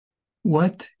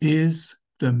What is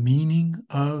the meaning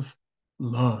of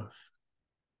love?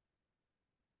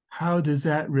 How does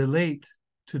that relate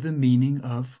to the meaning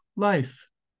of life?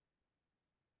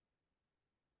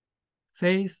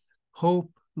 Faith,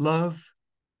 hope, love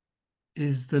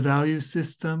is the value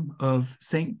system of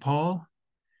St. Paul,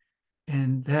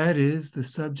 and that is the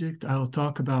subject I'll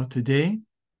talk about today.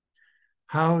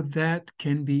 How that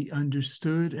can be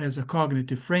understood as a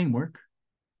cognitive framework,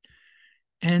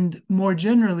 and more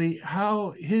generally,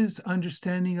 how his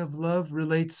understanding of love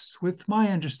relates with my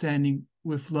understanding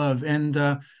with love,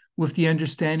 and with the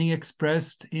understanding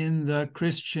expressed in the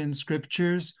Christian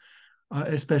scriptures,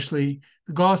 especially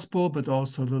the gospel, but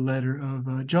also the letter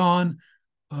of John,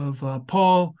 of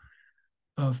Paul,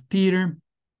 of Peter.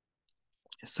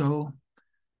 So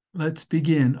let's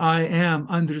begin. I am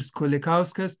Andrus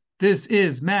Kolikauskas. This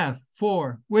is Math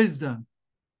for Wisdom.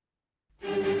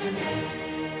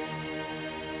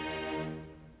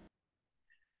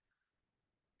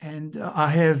 And I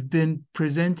have been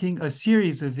presenting a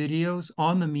series of videos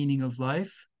on the meaning of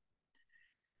life.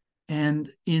 And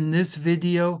in this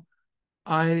video,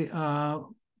 I've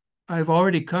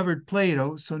already covered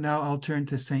Plato, so now I'll turn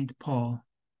to St. Paul.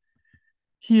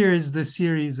 Here is the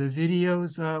series of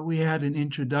videos. We had an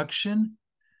introduction,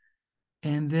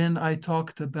 and then I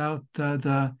talked about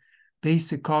the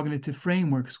basic cognitive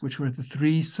frameworks, which were the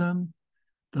threesome,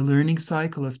 the learning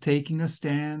cycle of taking a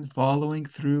stand, following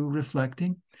through,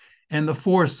 reflecting, and the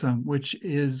foursome, which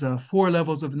is 4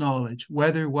 levels of knowledge: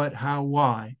 whether, what, how,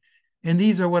 why. And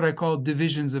these are what I call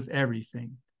divisions of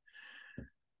everything.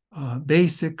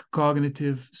 Basic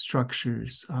cognitive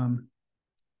structures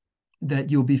that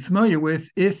you'll be familiar with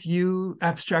if you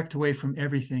abstract away from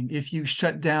everything, if you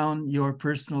shut down your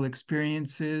personal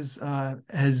experiences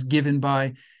as given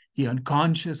by the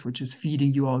unconscious, which is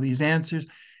feeding you all these answers.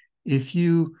 If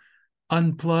you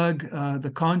unplug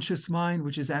the conscious mind,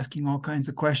 which is asking all kinds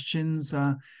of questions,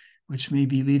 which may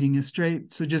be leading astray.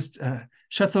 So just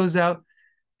shut those out,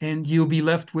 and you'll be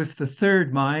left with the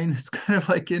third mind. It's kind of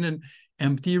like in an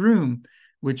empty room,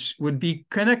 which would be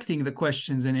connecting the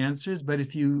questions and answers. But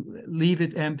if you leave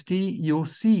it empty, you'll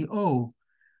see, oh,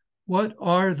 what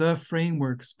are the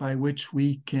frameworks by which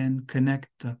we can connect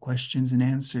questions and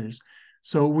answers?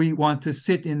 So we want to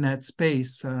sit in that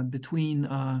space between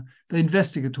the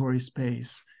investigatory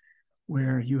space,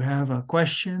 where you have a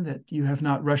question that you have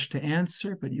not rushed to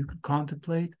answer, but you can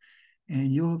contemplate,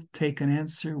 and you'll take an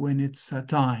answer when it's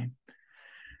time.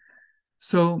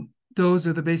 So those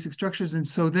are the basic structures. And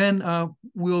so then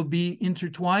we'll be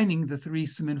intertwining the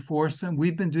threesome and foursome.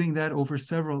 We've been doing that over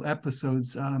several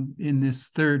episodes in this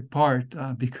third part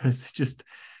because it just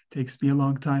takes me a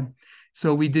long time.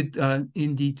 So we did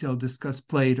in detail discuss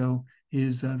Plato,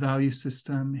 his value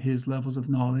system, his levels of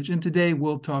knowledge. And today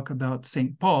we'll talk about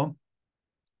St. Paul.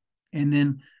 And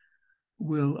then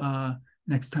we'll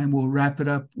next time we'll wrap it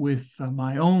up with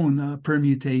my own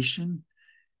permutation.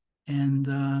 And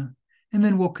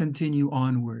then we'll continue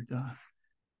onward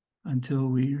until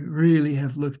we really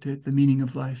have looked at the meaning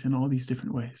of life in all these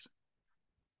different ways.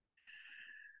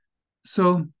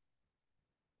 So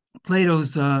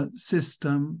Plato's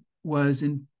system was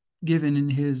given in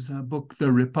his book,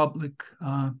 The Republic,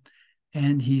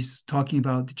 and he's talking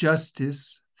about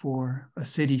justice for a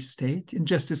city-state and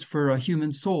justice for a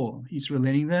human soul. He's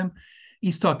relating them.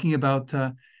 He's talking about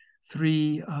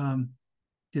 3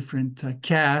 different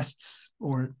castes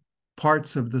or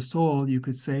parts of the soul, you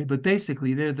could say, but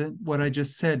basically they're what I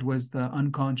just said was the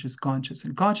unconscious, conscious,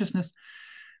 and consciousness.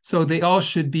 So they all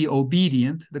should be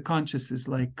obedient. The conscious is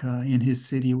like in his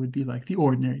city, it would be like the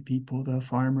ordinary people, the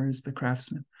farmers, the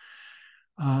craftsmen.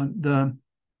 The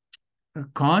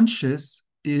conscious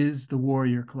is the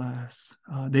warrior class.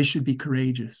 They should be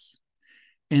courageous.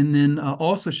 And then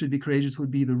also should be courageous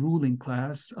would be the ruling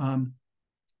class. And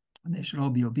they should all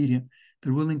be obedient.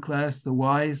 The ruling class, the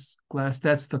wise class,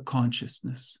 that's the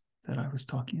consciousness that I was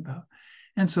talking about.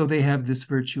 And so they have this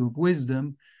virtue of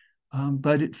wisdom,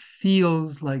 but it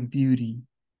feels like beauty,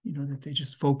 that they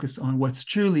just focus on what's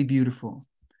truly beautiful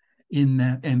in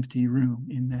that empty room,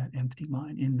 in that empty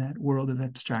mind, in that world of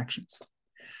abstractions.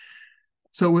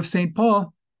 So with St.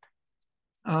 Paul,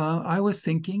 I was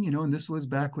thinking, and this was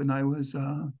back when I was,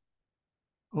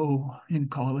 in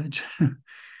college.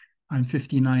 I'm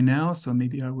 59 now, so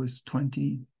maybe I was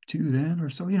 22 then or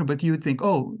so, but you would think,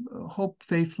 hope,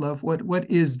 faith, love,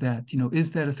 what is that?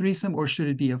 Is that a threesome, or should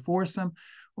it be a foursome,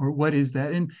 or what is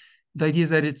that? And the idea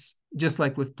is that it's just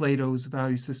like with Plato's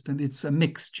value system, it's a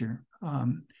mixture,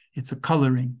 it's a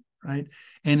coloring, right?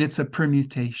 And it's a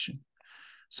permutation.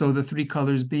 So the 3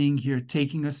 colors being here,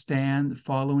 taking a stand,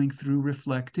 following through,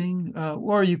 reflecting,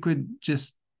 or you could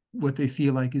just what they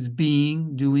feel like is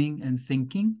being, doing, and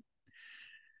thinking.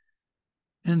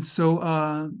 And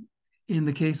so in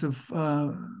the case of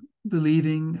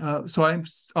believing, so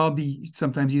I'll be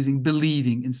sometimes using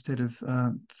believing instead of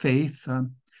faith,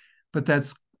 but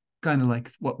that's kind of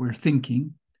like what we're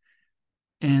thinking.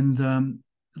 And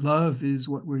love is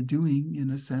what we're doing in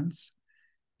a sense.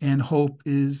 And hope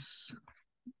is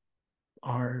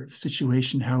our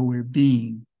situation, how we're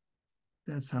being.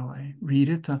 That's how I read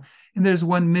it. And there's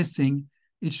one missing.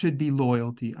 It should be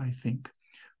loyalty, I think.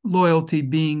 Loyalty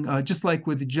being, just like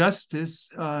with justice,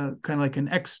 kind of like an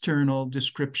external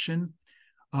description.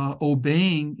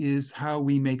 Obeying is how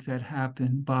we make that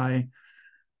happen by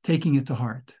taking it to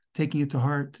heart. Taking it to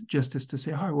heart just as to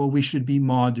say, oh, well, we should be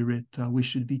moderate, we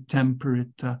should be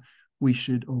temperate, we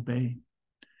should obey.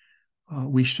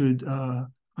 We should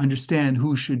understand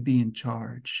who should be in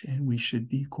charge, and we should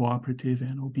be cooperative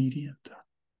and obedient.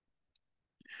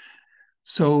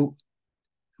 So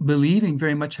believing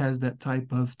very much has that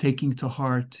type of taking to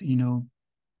heart,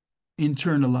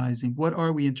 internalizing. What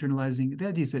are we internalizing? The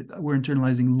idea is that we're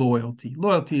internalizing loyalty.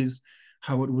 Loyalty is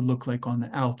how it would look like on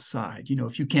the outside.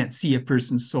 If you can't see a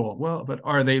person's soul, well, but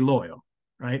are they loyal,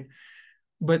 right?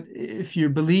 But if you're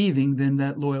believing, then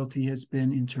that loyalty has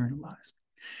been internalized.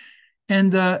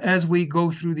 And as we go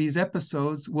through these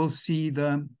episodes, we'll see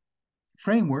the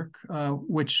framework,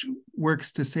 which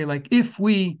works to say, like, if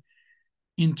we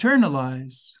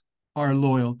internalize our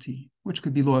loyalty, which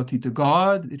could be loyalty to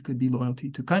God, it could be loyalty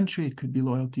to country, it could be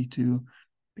loyalty to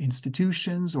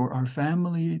institutions or our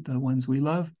family, the ones we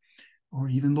love, or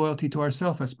even loyalty to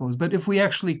ourselves, I suppose. But if we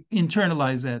actually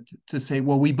internalize that to say,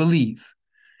 well, we believe,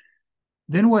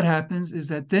 then what happens is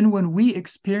that then when we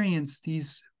experience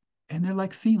these, and they're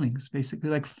like feelings, basically,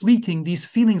 like fleeting, these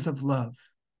feelings of love,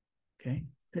 okay,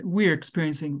 that we're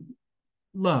experiencing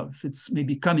love. It's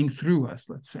maybe coming through us,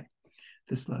 let's say,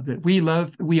 this love that we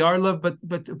love, we are love, but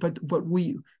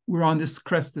we're on this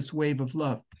crest, this wave of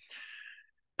love,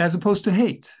 as opposed to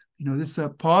hate. This is a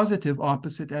positive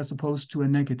opposite as opposed to a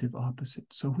negative opposite.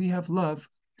 So we have love,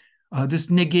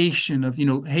 this negation of,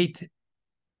 hate,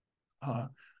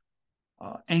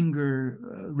 anger,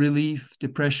 relief,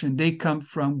 depression. They come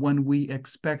from when we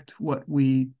expect what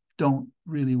we don't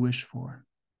really wish for.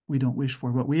 We don't wish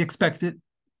for what we expected.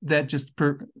 That just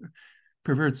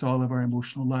perverts all of our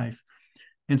emotional life.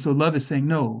 And so love is saying,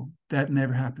 no, that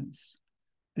never happens.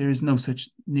 There is no such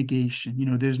negation.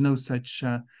 There's no such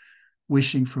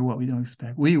wishing for what we don't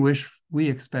expect. We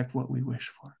expect what we wish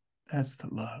for. That's the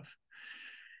love.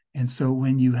 And so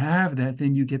when you have that,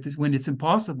 then you get this, when it's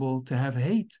impossible to have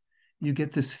hate, you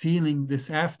get this feeling, this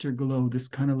afterglow, this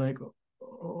kind of like,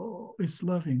 oh, it's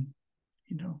loving.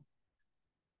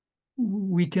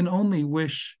 We can only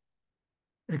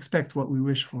expect what we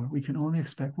wish for. We can only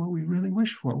expect what we really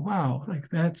wish for. Wow, like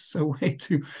that's a way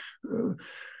to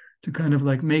kind of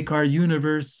like make our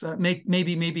universe,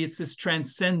 maybe it's this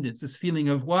transcendence, this feeling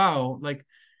of, wow, like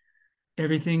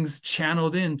everything's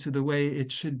channeled into the way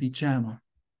it should be channeled.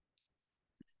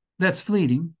 That's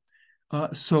fleeting.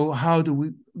 So how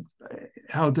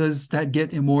does that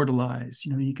get immortalized?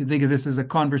 You can think of this as a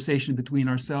conversation between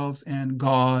ourselves and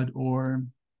God, or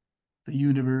the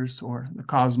universe, or the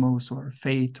cosmos, or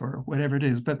fate, or whatever it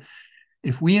is. But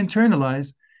if we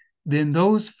internalize, then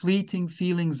those fleeting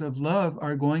feelings of love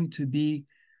are going to be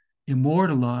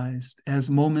immortalized as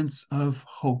moments of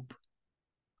hope,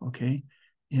 okay,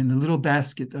 in the little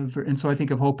basket of, and so I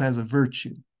think of hope as a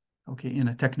virtue, okay, in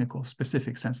a technical,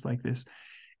 specific sense like this.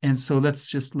 And so let's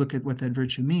just look at what that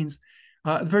virtue means.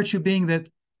 Virtue being that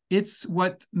it's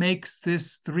what makes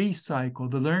this three cycle,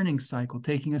 the learning cycle,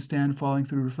 taking a stand, following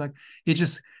through, reflect, it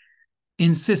just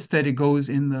insists that it goes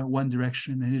in the one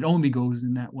direction, and it only goes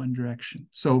in that one direction.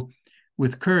 So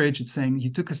with courage, it's saying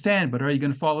you took a stand, but are you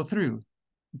going to follow through?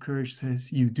 And courage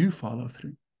says you do follow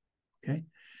through, okay?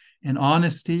 And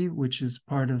honesty, which is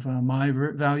part of my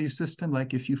value system,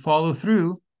 like if you follow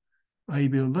through, are you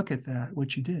able to look at that,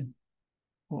 what you did?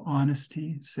 Well,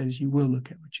 honesty says you will look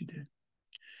at what you did.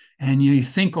 And you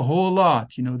think a whole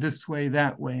lot, this way,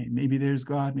 that way. Maybe there's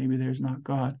God, maybe there's not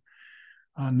God.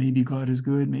 Maybe God is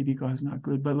good, maybe God's not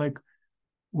good. But like,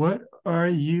 what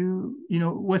are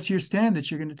what's your stand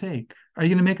that you're going to take? Are you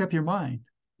going to make up your mind?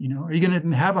 Are you going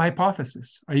to have a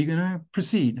hypothesis? Are you going to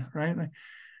proceed, right?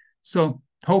 So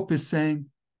hope is saying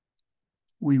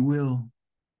we will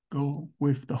go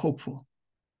with the hopeful.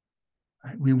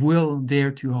 Right? We will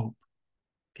dare to hope.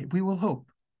 Okay, we will hope.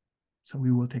 So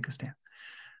we will take a stand.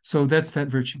 So that's that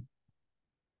virtue.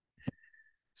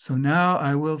 So now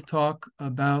I will talk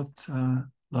about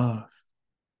love.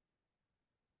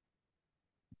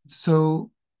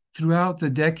 So throughout the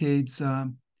decades,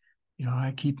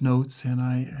 I keep notes and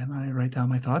I write down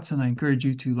my thoughts, and I encourage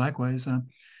you to likewise.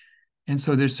 And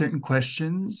so there's certain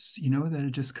questions, that are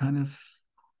just kind of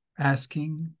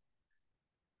asking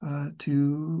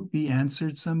to be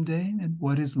answered someday. And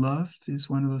what is love is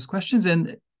one of those questions,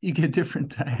 and you get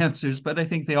different answers, but I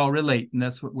think they all relate, and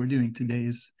that's what we're doing today,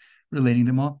 is relating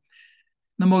them all.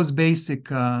 The most basic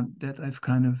that I've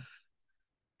kind of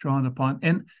drawn upon,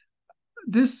 and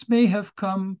this may have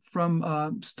come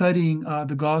from studying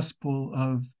the Gospel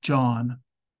of John.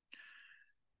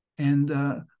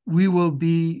 And we will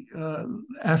be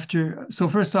after. So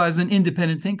first, as an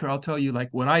independent thinker, I'll tell you like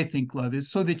what I think love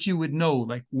is, so that you would know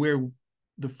like where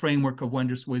the framework of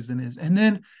wondrous wisdom is. And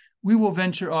then we will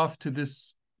venture off to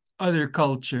this other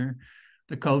culture,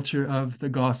 the culture of the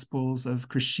Gospels of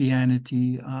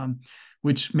Christianity,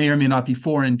 which may or may not be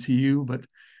foreign to you, but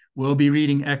we'll be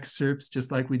reading excerpts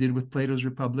just like we did with Plato's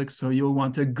Republic. So you'll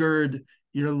want to gird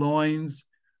your loins.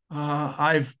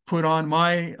 I've put on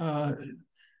my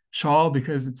shawl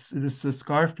because this is a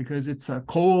scarf because it's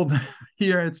cold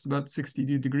here. It's about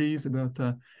 62 degrees, about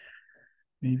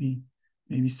maybe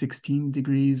 16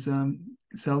 degrees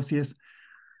Celsius.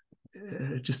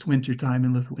 Just winter time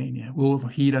in Lithuania. We'll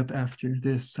heat up after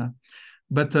this.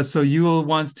 But so you'll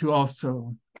want to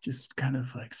also just kind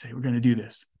of like say, we're going to do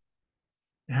this.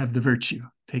 Have the virtue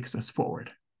takes us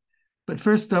forward. But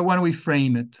first, why don't we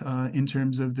frame it in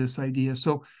terms of this idea?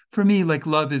 So for me, like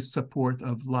love is support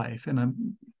of life.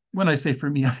 And when I say for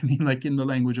me, I mean like in the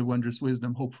language of wondrous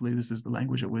wisdom. Hopefully this is the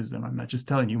language of wisdom. I'm not just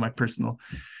telling you my personal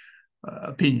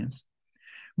opinions.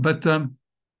 But and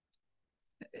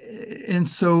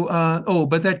so,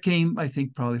 but that came, I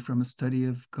think, probably from a study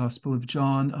of Gospel of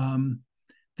John,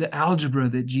 the algebra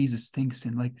that Jesus thinks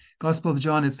in. Like Gospel of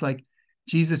John, it's like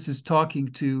Jesus is talking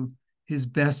to his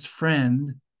best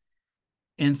friend.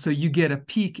 And so you get a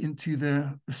peek into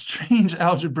the strange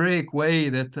algebraic way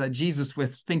that Jesus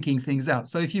was thinking things out.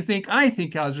 So if you think, I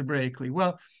think algebraically,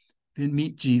 well, then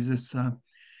meet Jesus.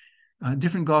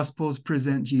 Different Gospels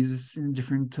present Jesus in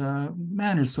different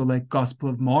manners. So like Gospel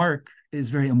of Mark is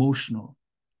very emotional.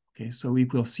 Okay, so we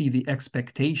will see the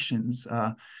expectations.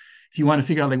 If you want to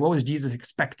figure out like what was Jesus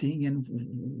expecting and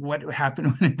what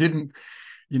happened when it didn't,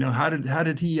 how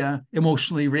did he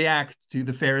emotionally react to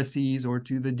the Pharisees or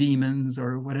to the demons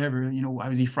or whatever? Why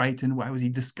was he frightened? Why was he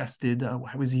disgusted?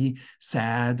 Why was he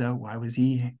sad? Why was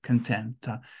he content?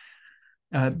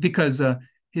 Because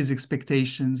his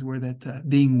expectations were that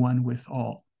being one with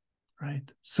all, right?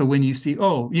 So when you see,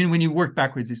 when you work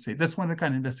backwards, you say, that's one of the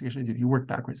kind of investigation I do. You work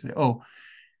backwards, say,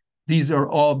 these are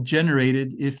all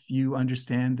generated if you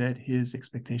understand that his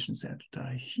expectations that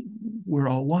we're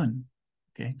all one.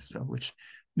 Okay, so which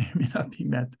may or may not be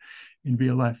met in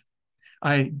real life.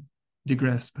 I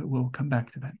digress, but we'll come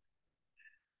back to that.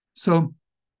 So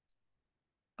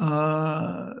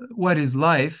what is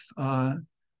life? The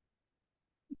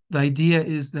idea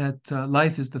is that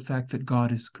life is the fact that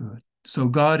God is good. So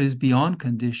God is beyond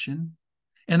condition.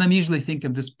 And I'm usually thinking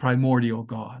of this primordial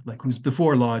God, like who's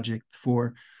before logic,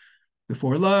 before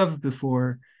love,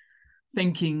 before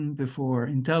thinking, before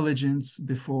intelligence,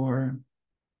 before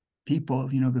people,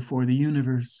 before the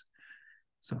universe.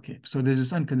 So, okay, so there's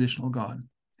this unconditional God.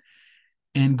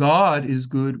 And God is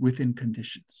good within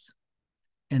conditions.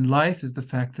 And life is the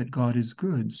fact that God is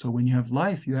good. So when you have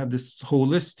life, you have this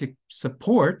holistic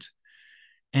support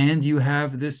and you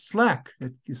have this slack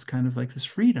that is kind of like this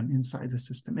freedom inside the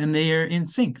system. And they are in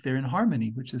sync, they're in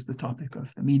harmony, which is the topic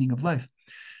of the meaning of life.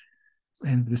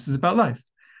 And this is about life.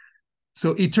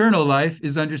 So eternal life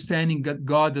is understanding that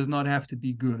God does not have to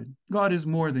be good. God is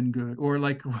more than good. Or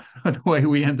like the way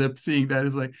we end up seeing that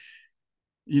is like,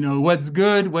 what's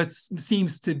good, what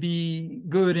seems to be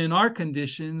good in our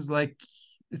conditions, like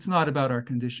it's not about our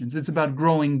conditions. It's about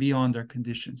growing beyond our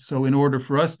conditions. So in order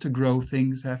for us to grow,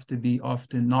 things have to be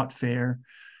often not fair,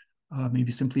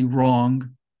 maybe simply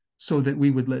wrong, so that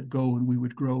we would let go and we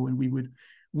would grow and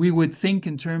we would think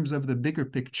in terms of the bigger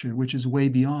picture, which is way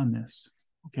beyond this.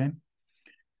 Okay.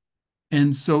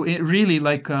 And so it really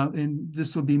and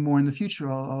this will be more in the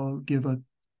future. I'll give a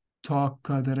talk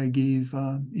that I gave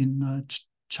in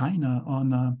China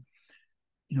on,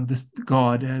 this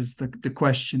God as the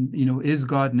question, is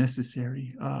God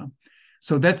necessary?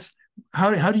 So that's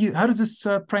how does this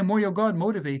primordial God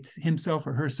motivate himself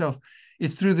or herself?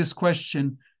 It's through this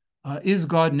question, is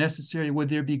God necessary? Would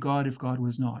there be God if God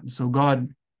was not? And so God,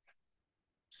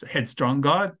 a headstrong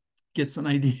God, gets an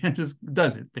idea and just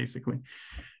does it, basically.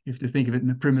 You have to think of it in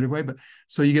a primitive way. But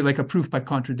so you get like a proof by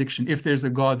contradiction. If there's a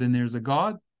God, then there's a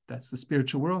God. That's the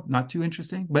spiritual world. Not too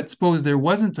interesting. But suppose there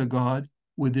wasn't a God,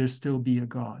 would there still be a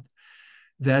God?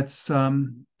 that's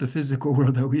the physical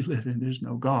world that we live in. There's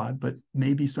no God, but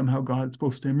maybe somehow God's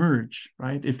supposed to emerge,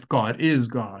 right? If God is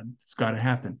God, it's got to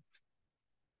happen,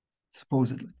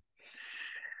 supposedly.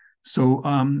 So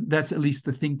that's at least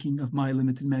the thinking of my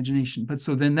limited imagination. But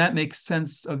so then that makes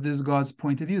sense of this God's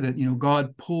point of view, that,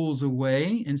 God pulls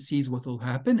away and sees what will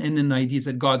happen. And then the idea is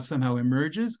that God somehow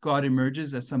emerges. God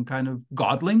emerges as some kind of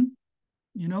godling,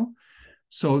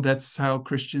 So that's how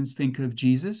Christians think of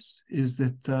Jesus, is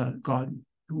that God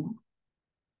who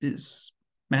is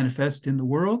manifest in the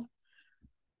world.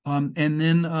 And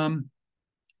then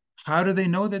how do they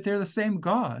know that they're the same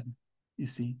God? You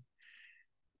see,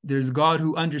 there's God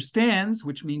who understands,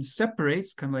 which means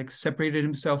separates, kind of like separated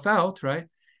himself out, right?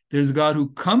 There's God who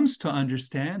comes to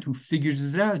understand, who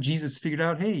figures it out. Jesus figured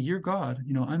out, hey, you're God,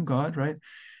 I'm God, right?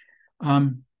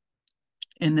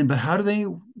 And then, but how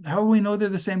do we know they're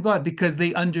the same God? Because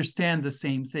they understand the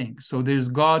same thing. So there's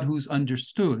God who's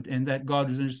understood, and that God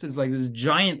who's understood is like this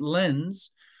giant lens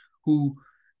who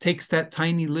takes that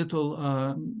tiny little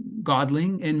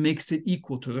godling and makes it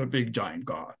equal to the big giant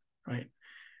God, right?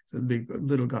 So the big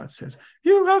little God says,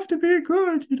 you have to be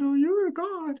good, you're a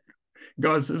God.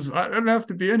 God says, I don't have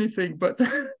to be anything, but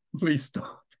please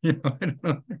stop. I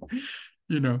don't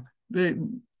know. They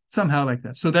somehow like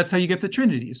that. So that's how you get the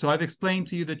Trinity. So I've explained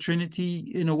to you the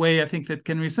Trinity in a way I think that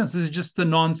can make sense. This is just the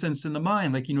nonsense in the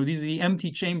mind. Like, these are the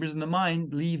empty chambers in the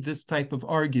mind, leave this type of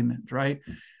argument, right?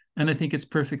 And I think it's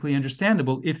perfectly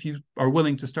understandable if you are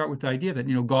willing to start with the idea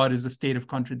that, God is a state of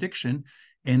contradiction.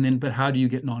 And then, but how do you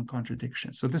get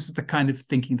non-contradiction? So this is the kind of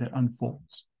thinking that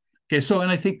unfolds. Okay, so,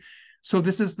 and I think, so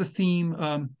this is the theme.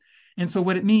 And so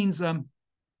what it means,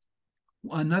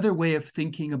 another way of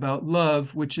thinking about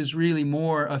love, which is really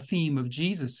more a theme of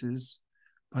Jesus's,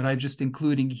 but I'm just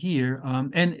including here.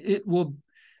 And it will,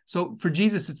 so for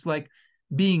Jesus, it's like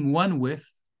being one with,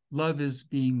 love is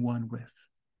being one with.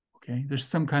 Okay, there's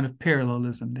some kind of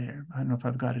parallelism there. I don't know if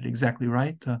I've got it exactly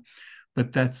right,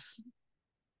 but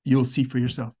you'll see for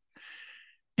yourself.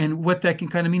 And what that can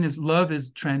kind of mean is love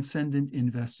is transcendent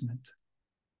investment.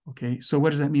 Okay, so what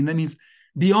does that mean? That means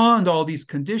beyond all these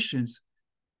conditions,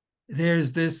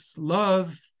 there's this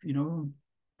love,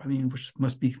 which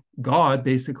must be God,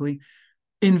 basically,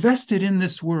 invested in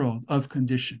this world of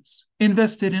conditions,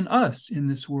 invested in us in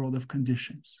this world of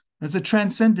conditions. That's a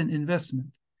transcendent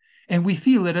investment. And we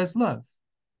feel it as love.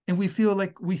 And we feel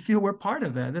we're part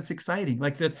of that. That's exciting.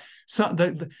 Like that,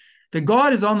 the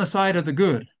God is on the side of the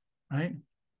good, right?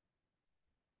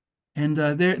 And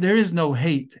there is no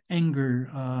hate,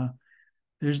 anger,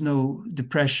 there's no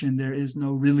depression, there is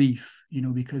no relief,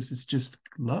 because it's just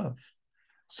love.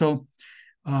 So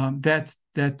that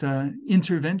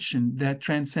intervention, that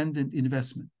transcendent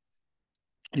investment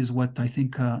is what I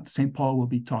think St. Paul will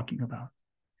be talking about.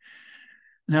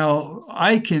 Now,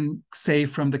 I can say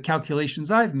from the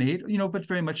calculations I've made, but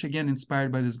very much, again,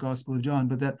 inspired by this Gospel of John,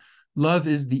 but that love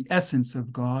is the essence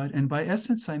of God. And by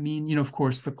essence, I mean, of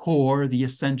course, the core, the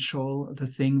essential, the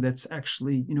thing that's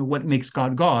actually, what makes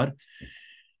God God.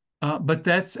 But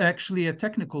that's actually a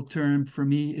technical term for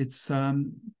me. It's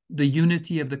the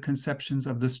unity of the conceptions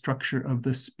of the structure of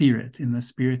the Spirit. In the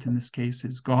Spirit, in this case,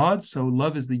 is God. So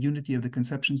love is the unity of the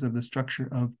conceptions of the structure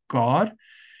of God.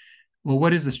 Well,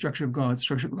 what is the structure of God? The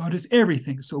structure of God is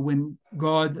everything. So when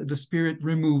God, the Spirit,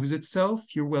 removes itself,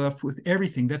 you're left with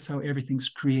everything. That's how everything's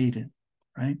created,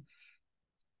 right?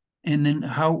 And then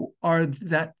how are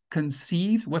that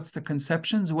conceived? What's the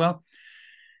conceptions? Well,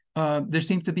 there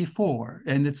seem to be 4,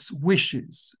 and it's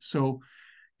wishes. So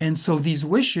these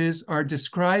wishes are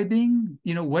describing,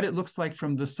 what it looks like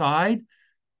from the side.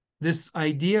 This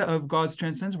idea of God's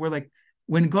transcendence, where like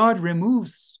when God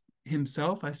removes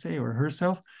himself, I say, or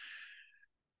herself,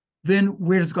 then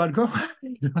where does God go?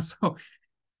 So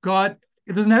God,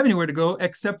 it doesn't have anywhere to go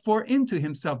except for into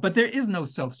himself, but there is no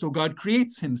self. So God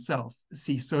creates himself.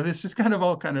 See, so this is kind of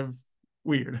all kind of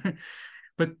weird,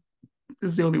 but this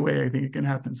is the only way I think it can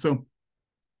happen. So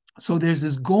there's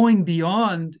this going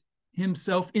beyond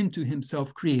himself into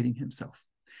himself, creating himself.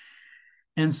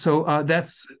 And so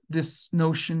that's this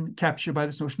notion captured by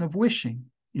this notion of wishing.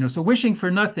 So wishing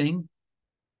for nothing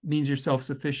means you're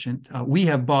self-sufficient. We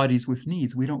have bodies with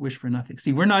needs. We don't wish for nothing.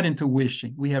 See, we're not into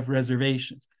wishing. We have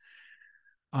reservations.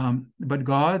 But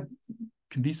God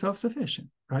can be self-sufficient,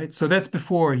 right? So that's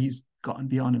before he's gone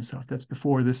beyond himself. That's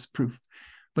before this proof.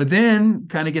 But then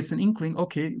kind of gets an inkling,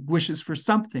 okay, wishes for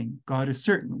something. God is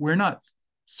certain. We're not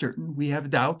certain. We have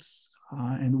doubts,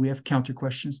 and we have counter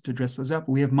questions to address those up.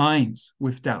 We have minds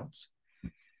with doubts.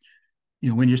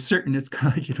 When you're certain, it's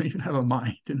kind of like you don't even have a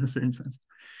mind in a certain sense.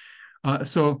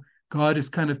 So God is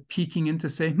kind of peeking in to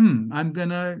say, I'm going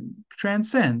to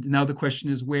transcend. Now the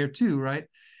question is where to, right?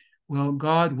 Well,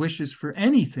 God wishes for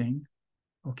anything,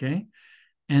 okay?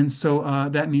 And so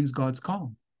that means God's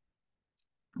calm.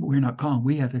 We're not calm.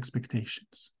 We have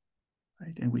expectations,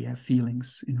 right? And we have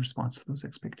feelings in response to those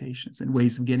expectations and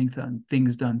ways of getting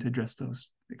things done to address those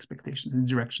expectations in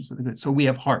directions of the good. So we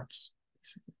have hearts,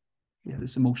 basically. We have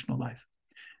this emotional life.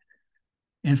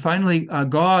 And finally,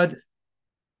 God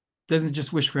doesn't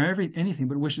just wish for anything,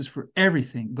 but wishes for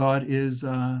everything. God is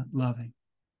loving.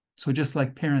 So just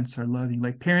like parents are loving,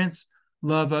 like parents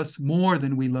love us more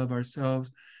than we love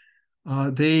ourselves.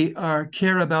 They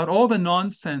care about all the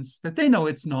nonsense that they know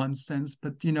it's nonsense,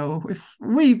 but if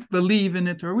we believe in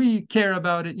it or we care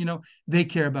about it, they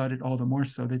care about it all the more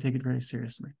so. They take it very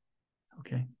seriously.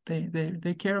 Okay,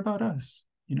 they care about us,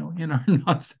 in our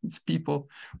nonsense people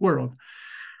world.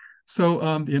 So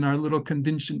in our little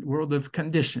conditioned world of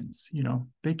conditions,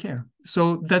 they care.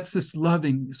 So that's this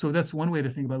loving. So that's one way to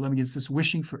think about loving. It's this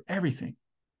wishing for everything.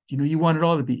 You want it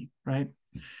all to be, right?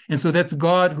 And so that's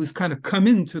God who's kind of come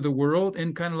into the world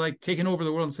and kind of like taken over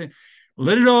the world and saying,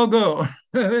 let it all go.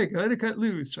 Let it cut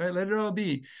loose, right? Let it all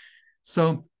be.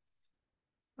 So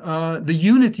the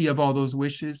unity of all those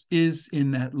wishes is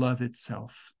in that love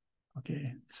itself.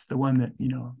 Okay. It's the one that,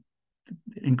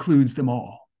 includes them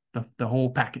all, the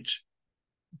whole package.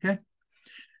 Okay.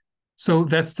 So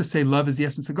that's to say love is the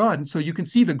essence of God. And so you can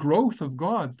see the growth of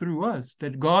God through us,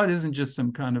 that God isn't just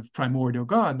some kind of primordial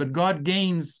God, but God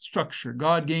gains structure.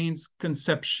 God gains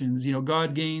conceptions.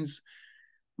 God gains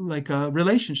like a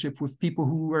relationship with people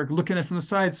who are looking at it from the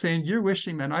side saying, you're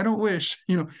wishing, man, I don't wish,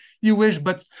 you wish,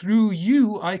 but through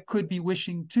you, I could be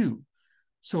wishing too.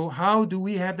 So how do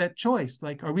we have that choice?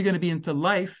 Like, are we going to be into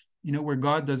life, where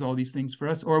God does all these things for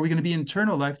us? Or are we going to be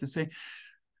eternal life to say,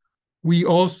 we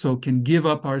also can give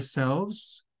up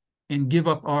ourselves and give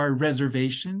up our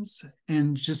reservations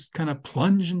and just kind of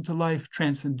plunge into life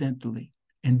transcendentally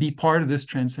and be part of this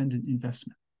transcendent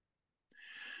investment.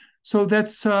 So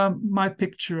that's my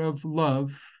picture of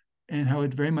love and how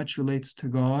it very much relates to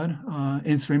God.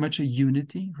 It's very much a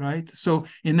unity, right? So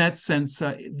in that sense,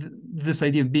 this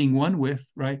idea of being one with,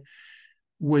 right,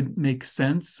 would make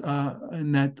sense.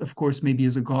 And that, of course, maybe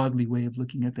is a godly way of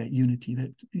looking at that unity.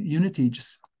 That unity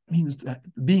just means that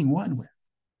being one with,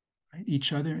 right,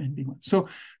 each other and being one. So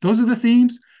those are the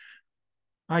themes.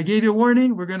 I gave you a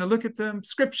warning. We're going to look at the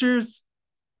scriptures.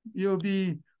 You'll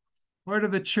be part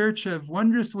of the church of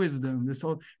wondrous wisdom.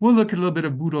 We'll look at a little bit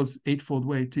of Buddha's Eightfold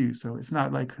Way too. So it's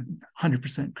not like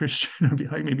 100% Christian. It'll be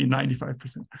like maybe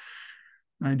 95%,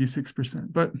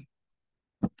 96%. But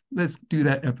let's do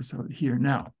that episode here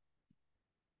now.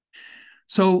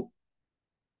 So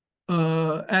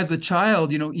as a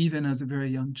child, even as a very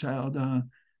young child,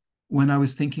 when I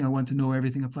was thinking I want to know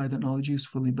everything, apply that knowledge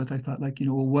usefully, but I thought like,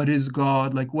 well, what is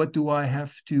God? Like, what do I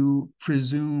have to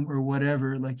presume or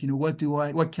whatever? Like,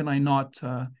 what can I not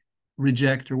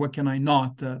reject, or what can I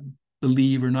not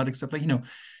believe or not accept? Like, if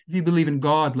you believe in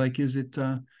God, like, is it,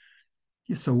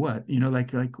 so what?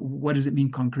 Like what does it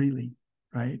mean concretely,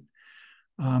 right?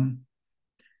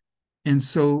 And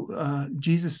so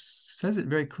Jesus says it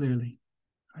very clearly,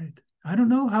 right? I don't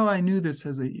know how I knew this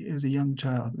as a young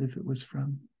child, if it was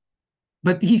from,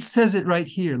 but he says it right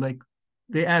here. Like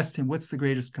they asked him, what's the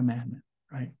greatest commandment,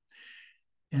 right?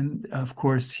 And of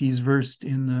course, he's versed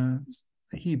in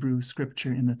the Hebrew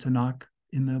scripture, in the Tanakh,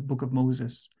 in the book of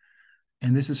Moses.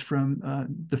 And this is from,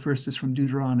 the first is from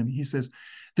Deuteronomy. He says,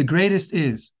 the greatest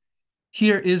is,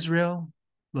 hear Israel,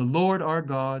 the Lord our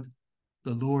God,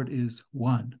 the Lord is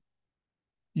one.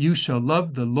 You shall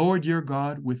love the Lord your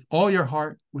God with all your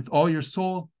heart, with all your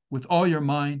soul, with all your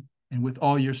mind, and with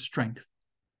all your strength.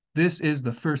 This is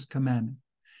the first commandment.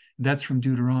 That's from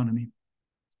Deuteronomy.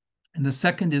 And the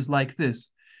second is like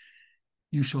this.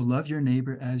 You shall love your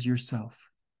neighbor as yourself.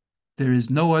 There is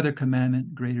no other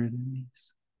commandment greater than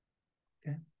these.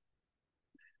 Okay.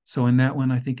 So in that one,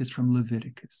 I think is from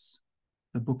Leviticus,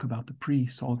 the book about the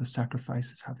priests, all the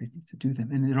sacrifices, how they need to do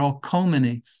them. And it all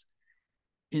culminates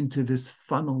into this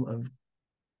funnel of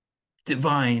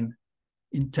divine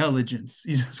intelligence.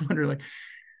 You just wonder, like,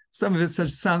 some of it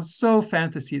sounds so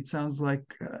fantasy. It sounds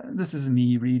like, this is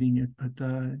me reading it, but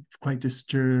quite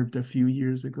disturbed a few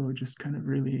years ago, just kind of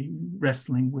really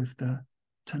wrestling with the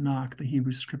Tanakh, the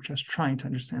Hebrew scripture. I was trying to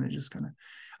understand it. Just kind of,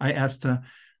 I asked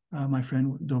my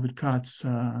friend David Katz,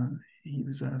 he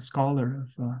was a scholar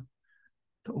of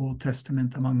the Old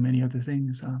Testament, among many other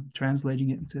things, translating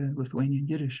it into Lithuanian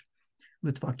Yiddish,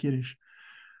 Litvak Yiddish.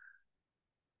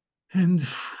 And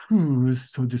it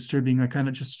was so disturbing. I kind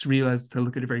of just realized to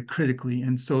look at it very critically.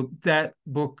 And so that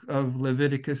book of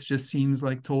Leviticus just seems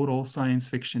like total science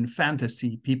fiction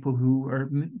fantasy. People who are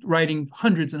writing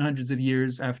hundreds and hundreds of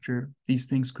years after these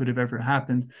things could have ever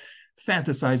happened,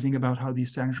 fantasizing about how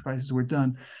these sacrifices were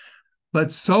done,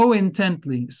 but so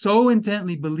intently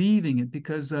believing it,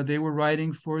 because they were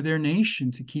writing for their nation,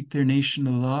 to keep their nation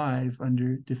alive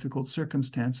under difficult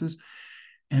circumstances.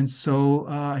 And so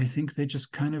I think they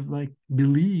just kind of like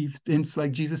believed. And it's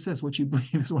like Jesus says, what you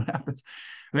believe is what happens.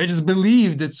 They just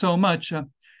believed it so much,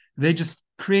 they just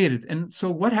created. And so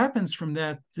what happens from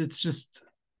that? It's just,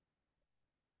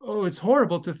 oh, it's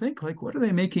horrible to think, like, what are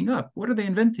they making up? What are they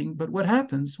inventing? But what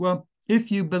happens? Well, if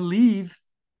you believe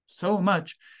so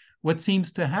much, what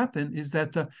seems to happen is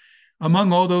that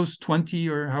among all those 20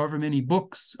 or however many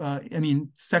books,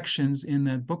 sections in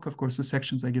that book, of course, the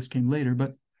sections I guess came later,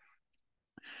 but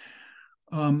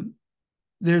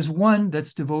there's one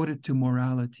that's devoted to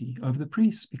morality of the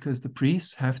priests, because the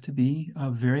priests have to be a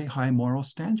very high moral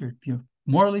standard,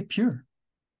 morally pure.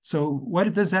 So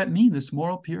what does that mean, this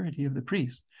moral purity of the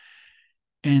priest?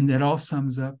 And that all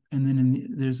sums up, and then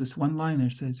there's this one line there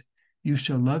says, you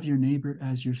shall love your neighbor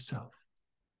as yourself,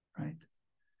 right?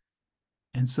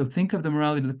 And so think of the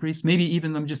morality of the priest. Maybe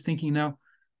even I'm just thinking now,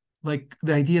 like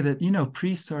the idea that,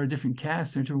 priests are a different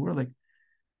caste, they're a different world, like,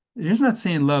 it's not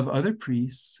saying love other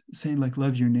priests, it's saying like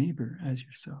love your neighbor as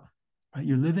yourself, right?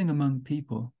 You're living among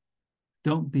people.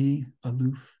 Don't be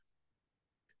aloof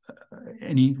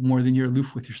any more than you're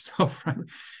aloof with yourself, right?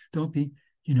 Don't be,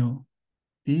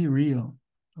 be real,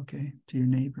 okay, to your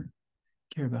neighbor,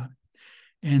 care about it.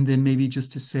 And then maybe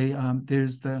just to say,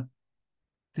 there's the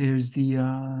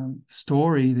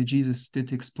story that Jesus did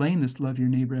to explain this, love your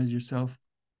neighbor as yourself.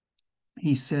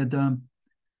 He said,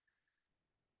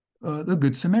 the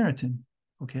Good Samaritan.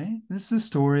 Okay, this is a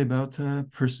story about a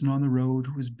person on the road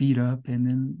who was beat up, and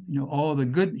then all the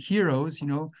good heroes,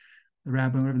 the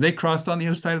rabbi, they crossed on the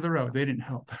other side of the road. They didn't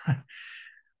help.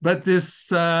 But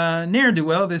this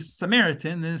ne'er-do-well, this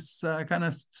Samaritan, this kind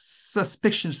of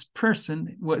suspicious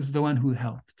person, was the one who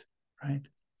helped. Right?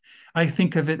 I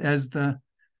think of it as the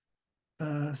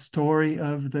story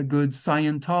of the good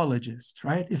Scientologist.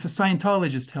 Right? If a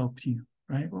Scientologist helped you,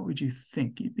 right, what would you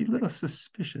think? You'd be a little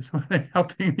suspicious. Are they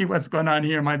helping me? What's going on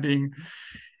here? Am I being...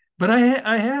 But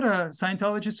I had a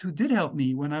Scientologist who did help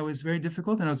me when I was very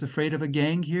difficult, and I was afraid of a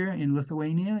gang here in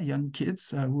Lithuania, young kids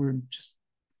who were just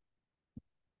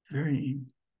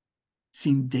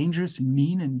seemed dangerous and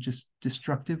mean and just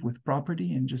destructive with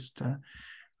property and just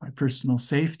my personal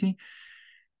safety.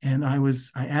 And I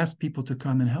asked people to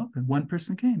come and help, and one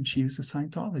person came. She was a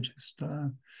Scientologist.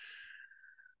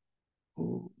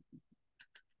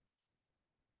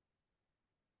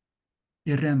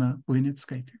 Irena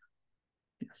Buinitskaite.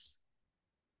 Yes.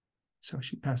 So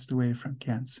she passed away from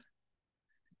cancer.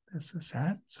 That's so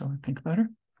sad. So I think about her.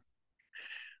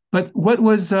 But what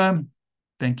was,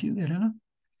 thank you, Irena.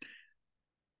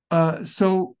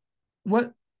 So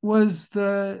what was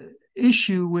the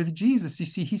issue with Jesus? You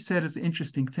see, he said it's an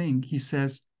interesting thing. He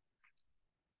says,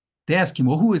 they ask him,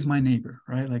 well, who is my neighbor,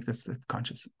 right? Like that's the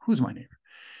conscious, who's my neighbor?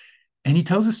 And he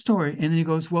tells a story, and then he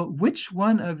goes, well, which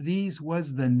one of these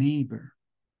was the neighbor,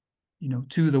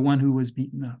 to the one who was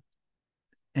beaten up?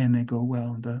 And they go,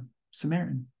 well, the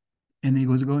Samaritan. And he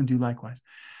goes, go and do likewise.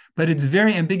 But it's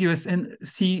very ambiguous. And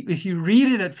see, if you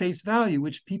read it at face value,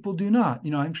 which people do not,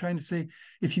 I'm trying to say,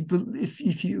 if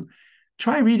you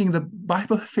try reading the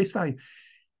Bible at face value,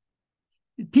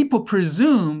 people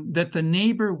presume that the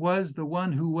neighbor was the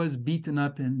one who was beaten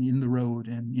up in the road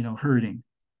and, hurting.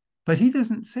 But he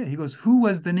doesn't say. He goes, who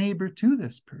was the neighbor to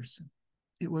this person?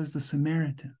 It was the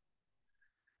Samaritan.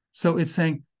 So it's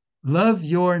saying, love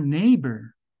your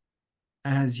neighbor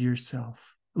as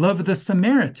yourself. Love the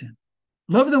Samaritan.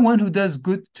 Love the one who does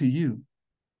good to you.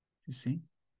 You see?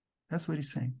 That's what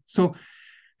he's saying. So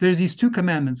there's these two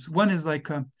commandments. One is like,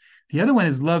 the other one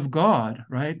is love God,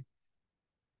 right?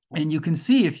 And you can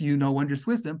see, if you know wondrous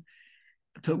wisdom,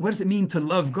 what does it mean to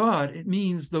love God? It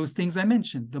means those things I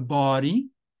mentioned: the body,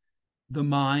 the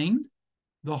mind,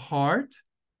 the heart,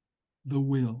 the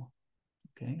will.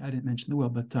 Okay, I didn't mention the will,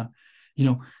 but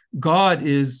God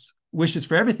wishes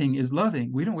for everything, is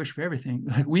loving. We don't wish for everything.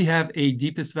 Like, we have a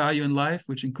deepest value in life,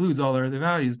 which includes all our other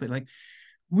values, but like,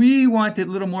 we want it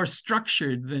a little more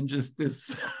structured than just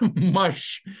this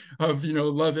mush of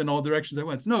love in all directions at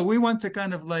once. No, we want to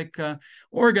kind of like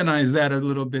organize that a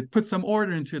little bit, put some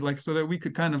order into it, like, so that we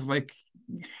could kind of like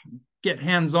get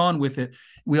hands-on with it.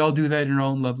 We all do that in our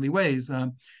own lovely ways.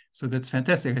 So that's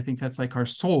fantastic. I think that's like our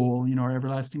soul, our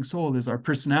everlasting soul is our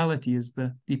personality, is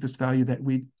the deepest value that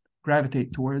we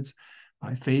gravitate towards.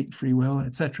 by fate, free will,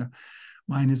 etc.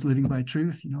 Mine is living by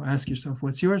truth. Ask yourself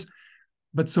what's yours.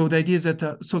 But so the idea is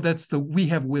that we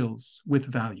have wills with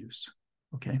values.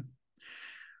 Okay.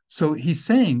 So he's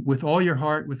saying with all your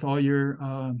heart, with all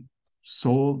your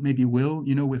soul, maybe will,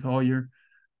 with all your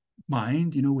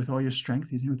mind, with all your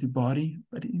strength, with your body,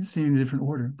 but he's saying in a different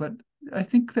order. But I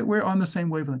think that we're on the same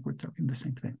wavelength. We're talking the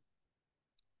same thing.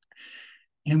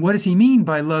 And what does he mean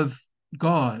by love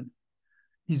God?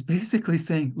 He's basically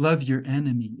saying, love your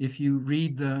enemy. If you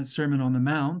read the Sermon on the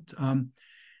Mount,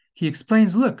 he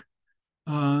explains, look,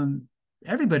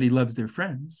 everybody loves their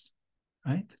friends,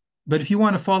 right? But if you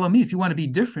want to follow me, if you want to be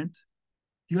different,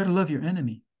 you got to love your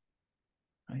enemy,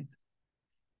 right?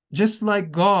 Just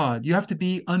like God, you have to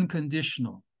be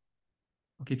unconditional.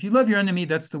 Okay, if you love your enemy,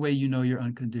 that's the way you know you're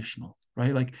unconditional,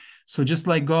 right? So just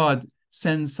like God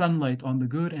sends sunlight on the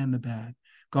good and the bad,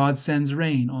 God sends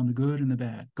rain on the good and the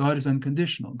bad. God is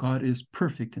unconditional. God is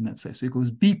perfect in that sense. So he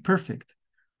goes, be perfect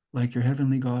like your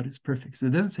heavenly God is perfect. So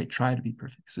it doesn't say try to be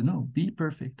perfect. So no, be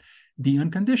perfect, be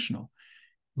unconditional,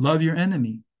 love your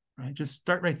enemy, right? Just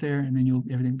start right there and then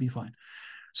everything will be fine.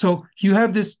 So you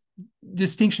have this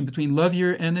distinction between love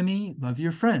your enemy, love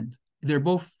your friend. They're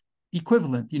both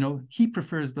equivalent. He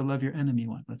prefers the love your enemy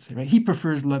one, let's say, right? He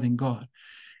prefers loving God.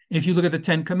 If you look at the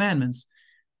 10 Commandments,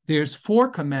 there's 4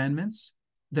 commandments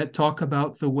that talk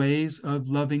about the ways of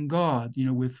loving God,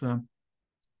 and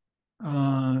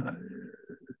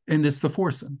it's the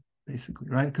foursome, basically,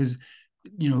 right? Because,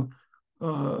 you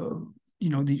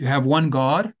have one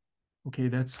God. Okay,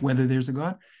 that's whether there's a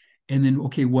God. And then,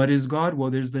 okay, what is God? Well,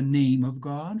 there's the name of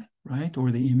God, right? Or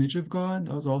the image of God.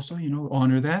 Those also,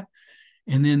 honor that.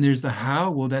 And then there's the how.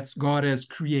 Well, that's God as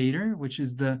creator, which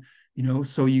is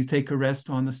so you take a rest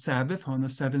on the Sabbath, on the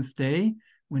 7th day.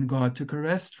 When God took a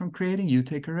rest from creating, you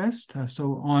take a rest.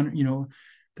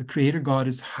 The creator God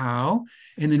is how.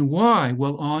 And then why?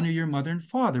 Well, honor your mother and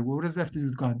father. Well, what does that have to do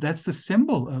with God? That's the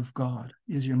symbol of God,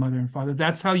 is your mother and father.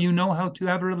 That's how you know how to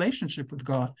have a relationship with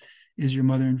God, is your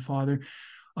mother and father.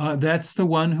 That's the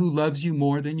one who loves you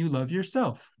more than you love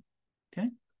yourself.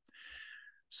 Okay.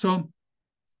 So,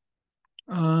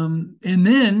 and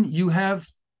then you have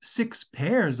 6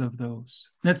 pairs of those.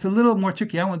 That's a little more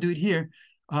tricky. I won't do it here.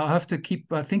 I'll have to keep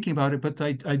thinking about it, but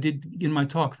I did in my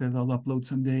talk that I'll upload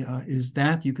someday, is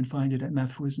that you can find it at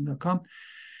mathforism.com.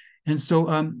 And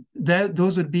so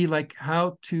those would be like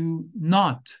what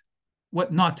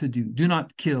not to do. Do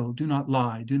not kill, do not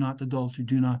lie, do not adultery,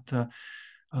 do not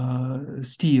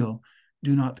steal,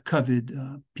 do not covet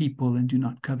people, and do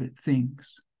not covet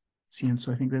things. See, and so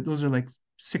I think that those are like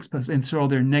 6 plus, and so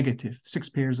they're negative, 6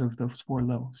 pairs of those 4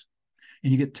 laws.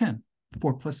 And you get 10.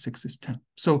 4 plus 6 is 10.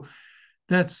 So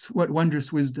that's what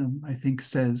Wondrous Wisdom, I think,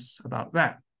 says about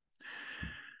that.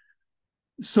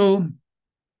 So,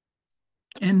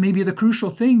 and maybe the crucial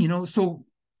thing, so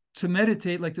to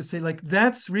meditate, like to say, like,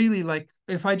 that's really like,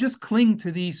 if I just cling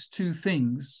to these 2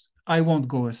 things, I won't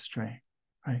go astray,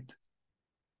 right?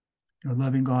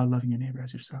 Loving God, loving your neighbor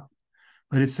as yourself.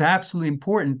 But it's absolutely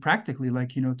important practically, like,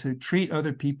 to treat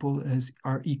other people as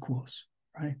our equals,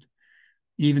 right?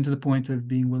 Even to the point of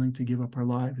being willing to give up our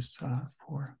lives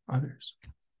for others.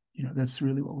 That's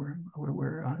really what we're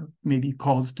maybe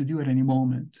called to do at any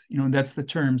moment. And that's the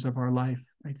terms of our life,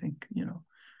 I think,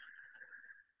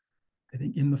 I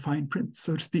think in the fine print,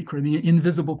 so to speak, or the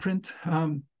invisible print.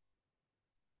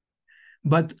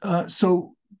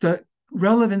 So the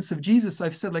relevance of Jesus,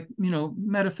 I've said, like,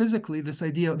 metaphysically, this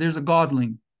idea, there's a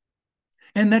godling.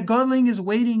 And that godling is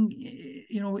waiting,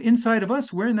 inside of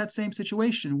us. We're in that same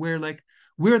situation where, like,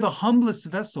 we're the humblest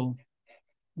vessel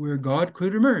where God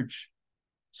could emerge.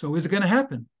 So is it going to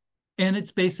happen? And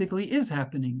it's basically is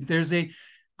happening. There's a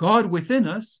God within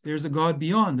us. There's a God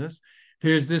beyond us.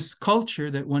 There's this culture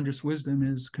that Wondrous Wisdom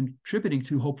is contributing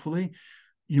to, hopefully,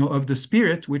 of the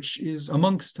spirit, which is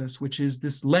amongst us, which is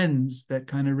this lens that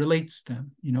kind of relates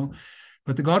them,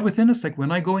 But the God within us, like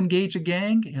when I go engage a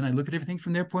gang and I look at everything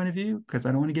from their point of view, because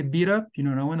I don't want to get beat up,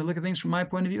 and I want to look at things from my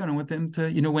point of view. I don't want them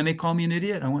to, when they call me an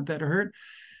idiot, I want that to hurt.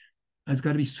 It's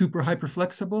got to be super hyper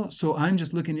flexible. So I'm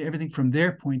just looking at everything from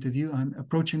their point of view. I'm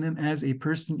approaching them as a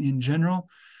person in general.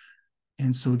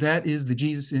 And so that is the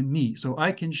Jesus in me. So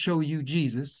I can show you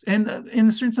Jesus. And in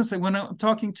a certain sense, like when I'm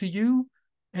talking to you,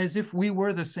 as if we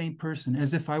were the same person,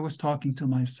 as if I was talking to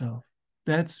myself.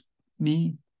 That's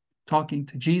me talking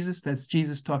to Jesus. That's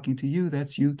Jesus talking to you.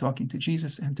 That's you talking to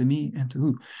Jesus and to me and to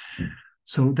who.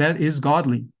 So that is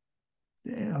godly.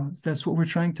 That's what we're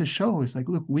trying to show. Is like,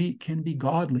 look, we can be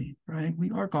godly, right?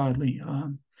 We are godly.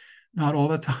 Not all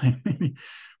the time, maybe,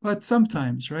 but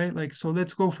sometimes, right? Like, so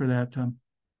let's go for that.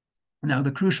 Now,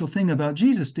 the crucial thing about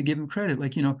Jesus, to give him credit,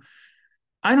 like,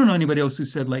 I don't know anybody else who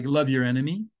said, like, love your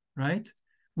enemy, right?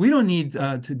 We don't need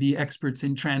to be experts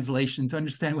in translation to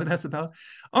understand what that's about.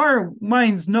 Our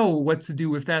minds know what to do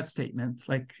with that statement.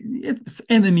 Like, it's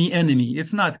enemy, enemy.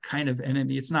 It's not kind of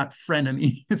enemy. It's not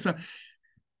frenemy.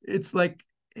 It's like,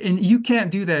 and you can't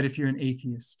do that if you're an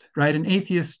atheist, right? An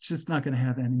atheist just not going to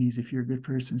have enemies if you're a good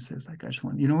person. Says, like, I just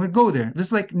want, go there. This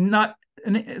is like not,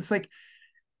 it's like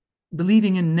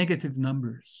believing in negative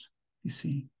numbers, you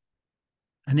see.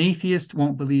 An atheist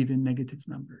won't believe in negative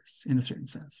numbers in a certain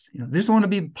sense. They just want to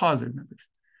be positive numbers,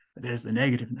 but there's the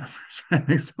negative numbers,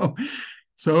 right?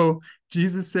 So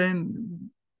Jesus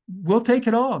saying, we'll take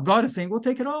it all. God is saying, we'll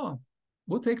take it all.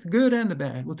 We'll take the good and the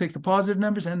bad. We'll take the positive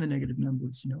numbers and the negative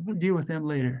numbers. We'll deal with them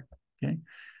later. Okay.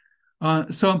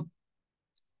 So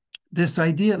this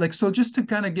idea, like, so just to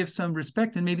kind of give some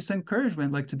respect and maybe some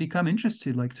encouragement, like to become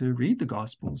interested, like to read the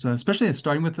Gospels, especially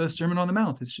starting with the Sermon on the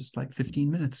Mount. It's just like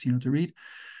 15 minutes, to read.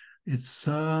 It's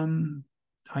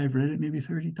I've read it maybe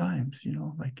 30 times,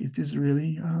 like it is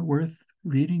really worth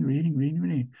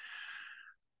reading.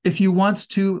 If you want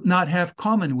to not have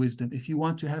common wisdom, if you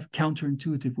want to have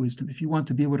counterintuitive wisdom, if you want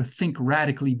to be able to think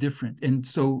radically different, and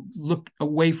so look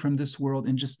away from this world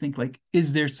and just think, like,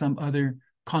 is there some other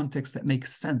context that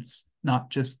makes sense,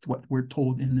 not just what we're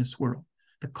told in this world,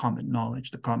 the common knowledge,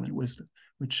 the common wisdom,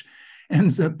 which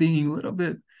ends up being a little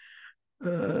bit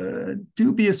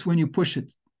dubious when you push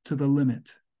it to the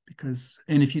limit,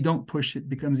 and if you don't push it,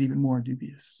 becomes even more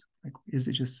dubious. Like, is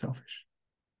it just selfish,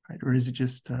 right? Or is it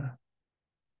just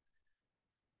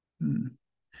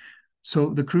So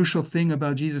the crucial thing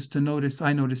about Jesus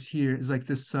I notice here, is like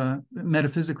this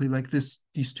metaphysically, like these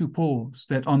two poles,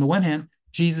 that on the one hand,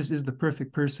 Jesus is the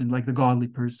perfect person, like the godly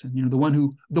person,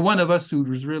 the one of us who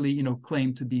was really,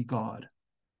 claimed to be God.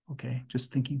 Okay,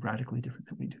 just thinking radically different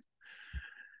than we do.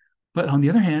 But on the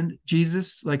other hand,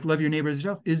 Jesus, like love your neighbor as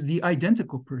yourself, is the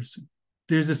identical person.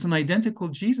 There's an identical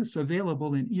Jesus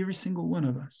available in every single one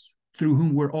of us, through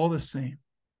whom we're all the same.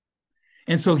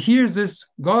 And so here's this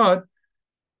God,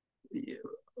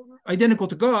 identical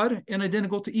to God and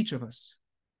identical to each of us.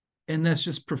 And that's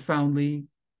just profoundly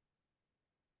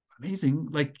amazing.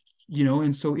 Like,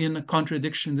 and so in a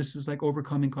contradiction, this is like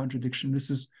overcoming contradiction. This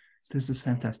is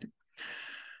fantastic.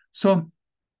 So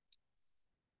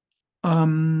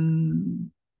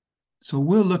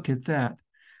we'll look at that.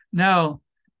 Now,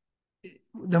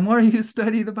 the more you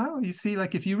study the Bible, you see,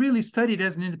 like, if you really studied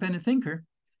as an independent thinker,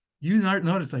 you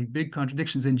notice like big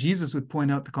contradictions, and Jesus would point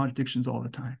out the contradictions all the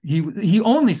time. He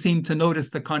only seemed to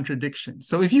notice the contradictions.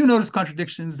 So if you notice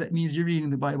contradictions, that means you're reading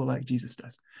the Bible like Jesus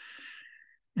does.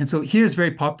 And so here's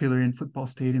very popular in football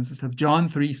stadiums and stuff. John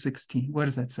 3:16. What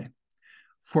does that say?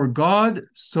 For God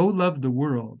so loved the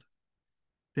world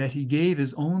that he gave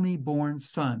his only born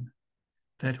son,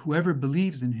 that whoever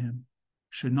believes in him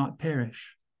should not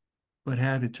perish, but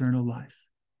have eternal life.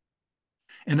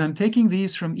 And I'm taking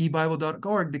these from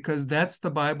ebible.org because that's the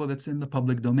Bible that's in the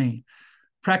public domain.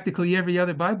 Practically every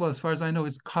other Bible, as far as I know,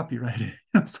 is copyrighted.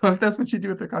 So if that's what you do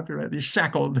with the copyright, you're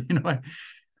shackled.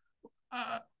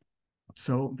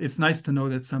 So it's nice to know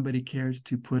that somebody cares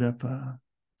to put up a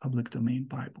public domain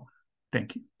Bible.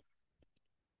 Thank you.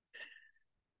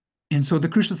 And so the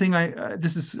crucial thing,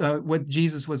 this is what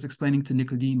Jesus was explaining to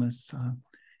Nicodemus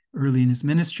early in his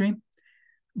ministry.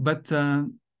 But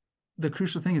the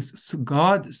crucial thing is, so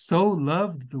God so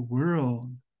loved the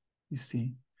world, you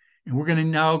see. And we're going to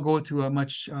now go to a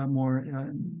much more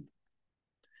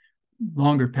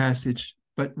longer passage.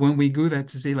 But when we do that,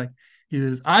 to say, like, he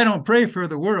says, I don't pray for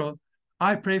the world,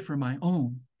 I pray for my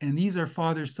own. And these are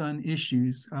father-son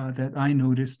issues that I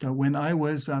noticed when I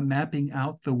was mapping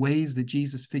out the ways that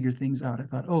Jesus figured things out. I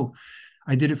thought, oh,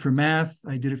 I did it for math.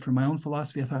 I did it for my own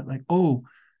philosophy. I thought, like, oh,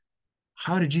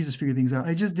 how did Jesus figure things out?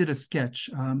 I just did a sketch,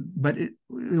 but it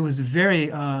was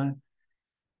very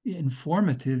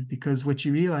informative, because what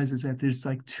you realize is that there's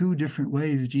like two different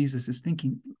ways Jesus is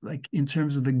thinking, like in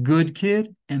terms of the good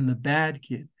kid and the bad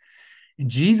kid. And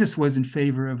Jesus was in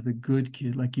favor of the good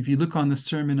kid. Like if you look on the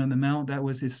Sermon on the Mount, that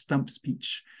was his stump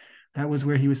speech. That was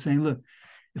where he was saying, look,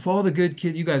 if all the good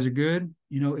kids, you guys are good,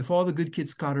 if all the good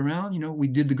kids got around, we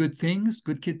did the good things,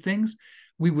 good kid things,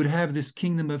 we would have this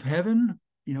kingdom of heaven,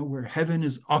 where heaven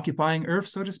is occupying earth,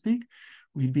 so to speak.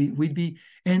 We'd be,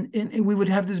 and we would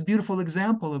have this beautiful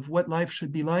example of what life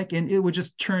should be like, and it would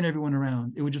just turn everyone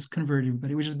around. It would just convert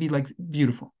everybody. It would just be like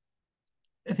beautiful.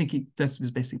 I think that's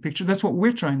his basic picture. That's what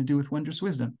we're trying to do with Wondrous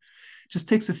Wisdom. It just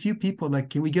takes a few people, like,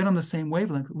 can we get on the same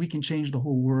wavelength? We can change the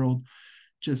whole world,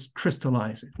 just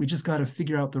crystallize it. We just got to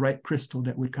figure out the right crystal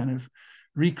that would kind of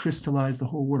recrystallize the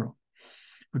whole world.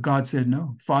 But God said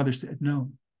no. Father said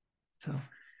no. So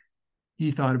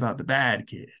he thought about the bad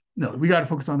kid, No, we got to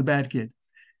focus on the bad kid.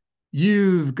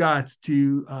 You've got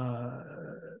to,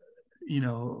 you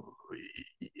know,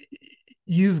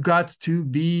 you've got to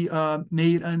be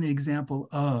made an example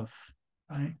of,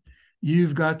 right?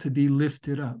 You've got to be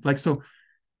lifted up. Like, so,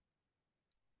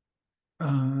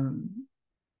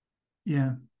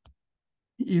 yeah,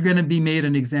 you're going to be made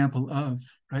an example of,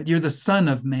 right? You're the son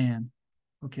of man,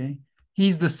 okay?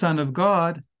 He's the son of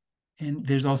God, and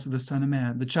there's also the son of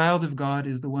man. The child of God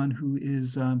is the one who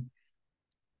is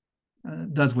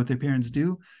does what their parents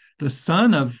do. The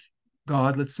son of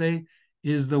God, let's say,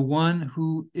 is the one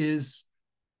who is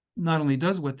not only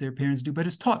does what their parents do, but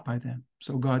is taught by them.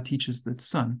 So God teaches the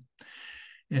son,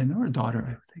 and or daughter,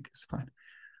 I think is fine.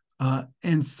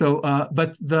 And so,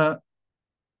 but the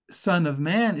son of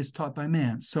man is taught by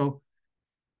man. So,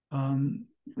 and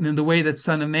the way that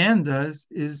son of man does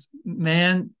is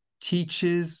man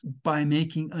teaches by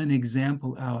making an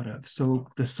example out of. So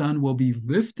the son will be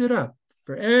lifted up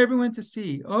for everyone to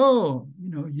see. Oh,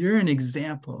 you're an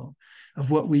example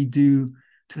of what we do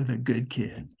to the good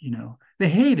kid. They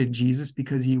hated Jesus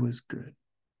because he was good.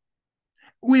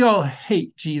 We all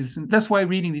hate Jesus, and that's why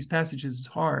reading these passages is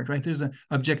hard, right? There's an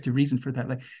objective reason for that,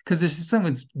 like because there's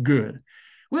someone's good.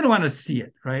 We don't want to see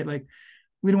it, right? Like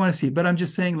we don't want to see it. But I'm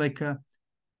just saying, like,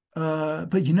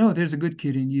 but there's a good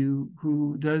kid in you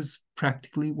who does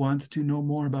practically want to know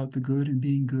more about the good and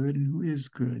being good, and who is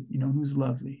good, who's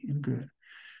lovely and good.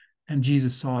 And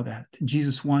Jesus saw that, and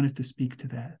Jesus wanted to speak to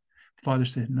that. Father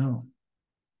said, no.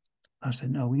 I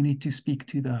said, no, we need to speak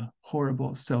to the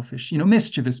horrible, selfish,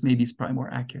 mischievous, maybe is probably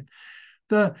more accurate.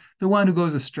 The one who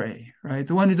goes astray, right?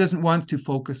 The one who doesn't want to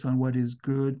focus on what is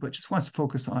good, but just wants to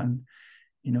focus on,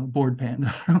 board panda,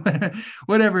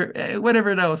 whatever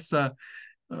else,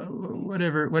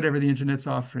 whatever the internet's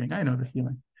offering. I know the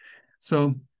feeling.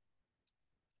 So,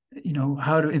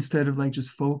 how to, instead of like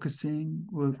just focusing,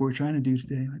 what we're trying to do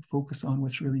today, like focus on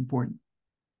what's really important.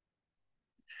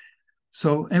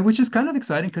 So, and which is kind of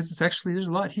exciting because it's actually, there's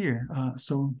a lot here.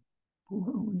 So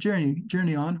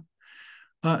journey on.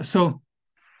 So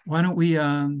why don't we,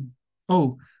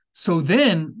 so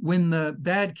then when the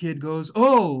bad kid goes,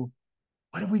 oh,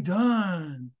 what have we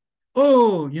done?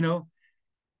 Oh,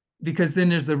 because then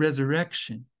there's the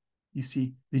resurrection. You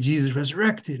see, the Jesus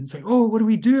resurrected. And it's like, oh, what do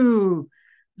we do?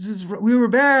 We were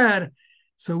bad.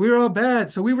 So we were all bad.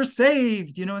 So we were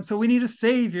saved, and so we need a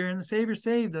savior, and the savior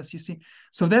saved us, you see.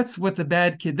 So that's what the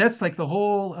bad kid, that's like the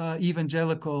whole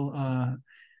evangelical,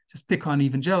 just pick on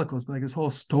evangelicals, but like this whole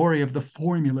story of the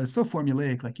formula. It's so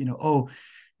formulaic, like, oh,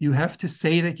 you have to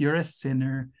say that you're a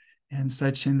sinner and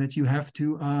such, and that you have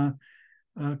to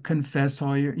confess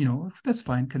all your, that's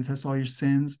fine, confess all your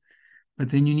sins. But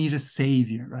then you need a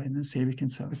savior, right? And the savior can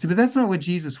save. See, but that's not what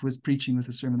Jesus was preaching with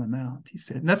the Sermon on the Mount. He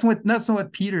said, and that's not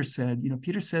what Peter said.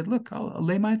 Peter said, "Look, I'll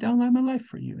lay my life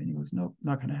for you." And he goes, "No,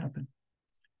 not going to happen.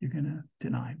 You're going to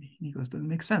deny me." And he goes, "Doesn't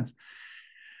make sense."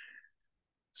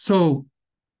 So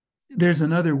there's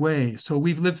another way. So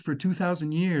we've lived for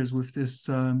 2,000 years with this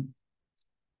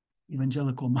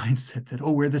evangelical mindset that,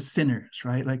 oh, we're the sinners,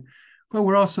 right? Like, but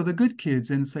we're also the good kids.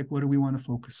 And it's like, what do we want to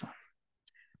focus on?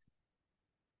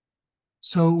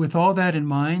 So with all that in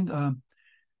mind,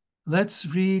 let's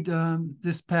read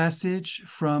this passage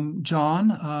from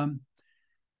John,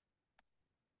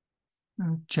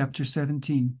 chapter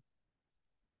 17,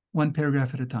 one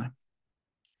paragraph at a time.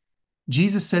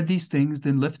 Jesus said these things,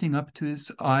 then lifting up to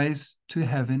his eyes to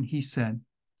heaven, he said,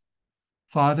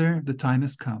 Father, the time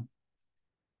has come.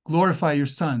 Glorify your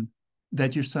Son,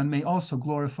 that your Son may also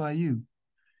glorify you.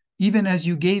 Even as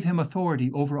you gave him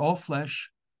authority over all flesh,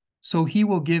 so he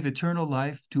will give eternal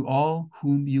life to all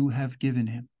whom you have given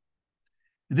him.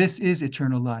 This is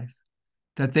eternal life,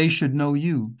 that they should know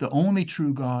you, the only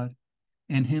true God,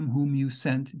 and him whom you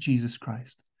sent, Jesus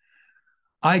Christ.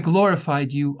 I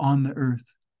glorified you on the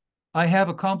earth. I have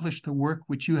accomplished the work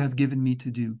which you have given me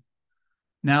to do.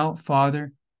 Now,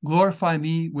 Father, glorify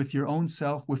me with your own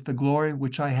self, with the glory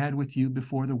which I had with you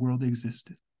before the world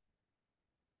existed.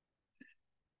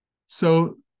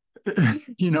 So,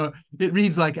 it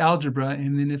reads like algebra,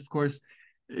 and then of course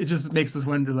it just makes us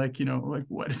wonder, like, like,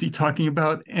 what is he talking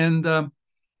about? And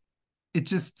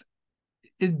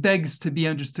it begs to be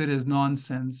understood as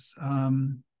nonsense,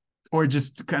 or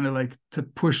just kind of like to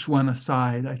push one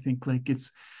aside. I think like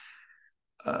it's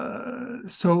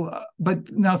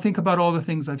but now think about all the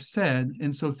things I've said,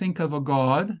 and so think of a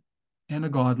God and a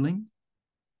godling,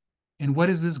 and what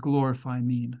does this glorify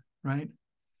mean, right?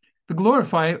 The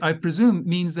glorify, I presume,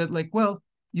 means that, like, well,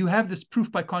 you have this proof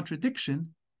by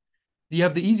contradiction, You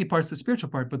have the easy part's the spiritual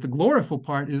part, but the gloriful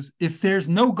part is if there's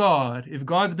no God, if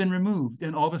God's been removed,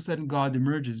 and all of a sudden God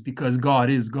emerges because God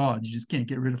is God. You just can't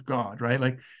get rid of God, right?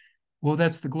 Like, well,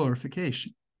 that's the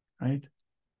glorification, right?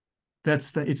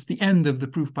 It's the end of the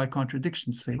proof by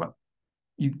contradiction to say, well,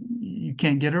 you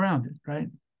can't get around it, right?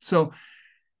 So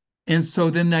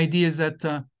then the idea is that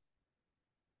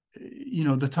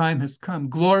the time has come.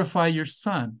 Glorify your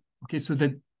Son, okay, so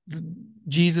that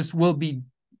Jesus will be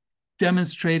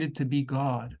demonstrated to be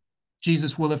God.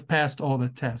 Jesus will have passed all the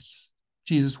tests.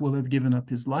 Jesus will have given up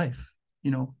his life,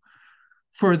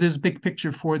 for this big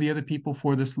picture, for the other people,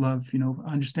 for this love,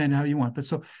 understand how you want. But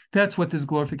so that's what this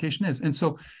glorification is. And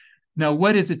so now,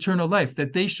 what is eternal life?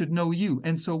 That they should know you.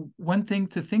 And so one thing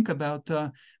to think about,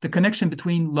 the connection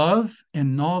between love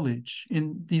and knowledge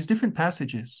in these different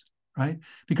passages, right?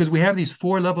 Because we have these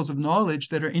 4 levels of knowledge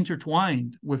that are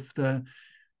intertwined with the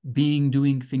being,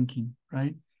 doing, thinking,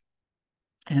 right?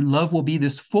 And love will be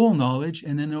this full knowledge,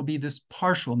 and then there'll be this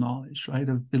partial knowledge, right,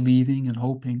 of believing and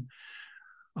hoping.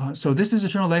 So this is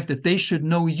eternal life, that they should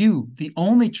know you, the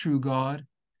only true God,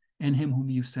 and him whom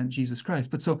you sent, Jesus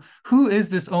Christ. But so who is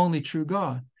this only true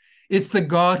God? It's the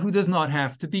God who does not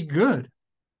have to be good.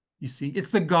 You see,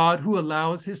 it's the God who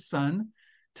allows his Son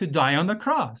to die on the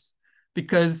cross,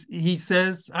 because he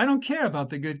says, I don't care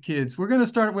about the good kids. We're going to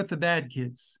start with the bad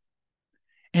kids.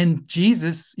 And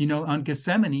Jesus, on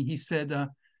Gethsemane, he said,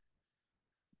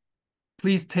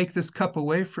 please take this cup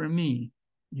away from me.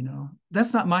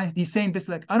 That's not he's saying this,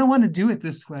 like, I don't want to do it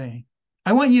this way.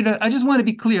 I just want to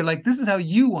be clear, like, this is how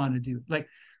you want to do it, like,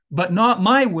 but not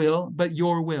my will, but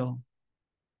your will.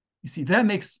 You see,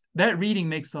 that reading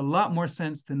makes a lot more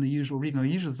sense than the usual reading. The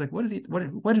usual is like, what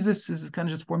is this? This is kind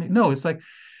of just for me. No, it's like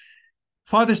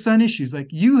father-son issues. Like,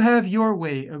 you have your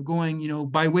way of going,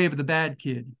 by way of the bad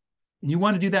kid, and you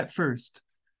want to do that first.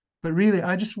 But really,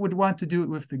 I just would want to do it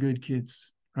with the good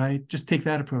kids, right? Just take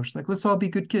that approach. Like, let's all be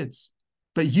good kids.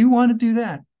 But you want to do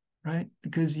that, right?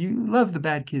 Because you love the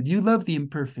bad kid. You love the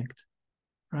imperfect,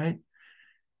 right?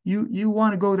 You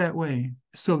want to go that way.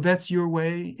 So that's your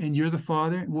way, and you're the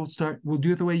Father. We'll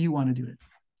do it the way you want to do it,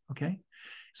 okay?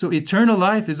 So eternal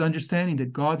life is understanding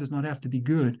that God does not have to be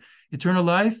good. Eternal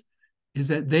life is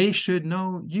that they should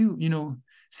know you,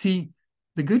 see,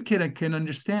 the good kid I can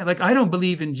understand. Like, I don't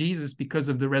believe in Jesus because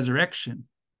of the resurrection,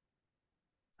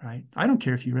 right? I don't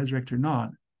care if he resurrected or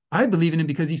not. I believe in him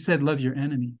because he said, love your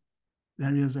enemy. Then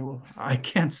I realized, well, I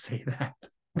can't say that.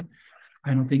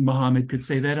 I don't think Muhammad could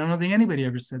say that. I don't think anybody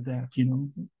ever said that,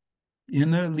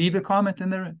 leave a comment in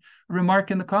the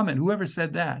remark in the comment, whoever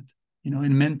said that,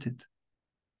 and meant it,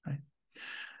 right?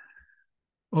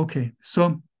 Okay,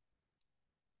 so,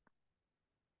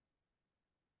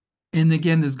 and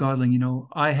again, this godling,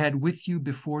 I had with you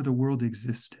before the world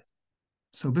existed.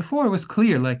 So before it was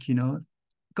clear, like,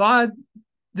 God,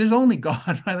 there's only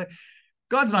God, right? Like,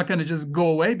 God's not going to just go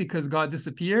away because God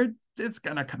disappeared. It's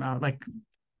going to come out. Like,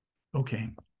 okay,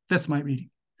 that's my reading.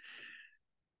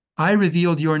 I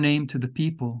revealed your name to the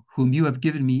people whom you have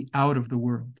given me out of the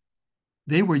world.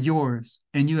 They were yours,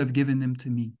 and you have given them to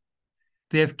me.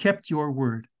 They have kept your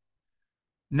word.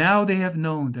 Now they have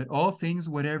known that all things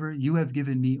whatever you have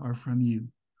given me are from you.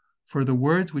 For the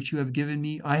words which you have given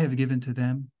me, I have given to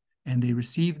them, and they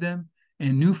received them,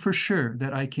 and knew for sure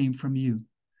that I came from you.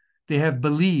 They have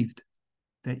believed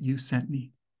that you sent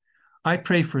me. I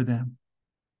pray for them.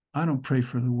 I don't pray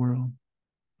for the world,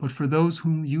 but for those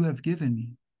whom you have given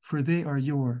me, for they are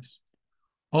yours.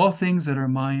 All things that are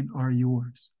mine are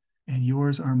yours, and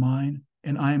yours are mine,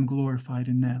 and I am glorified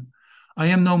in them. I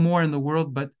am no more in the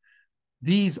world, but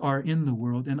these are in the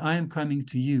world, and I am coming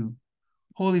to you.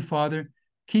 Holy Father,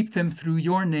 keep them through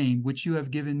your name, which you have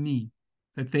given me,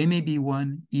 that they may be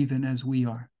one, even as we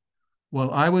are. While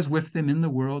I was with them in the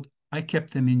world, I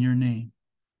kept them in your name.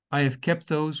 I have kept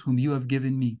those whom you have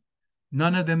given me.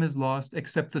 None of them is lost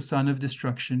except the son of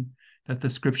destruction, that the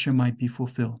scripture might be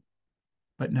fulfilled.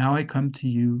 But now I come to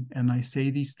you, and I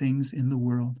say these things in the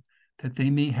world, that they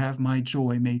may have my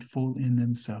joy made full in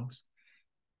themselves.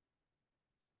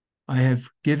 I have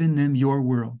given them your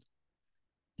world,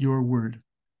 your word.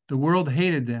 The world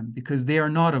hated them because they are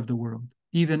not of the world,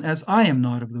 even as I am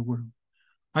not of the world.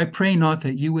 I pray not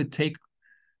that you would take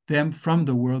them from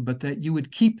the world, but that you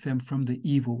would keep them from the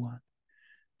evil one.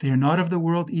 They are not of the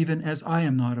world, even as I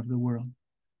am not of the world.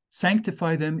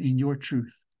 Sanctify them in your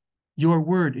truth. Your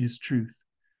word is truth.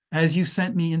 As you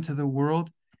sent me into the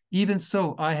world, even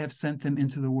so I have sent them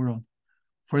into the world.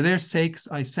 For their sakes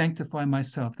I sanctify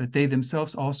myself, that they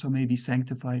themselves also may be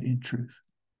sanctified in truth.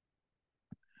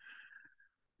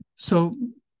 So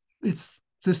it's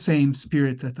the same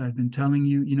spirit that I've been telling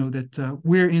you, that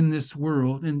we're in this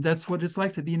world, and that's what it's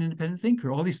like to be an independent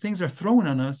thinker. All these things are thrown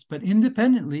on us, but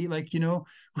independently, we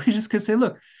just could say,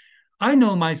 look, I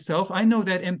know myself. I know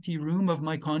that empty room of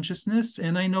my consciousness,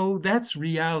 and I know that's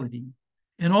reality.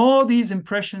 And all these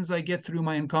impressions I get through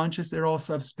my unconscious, they're all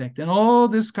suspect. And all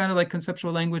this kind of like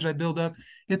conceptual language I build up,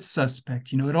 it's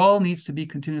suspect. It all needs to be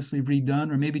continuously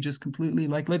redone, or maybe just completely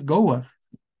like let go of,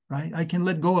 right? I can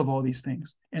let go of all these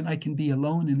things, and I can be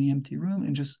alone in the empty room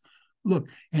and just look.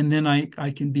 And then I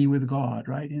can be with God,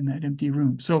 right, in that empty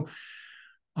room. So,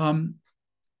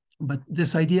 but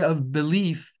this idea of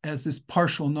belief as this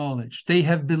partial knowledge, they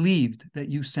have believed that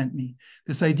you sent me.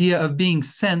 This idea of being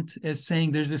sent as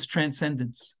saying there's this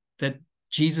transcendence, that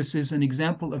Jesus is an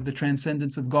example of the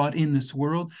transcendence of God in this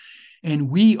world.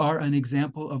 And we are an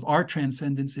example of our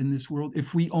transcendence in this world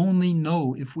if we only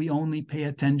know, if we only pay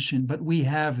attention. But we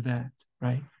have that,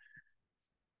 right?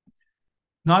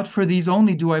 Not for these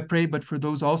only do I pray, but for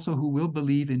those also who will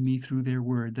believe in me through their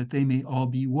word, that they may all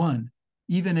be one.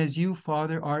 Even as you,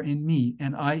 Father, are in me,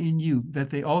 and I in you,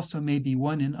 that they also may be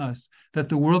one in us, that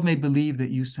the world may believe that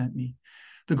you sent me.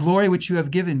 The glory which you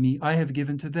have given me, I have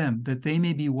given to them, that they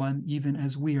may be one, even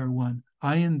as we are one.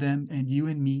 I in them, and you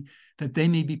in me, that they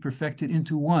may be perfected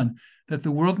into one, that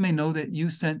the world may know that you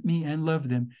sent me and loved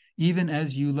them, even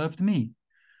as you loved me.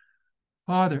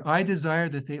 Father, I desire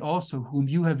that they also, whom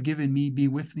you have given me, be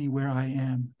with me where I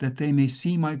am, that they may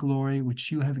see my glory,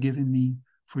 which you have given me,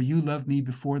 for you loved me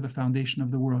before the foundation of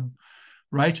the world.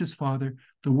 Righteous Father,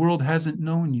 the world hasn't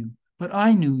known you, but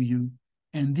I knew you,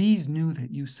 and these knew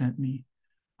that you sent me.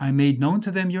 I made known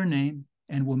to them your name,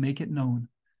 and will make it known,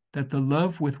 that the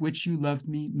love with which you loved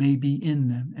me may be in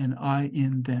them, and I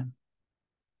in them.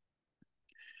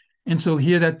 And so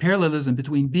here that parallelism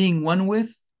between being one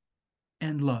with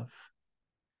and love.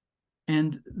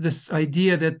 And this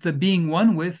idea that the being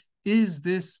one with is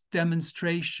this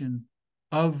demonstration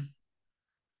of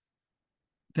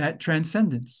that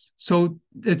transcendence. So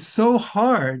it's so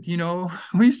hard,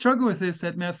 we struggle with this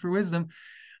at Math for Wisdom.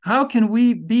 How can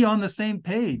we be on the same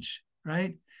page,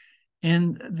 right?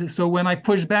 And so when I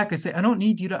push back, I say, I don't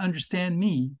need you to understand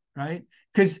me, right?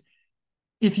 Because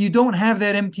if you don't have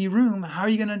that empty room, how are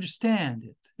you going to understand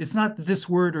it? It's not this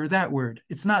word or that word.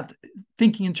 It's not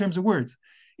thinking in terms of words.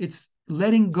 It's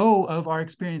letting go of our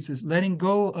experiences, letting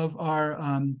go of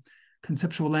our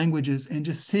conceptual languages, and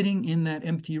just sitting in that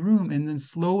empty room, and then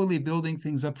slowly building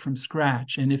things up from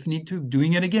scratch. And if need to,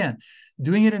 doing it again,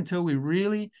 doing it until we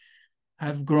really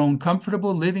have grown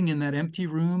comfortable living in that empty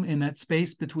room, in that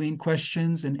space between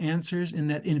questions and answers, in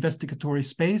that investigatory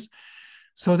space.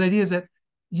 So the idea is that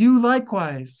you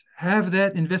likewise have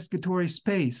that investigatory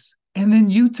space, and then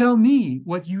you tell me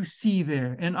what you see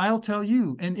there, and I'll tell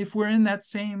you. And if we're in that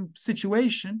same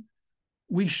situation,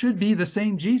 we should be the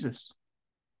same Jesus.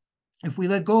 If we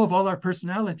let go of all our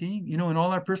personality, and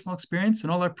all our personal experience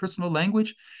and all our personal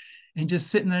language, and just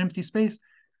sit in that empty space,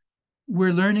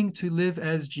 we're learning to live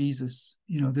as Jesus,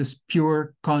 this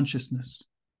pure consciousness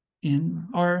in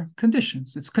our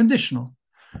conditions. It's conditional.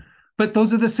 But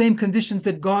those are the same conditions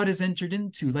that God has entered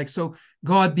into. Like, so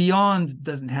God beyond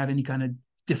doesn't have any kind of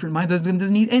different mind, doesn't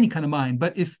need any kind of mind.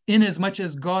 But if in as much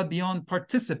as God beyond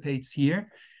participates here,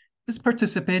 is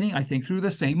participating, I think, through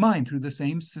the same mind, through the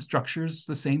same structures,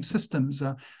 the same systems.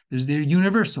 They're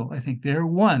universal. I think they're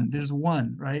one. There's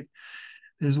one, right?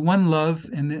 There's one love.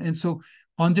 And so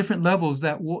on different levels,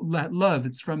 that love,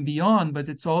 it's from beyond, but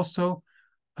it's also,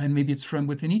 and maybe it's from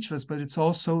within each of us, but it's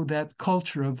also that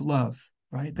culture of love,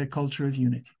 right? That culture of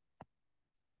unity.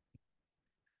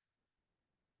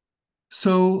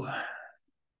 So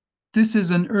this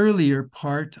is an earlier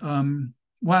part.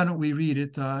 Why don't we read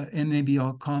it, and maybe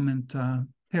I'll comment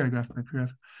paragraph by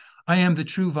paragraph. I am the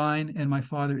true vine, and my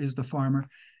Father is the farmer.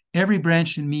 Every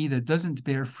branch in me that doesn't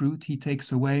bear fruit, he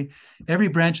takes away. Every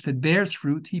branch that bears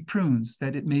fruit, he prunes,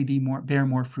 that it may bear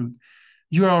more fruit.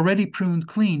 You are already pruned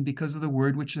clean because of the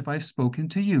word which I've spoken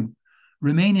to you.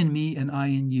 Remain in me, and I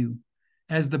in you.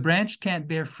 As the branch can't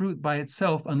bear fruit by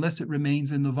itself unless it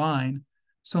remains in the vine,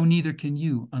 so neither can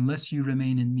you unless you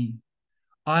remain in me.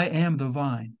 I am the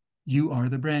vine. You are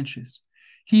the branches.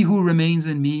 He who remains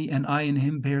in me and I in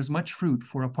him bears much fruit,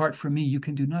 for apart from me you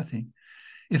can do nothing.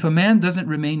 If a man doesn't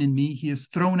remain in me, he is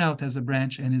thrown out as a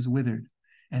branch and is withered.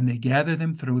 And they gather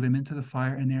them, throw them into the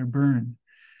fire, and they are burned.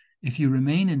 If you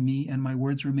remain in me and my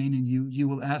words remain in you, you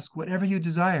will ask whatever you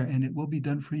desire, and it will be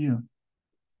done for you.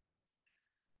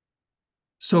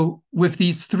 So with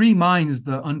these three minds,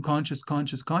 the unconscious,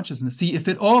 conscious, consciousness, see, if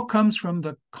it all comes from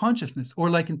the consciousness,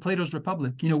 or like in Plato's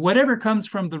Republic, whatever comes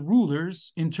from the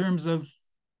rulers in terms of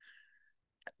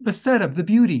the setup, the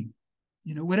beauty,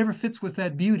 whatever fits with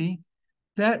that beauty,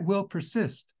 that will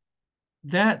persist.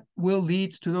 That will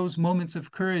lead to those moments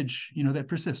of courage, that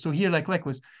persist. So here,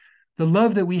 likewise, the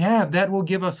love that we have, that will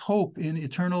give us hope in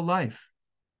eternal life,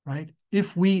 right?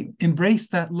 If we embrace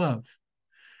that love.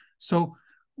 So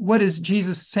what is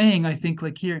Jesus saying, I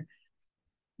think, here?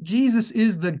 Jesus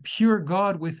is the pure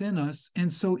God within us.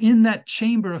 And so in that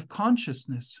chamber of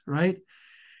consciousness, right,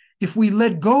 if we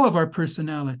let go of our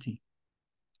personality,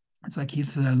 it's like he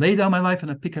said, I lay down my life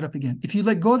and I pick it up again. If you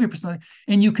let go of your personality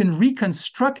and you can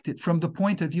reconstruct it from the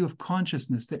point of view of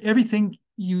consciousness, that everything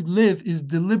you live is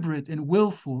deliberate and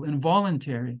willful and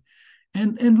voluntary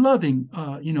and loving,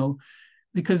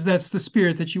 because that's the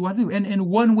spirit that you want to do. And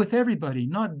one with everybody,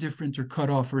 not different or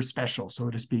cut off or special, so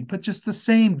to speak, but just the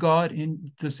same God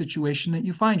in the situation that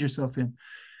you find yourself in.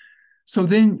 So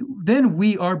then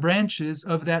we are branches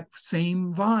of that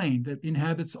same vine that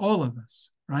inhabits all of us,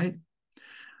 right?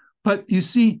 But you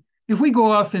see, if we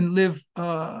go off and live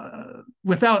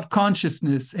without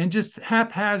consciousness and just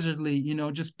haphazardly,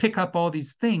 just pick up all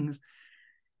these things,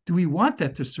 do we want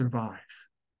that to survive?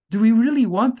 Do we really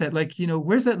want that?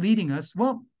 Where's that leading us?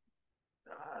 Well,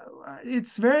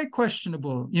 it's very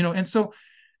questionable, and so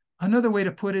another way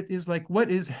to put it is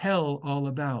what is hell all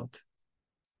about?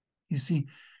 You see,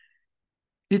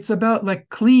 it's about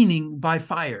cleaning by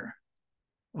fire.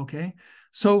 Okay.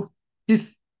 So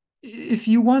if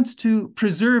you want to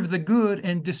preserve the good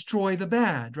and destroy the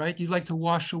bad, right? You'd like to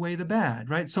wash away the bad,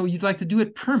 right? So you'd like to do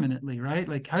it permanently,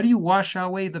 right? How do you wash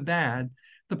away the bad?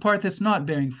 The part that's not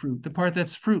bearing fruit, the part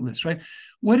that's fruitless, right?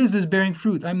 What is this bearing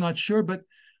fruit? I'm not sure, but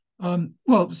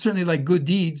certainly good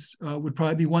deeds would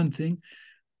probably be one thing.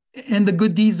 And the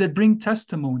good deeds that bring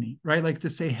testimony, right? To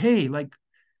say, hey,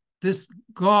 this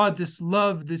God, this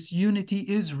love, this unity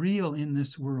is real in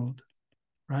this world,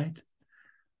 right?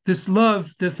 This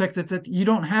love, this fact that you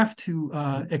don't have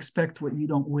to expect what you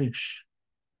don't wish.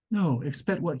 No,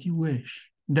 expect what you wish.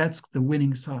 That's the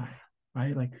winning side,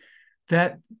 right?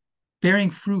 That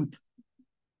bearing fruit,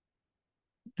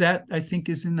 that I think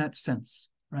is in that sense,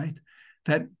 right?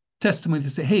 That testimony to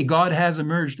say, hey, God has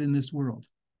emerged in this world,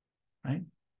 right?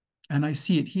 And I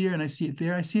see it here and I see it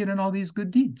there. I see it in all these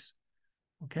good deeds,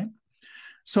 okay?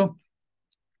 So,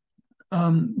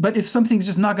 but if something's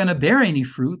just not going to bear any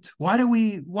fruit, why do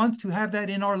we want to have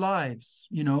that in our lives?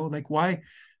 Why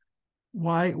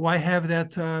have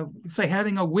that? It's like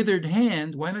having a withered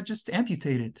hand. Why not just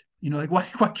amputate it? Why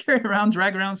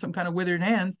drag around some kind of withered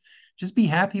hand? Just be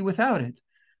happy without it,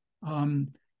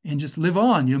 and just live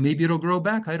on. Maybe it'll grow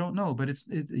back. I don't know, but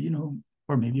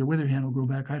or maybe a withered hand will grow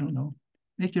back. I don't know.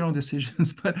 Make your own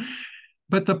decisions.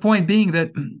 But the point being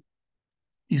that,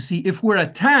 you see, if we're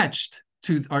attached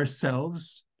to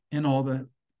ourselves and all the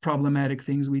problematic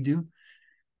things we do,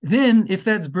 then if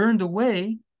that's burned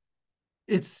away,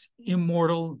 it's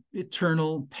immortal,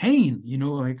 eternal pain,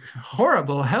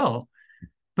 horrible hell.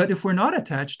 But if we're not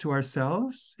attached to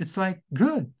ourselves, it's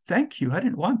good, thank you. I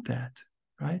didn't want that,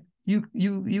 right?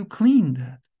 You cleaned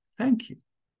that. Thank you.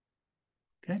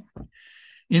 Okay.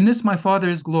 In this, my Father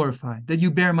is glorified, that you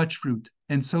bear much fruit,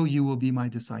 and so you will be my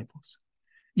disciples.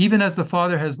 Even as the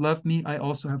Father has loved me, I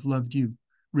also have loved you.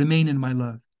 Remain in my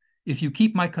love. If you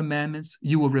keep my commandments,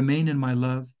 you will remain in my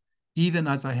love, even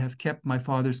as I have kept my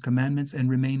Father's commandments and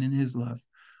remain in his love.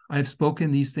 I have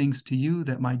spoken these things to you,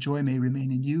 that my joy may remain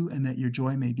in you, and that your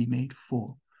joy may be made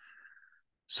full.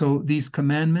 So these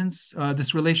commandments,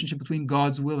 this relationship between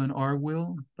God's will and our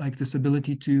will, this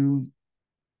ability to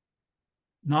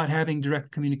not having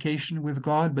direct communication with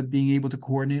God, but being able to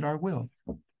coordinate our will.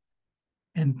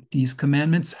 And these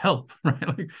commandments help,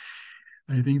 right?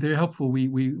 I think they're helpful.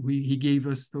 He gave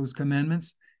us those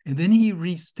commandments, and then he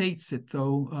restates it,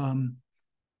 though,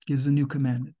 gives a new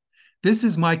commandment. This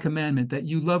is my commandment, that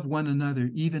you love one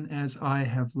another, even as I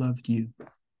have loved you.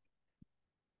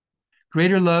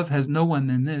 Greater love has no one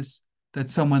than this, that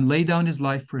someone lay down his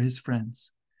life for his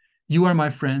friends. You are my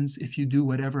friends if you do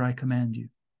whatever I command you.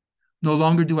 No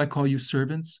longer do I call you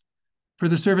servants, for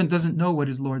the servant doesn't know what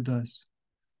his Lord does.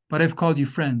 But I've called you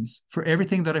friends, for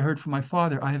everything that I heard from my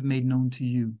Father I have made known to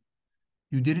you.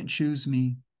 You didn't choose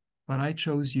me, but I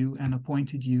chose you and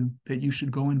appointed you, that you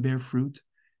should go and bear fruit,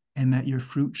 and that your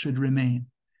fruit should remain,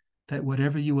 that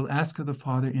whatever you will ask of the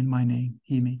Father in my name,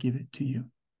 he may give it to you.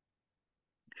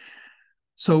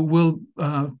 So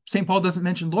St. Paul doesn't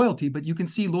mention loyalty, but you can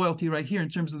see loyalty right here in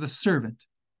terms of the servant.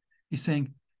 He's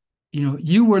saying,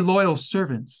 you were loyal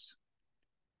servants,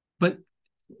 but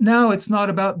now it's not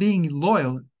about being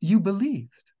loyal. You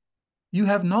believed. You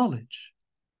have knowledge.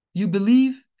 You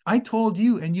believe. I told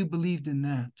you, and you believed in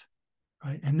that,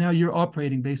 right? And now you're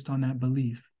operating based on that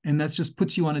belief. And that just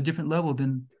puts you on a different level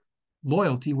than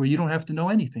loyalty where you don't have to know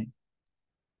anything.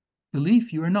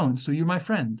 Belief, you are known. So you're my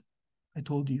friend. I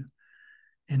told you.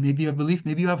 And maybe you have belief,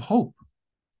 maybe you have hope.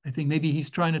 I think maybe he's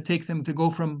trying to take them to go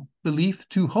from belief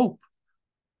to hope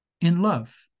in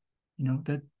love.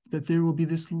 That there will be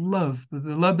this love. But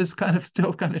the love is kind of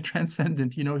still kind of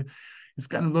transcendent, it's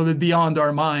kind of a little bit beyond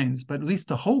our minds, but at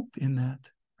least a hope in that,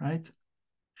 right?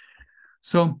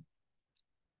 So,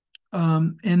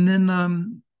 and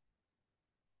then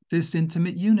this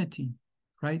intimate unity,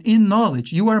 right? In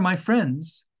knowledge, you are my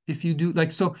friends if you do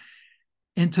so,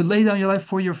 and to lay down your life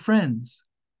for your friends.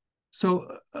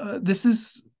 So this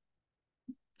is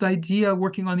the idea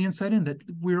working on the inside in, that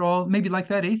we're all maybe like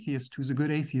that atheist who's a good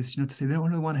atheist, to say they don't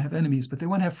really want to have enemies, but they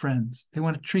want to have friends. They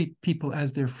want to treat people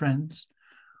as their friends.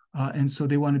 And so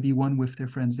they want to be one with their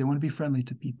friends. They want to be friendly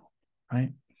to people,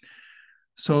 right?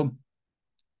 So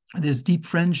there's deep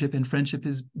friendship, and friendship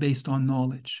is based on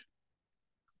knowledge,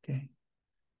 okay?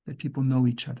 That people know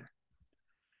each other.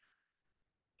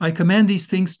 I command these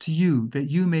things to you, that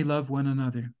you may love one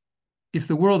another. If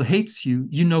the world hates you,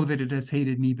 you know that it has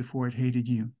hated me before it hated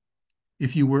you.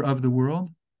 If you were of the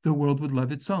world would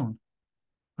love its own.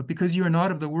 But because you are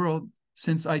not of the world,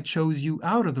 since I chose you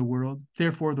out of the world,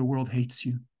 therefore the world hates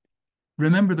you.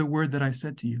 Remember the word that I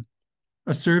said to you.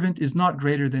 A servant is not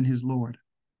greater than his Lord.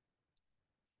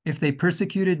 If they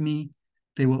persecuted me,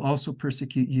 they will also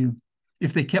persecute you.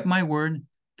 If they kept my word,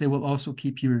 they will also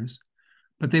keep yours.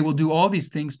 But they will do all these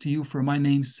things to you for my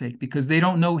name's sake, because they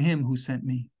don't know him who sent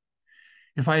me.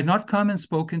 If I had not come and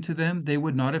spoken to them, they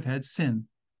would not have had sin.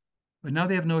 But now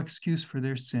they have no excuse for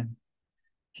their sin.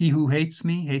 He who hates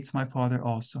me hates my Father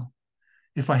also.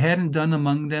 If I hadn't done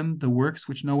among them the works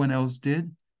which no one else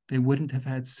did, they wouldn't have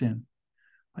had sin.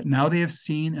 But now they have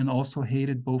seen and also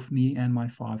hated both me and my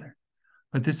Father.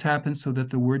 But this happened so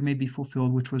that the word may be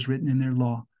fulfilled, which was written in their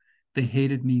law. They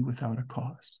hated me without a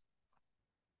cause.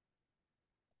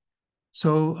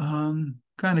 So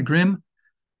kind of grim.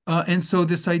 And so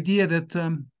this idea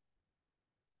that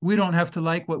we don't have to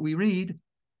like what we read,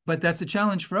 but that's a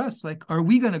challenge for us. Like, are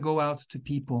we going to go out to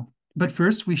people? But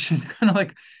first we should kind of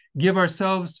like give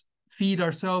ourselves, feed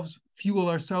ourselves, fuel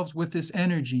ourselves with this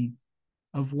energy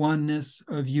of oneness,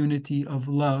 of unity, of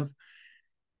love,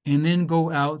 and then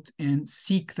go out and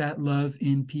seek that love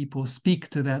in people, speak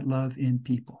to that love in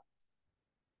people.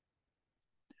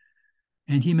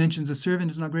 And he mentions a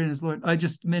servant is not greater than his Lord. I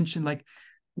just mentioned like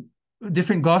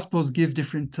different gospels give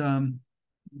different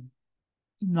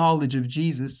knowledge of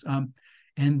Jesus.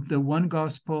 And the one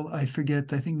gospel, I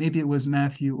forget, I think maybe it was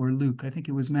Matthew or Luke. I think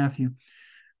it was Matthew.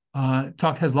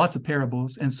 Has lots of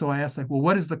parables. And so I asked, like, well,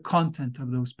 what is the content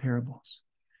of those parables?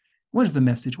 What is the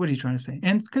message? What are you trying to say?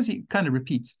 And because he kind of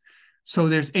repeats. So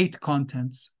there's 8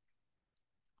 contents.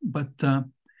 But,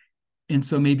 and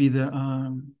so maybe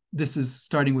this is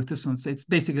starting with this one. So it's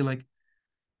basically like,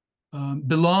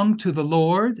 belong to the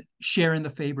Lord, share in the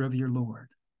favor of your Lord.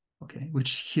 Okay,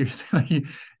 which here's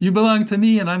you belong to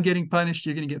me and I'm getting punished,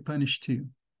 you're going to get punished too.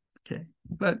 Okay,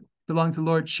 but belong to the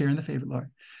Lord, share in the favor of the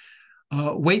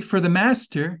Lord. Wait for the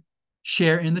master,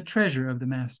 share in the treasure of the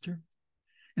master.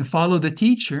 And follow the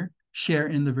teacher, share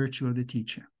in the virtue of the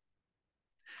teacher.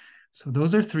 So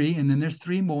those are 3, and then there's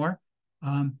 3 more.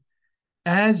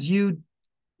 As you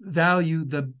value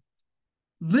the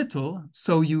little,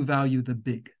 so you value the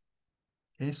big.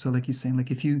 Okay, so like he's saying,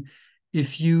 like if you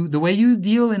the way you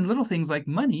deal in little things like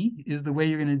money is the way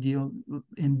you're going to deal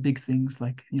in big things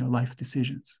like life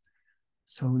decisions.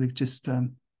 So they just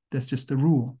that's just the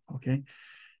rule. Okay,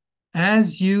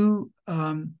 as you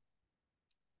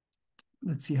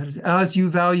let's see, as you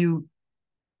value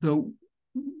the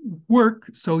work,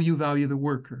 so you value the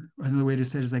worker. Another way to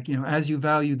say it is like, as you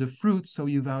value the fruit, so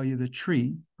you value the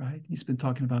tree, right? He's been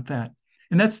talking about that.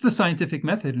 And that's the scientific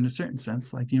method in a certain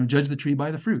sense, like, judge the tree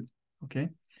by the fruit, okay?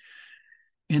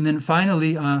 And then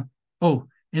finally,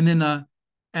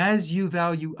 as you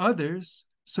value others,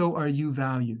 so are you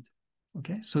valued,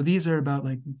 okay? So these are about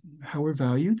like how we're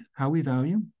valued, how we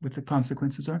value, what the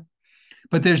consequences are.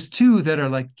 But there's 2 that are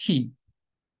like key.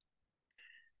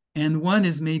 And one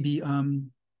is maybe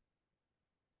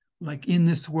like in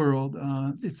this world,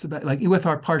 it's about like with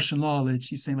our partial knowledge,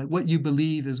 he's saying like what you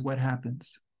believe is what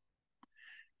happens.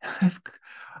 I've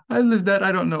lived that.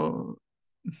 I don't know.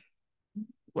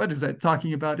 What is that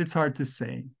talking about? It's hard to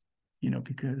say,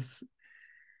 because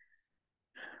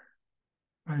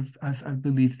I've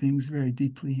believed things very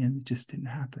deeply and it just didn't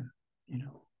happen.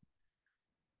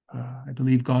 I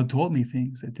believe God told me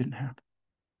things that didn't happen.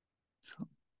 So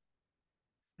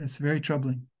that's very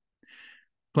troubling.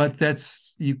 But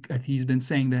he's been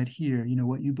saying that here,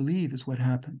 what you believe is what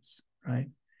happens, right?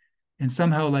 And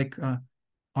somehow like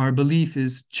Our belief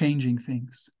is changing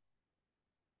things.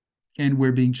 And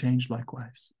we're being changed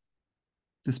likewise.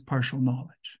 This partial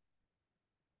knowledge.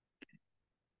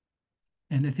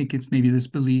 And I think it's maybe this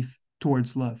belief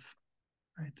towards love,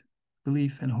 right?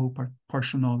 Belief and hope are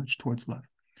partial knowledge towards love.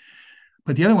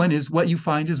 But the other one is what you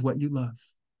find is what you love.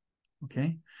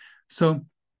 Okay? So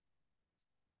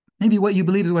maybe what you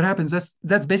believe is what happens.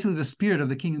 That's basically the spirit of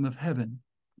the kingdom of heaven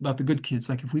about the good kids.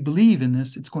 Like if we believe in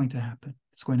this, it's going to happen.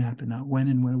 It's going to happen now. When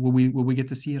and when will we get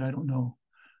to see it? I don't know.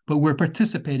 But we're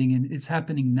participating in it. It's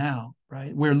happening now,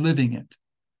 right? We're living it,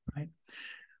 right?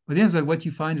 But the end is like what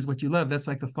you find is what you love. That's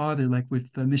like the father, like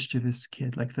with the mischievous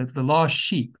kid, like the lost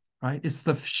sheep, right? It's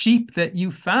the sheep that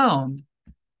you found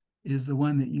is the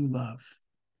one that you love,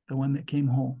 the one that came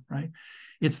home, right?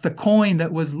 It's the coin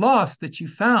that was lost that you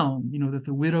found, that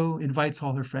the widow invites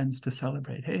all her friends to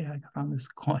celebrate. Hey, I found this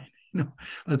coin,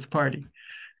 let's party.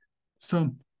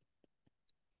 So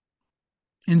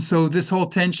this whole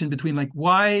tension between like,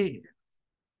 why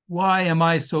am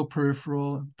I so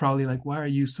peripheral? Probably like, why are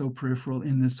you so peripheral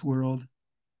in this world?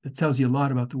 It tells you a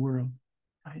lot about the world,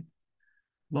 right?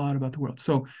 A lot about the world.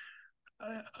 So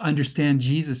understand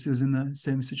Jesus is in the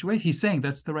same situation. He's saying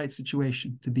that's the right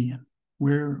situation to be in.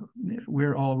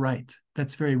 We're all right.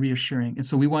 That's very reassuring. And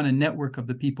so we want a network of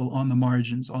the people on the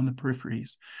margins, on the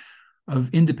peripheries, of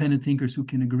independent thinkers who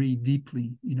can agree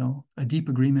deeply, a deep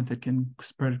agreement that can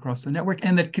spread across the network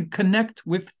and that can connect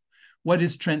with what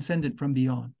is transcendent from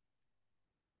beyond.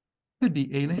 Could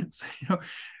be aliens,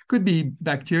 could be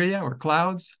bacteria or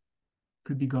clouds,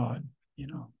 could be God,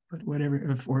 but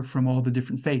whatever, or from all the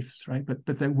different faiths, right? But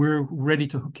that we're ready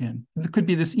to hook in. There could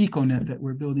be this eco-net that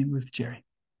we're building with Jerry.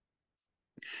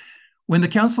 When the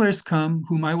counselors come,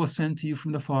 whom I will send to you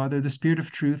from the Father, the Spirit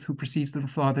of truth who proceeds from the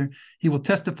Father, he will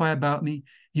testify about me.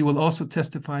 You will also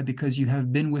testify because you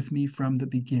have been with me from the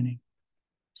beginning.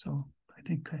 So I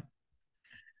think I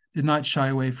did not shy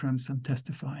away from some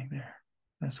testifying there.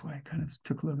 That's why it kind of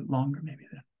took a little bit longer maybe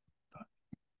then.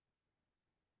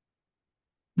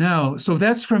 Now, so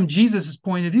that's from Jesus's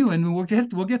point of view, and we'll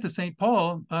get to St.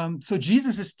 Paul. So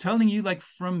Jesus is telling you like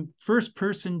from first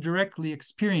person directly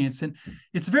experience, and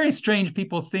it's very strange.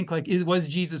 People think like, was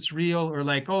Jesus real, or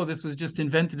like, oh, this was just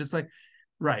invented. It's like,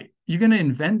 right, you're going to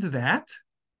invent that?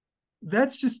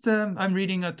 That's just I'm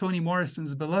reading Toni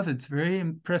Morrison's Beloved. It's very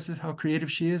impressive how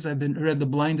creative she is. I've read The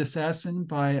Blind Assassin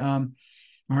by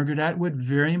Margaret Atwood.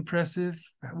 Very impressive.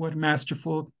 What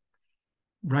masterful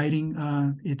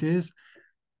writing it is.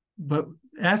 But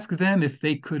ask them if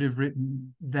they could have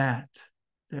written that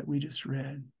we just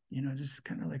read, just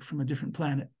kind of like from a different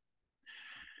planet.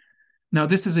 Now,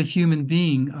 this is a human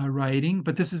being writing,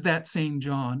 but this is that same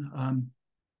John.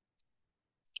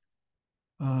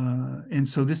 And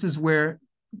so this is where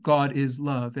God is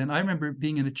love. And I remember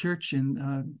being in a church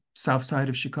in south side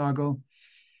of Chicago.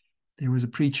 There was a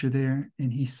preacher there,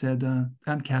 and he said,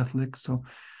 I'm Catholic, so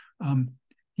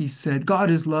he said,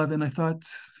 God is love. And I thought,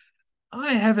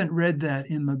 I haven't read that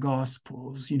in the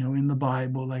Gospels, in the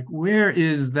Bible. Like, where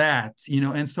is that?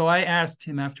 And so I asked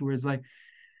him afterwards, like,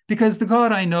 because the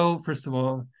God I know, first of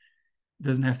all,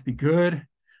 doesn't have to be good,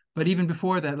 but even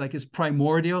before that, like, is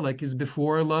primordial, like, is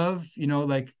before love,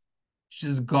 like,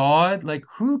 just God. Like,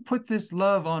 who put this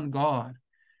love on God?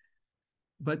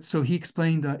 But so he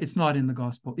explained, it's not in the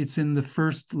Gospel. It's in the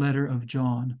first letter of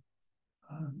John.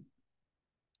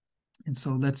 And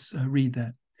so let's read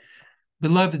that.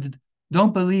 Beloved,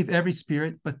 don't believe every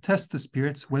spirit, but test the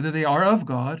spirits, whether they are of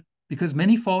God, because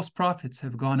many false prophets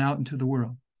have gone out into the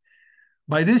world.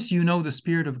 By this you know the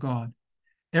Spirit of God.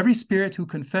 Every spirit who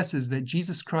confesses that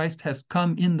Jesus Christ has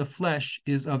come in the flesh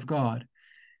is of God,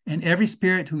 and every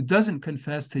spirit who doesn't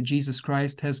confess that Jesus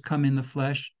Christ has come in the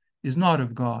flesh is not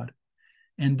of God.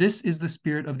 And this is the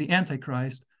spirit of the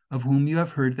Antichrist, of whom you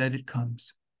have heard that it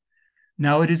comes.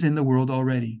 Now it is in the world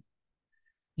already.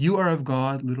 You are of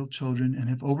God, little children, and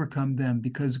have overcome them,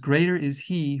 because greater is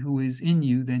he who is in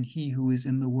you than he who is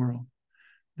in the world.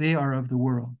 They are of the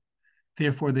world.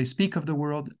 Therefore they speak of the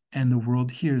world, and the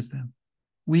world hears them.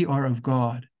 We are of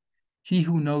God. He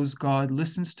who knows God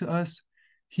listens to us.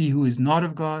 He who is not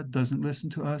of God doesn't listen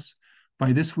to us.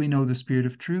 By this we know the spirit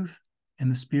of truth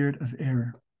and the spirit of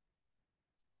error.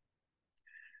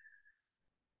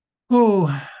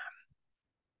 Oh,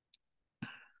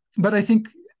 but I think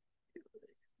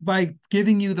by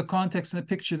giving you the context and the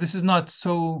picture, this is not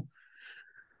so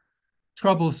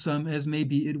troublesome as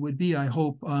maybe it would be, I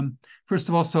hope. First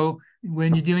of all, so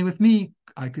when you're dealing with me,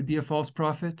 I could be a false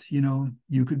prophet,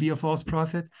 you could be a false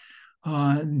prophet.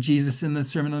 Jesus in the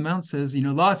Sermon on the Mount says,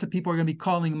 lots of people are going to be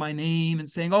calling my name and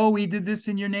saying, oh, we did this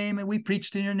in your name, and we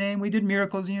preached in your name, we did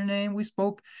miracles in your name, we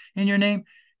spoke in your name.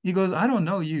 He goes, I don't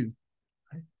know you.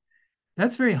 Right?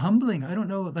 That's very humbling. I don't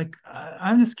know. Like,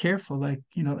 I'm just careful. Like,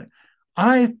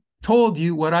 I told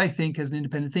you what I think as an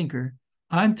independent thinker.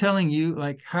 I'm telling you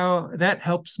like how that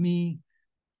helps me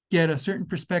get a certain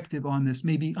perspective on this,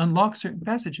 maybe unlock certain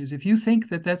passages. If you think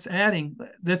that that's adding,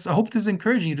 I hope this is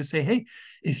encouraging you to say, hey,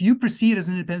 if you proceed as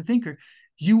an independent thinker,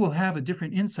 you will have a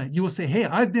different insight. You will say, hey,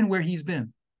 I've been where he's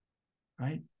been,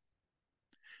 right?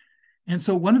 And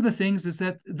so one of the things is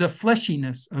that the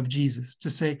fleshiness of Jesus, to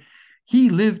say he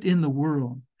lived in the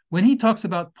world. When he talks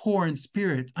about poor in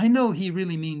spirit, I know he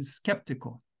really means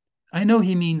skeptical. I know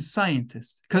he means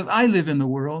scientist, because I live in the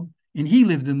world and he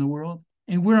lived in the world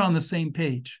and we're on the same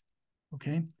page.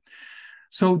 Okay.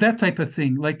 So that type of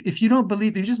thing. Like if you don't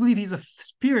believe, if you just believe he's a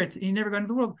spirit and he never got into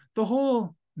the world, the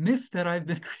whole myth that I've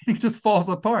been creating just falls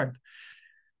apart.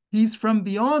 He's from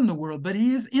beyond the world, but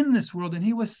he is in this world and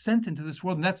he was sent into this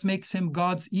world. And that makes him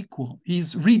God's equal.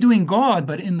 He's redoing God,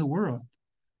 but in the world.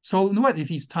 So what if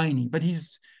he's tiny, but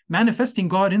he's manifesting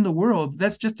God in the world?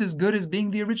 That's just as good as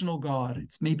being the original God.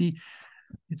 It's maybe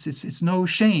it's no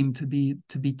shame to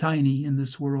be tiny in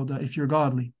this world if you're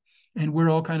godly. And we're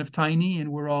all kind of tiny,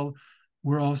 and we're all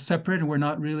separate, and we're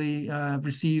not really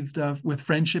received with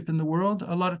friendship in the world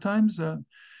a lot of times.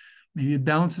 Maybe it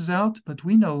balances out, but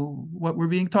we know what we're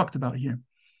being talked about here.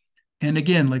 And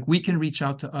again, like we can reach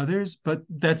out to others, but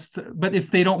but if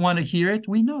they don't want to hear it,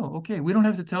 we know, okay, we don't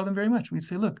have to tell them very much. We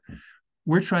say, look,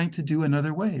 we're trying to do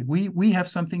another way. We have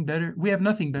something better. We have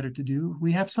nothing better to do.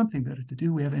 We have something better to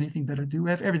do. We have anything better to do. We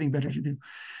have everything better to do.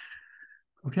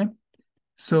 Okay.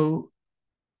 So,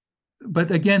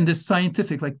 but again, this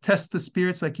scientific, like test the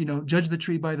spirits, like, judge the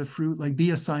tree by the fruit, like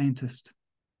be a scientist.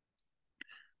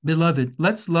 Beloved,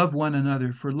 let's love one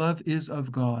another, for love is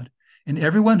of God. And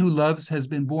everyone who loves has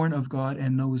been born of God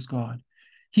and knows God.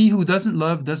 He who doesn't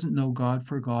love doesn't know God,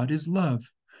 for God is love.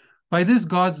 By this,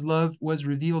 God's love was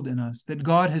revealed in us, that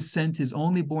God has sent his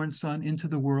only born Son into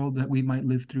the world that we might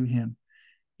live through him.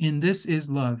 In this is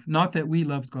love, not that we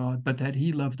loved God, but that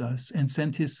he loved us and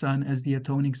sent his Son as the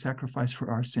atoning sacrifice for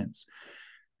our sins.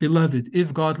 Beloved,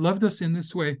 if God loved us in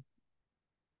this way,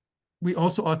 we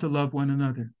also ought to love one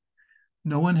another.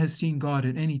 No one has seen God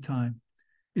at any time.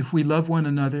 If we love one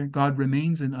another, God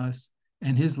remains in us,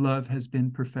 and his love has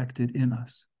been perfected in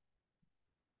us.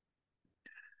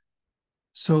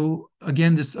 So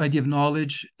again, this idea of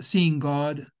knowledge, seeing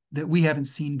God, that we haven't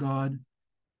seen God,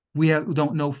 we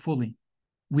don't know fully.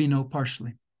 We know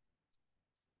partially.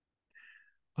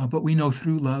 But we know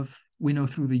through love. We know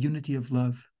through the unity of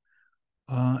love.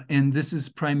 And this is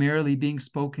primarily being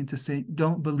spoken to say,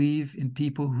 don't believe in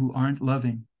people who aren't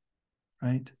loving,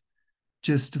 right?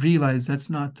 Just realize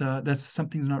that's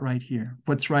something's not right here.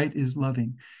 What's right is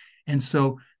loving. And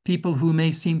so people who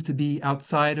may seem to be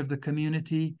outside of the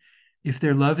community, if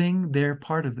they're loving, they're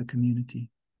part of the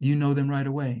community. You know them right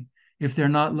away. If they're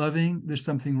not loving, there's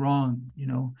something wrong,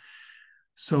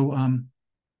 So,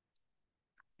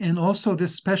 and also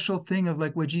this special thing of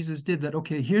like what Jesus did, that,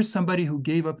 okay, here's somebody who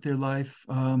gave up their life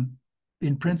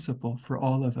in principle for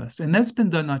all of us. And that's been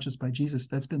done not just by Jesus,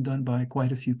 that's been done by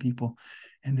quite a few people.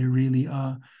 And they're really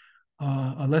a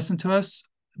lesson to us,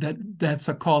 that's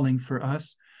a calling for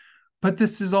us. But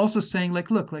this is also saying, like,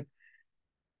 look, like,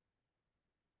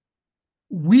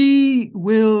 we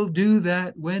will do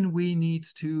that when we need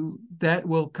to, that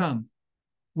will come.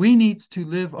 We need to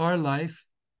live our life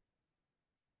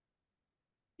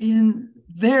in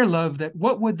their love, that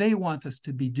what would they want us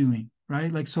to be doing,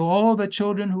 right? Like, so all the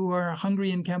children who are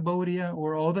hungry in Cambodia,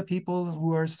 or all the people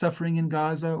who are suffering in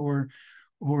Gaza, or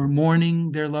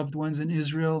mourning their loved ones in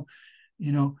Israel,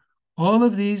 all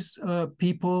of these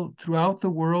people throughout the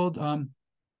world,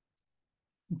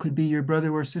 could be your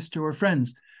brother or sister or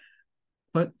friends,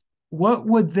 but what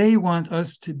would they want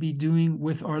us to be doing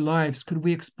with our lives? Could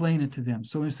we explain it to them?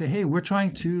 So we say, hey, we're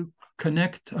trying to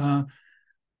connect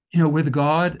with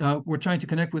God. We're trying to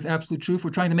connect with absolute truth.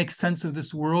 We're trying to make sense of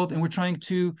this world, and we're trying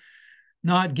to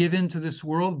not give in to this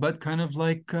world, but kind of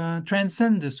like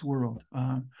transcend this world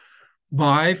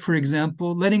by, for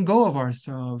example, letting go of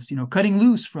ourselves, cutting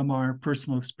loose from our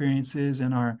personal experiences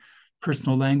and our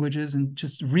personal languages, and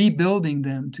just rebuilding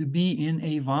them to be in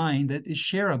a vine that is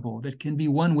shareable, that can be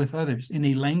one with others, in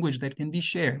a language that can be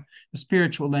shared, the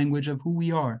spiritual language of who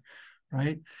we are,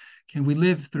 right? Can we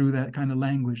live through that kind of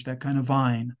language, that kind of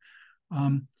vine,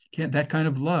 that kind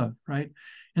of love, right?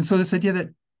 And so this idea that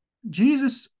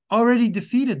Jesus already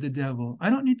defeated the devil.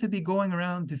 I don't need to be going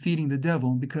around defeating the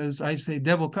devil, because I say,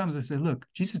 devil comes, I say, look,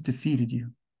 Jesus defeated you,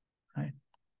 right?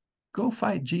 Go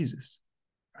fight Jesus,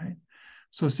 right?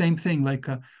 So same thing, like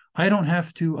I don't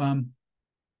have to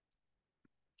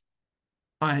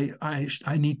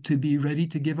I need to be ready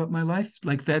to give up my life,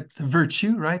 like that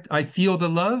virtue, right? I feel the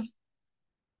love.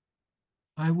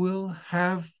 I will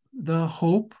have the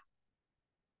hope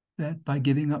that by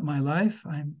giving up my life,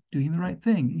 I'm doing the right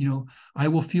thing. I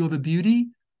will feel the beauty.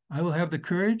 I will have the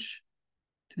courage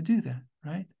to do that,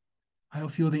 right? I will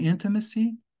feel the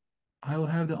intimacy. I will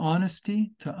have the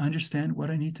honesty to understand what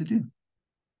I need to do.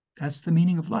 That's the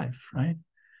meaning of life, right?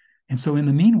 And so in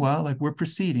the meanwhile, like we're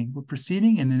proceeding,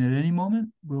 and then at any moment,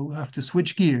 we'll have to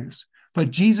switch gears.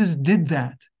 But Jesus did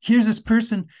that. Here's this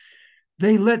person,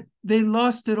 they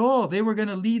lost it all. They were going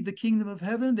to lead the kingdom of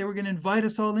heaven. They were going to invite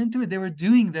us all into it. They were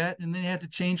doing that, and then they had to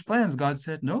change plans. God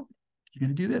said, no, you're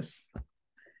going to do this.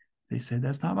 They said,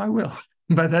 that's not my will,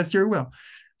 but that's your will.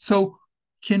 So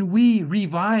can we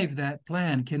revive that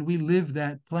plan? Can we live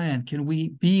that plan? Can we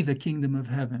be the kingdom of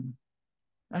heaven?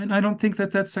 And I don't think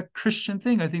that that's a Christian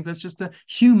thing. I think that's just a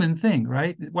human thing,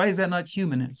 right? Why is that not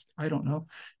humanist? I don't know.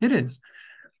 It is.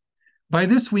 By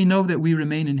this we know that we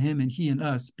remain in him and he in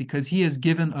us, because he has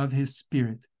given of his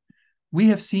Spirit. We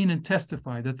have seen and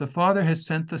testified that the Father has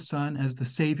sent the Son as the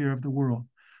Savior of the world.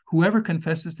 Whoever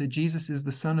confesses that Jesus is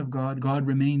the Son of God, God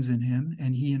remains in him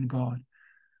and he in God.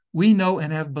 We know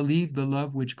and have believed the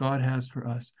love which God has for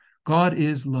us. God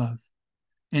is love,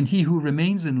 and he who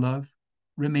remains in love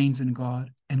remains in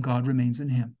God, and God remains in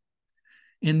him.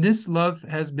 In this love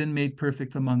has been made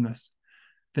perfect among us,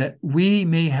 that we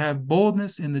may have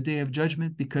boldness in the day of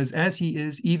judgment, because as he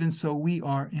is, even so we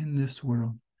are in this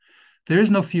world. There is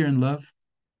no fear in love,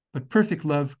 but perfect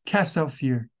love casts out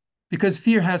fear, because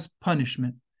fear has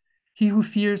punishment. He who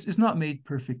fears is not made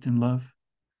perfect in love.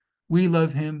 We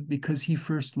love him because he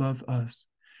first loved us.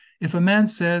 If a man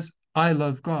says, I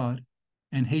love God,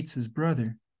 and hates his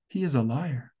brother, he is a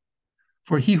liar.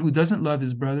 For he who doesn't love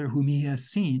his brother whom he has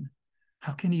seen,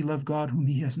 how can he love God whom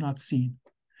he has not seen?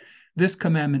 This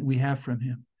commandment we have from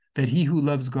him, that he who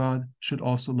loves God should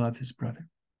also love his brother.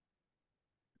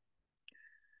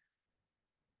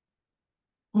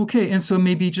 Okay, and so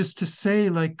maybe just to say,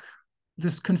 like,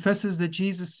 this confesses that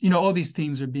Jesus, all these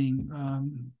themes are being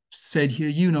said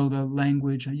here. The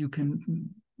language. You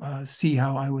can see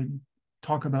how I would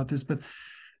talk about this, but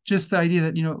just the idea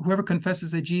that, whoever confesses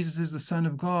that Jesus is the Son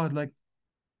of God, like,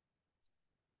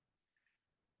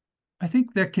 I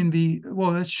think that can be,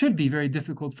 well, it should be very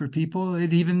difficult for people. It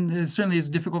certainly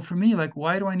is difficult for me. Like,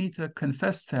 why do I need to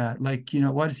confess that? Like,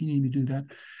 why does he need me to do that?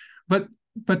 But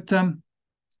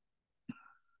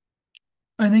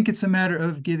I think it's a matter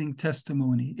of giving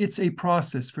testimony. It's a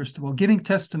process, first of all. Giving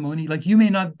testimony, like, you may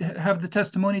not have the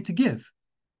testimony to give,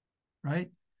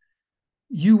 right?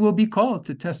 You will be called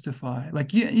to testify.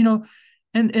 Like, and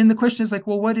the question is like,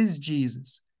 well, what is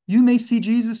Jesus? You may see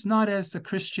Jesus not as a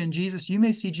Christian Jesus. You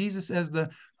may see Jesus as the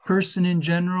person in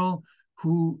general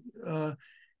who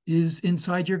is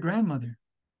inside your grandmother,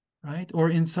 right? Or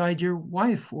inside your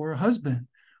wife or husband,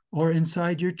 or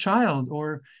inside your child,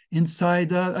 or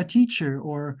inside a teacher,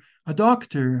 or a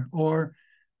doctor, or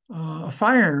a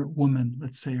firewoman,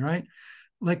 let's say, right?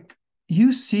 Like,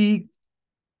 you see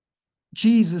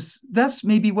Jesus, that's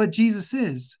maybe what Jesus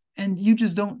is, and you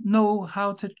just don't know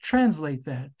how to translate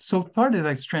that. So part of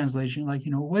that's translation, like,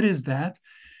 what is that?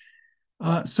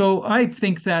 So I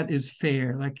think that is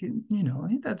fair. Like,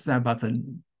 that's not about the,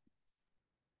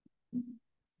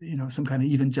 some kind of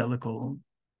evangelical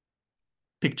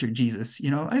picture Jesus.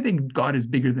 I think God is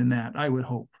bigger than that, I would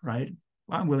hope, right?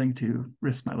 I'm willing to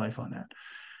risk my life on that.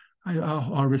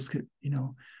 I'll risk it,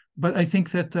 But I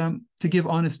think that to give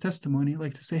honest testimony,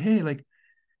 like to say, hey, like,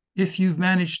 if you've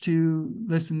managed to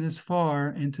listen this far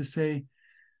and to say,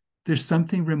 there's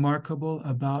something remarkable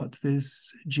about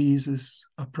this Jesus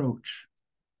approach.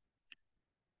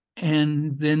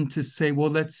 And then to say, well,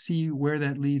 let's see where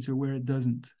that leads or where it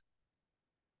doesn't.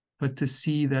 But to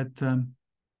see that,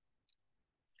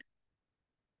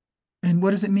 and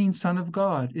what does it mean, Son of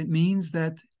God? It means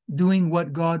that doing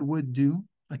what God would do,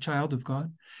 a child of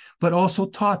God, but also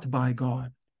taught by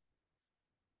God.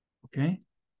 Okay?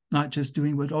 Not just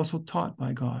doing, but also taught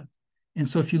by God. And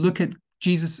so if you look at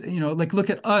Jesus, like, look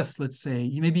at us, let's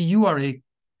say, maybe you are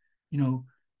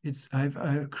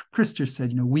Christer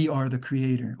said, we are the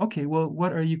creator. Okay, well,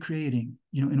 what are you creating?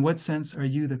 In what sense are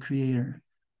you the creator,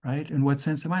 right? In what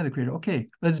sense am I the creator? Okay,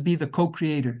 let's be the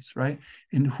co-creators, right?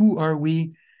 And who are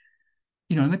we?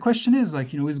 And the question is,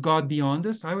 like, is God beyond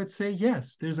us? I would say,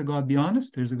 yes, there's a God beyond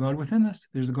us. There's a God within us.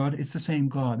 There's a God. It's the same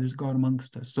God. There's a God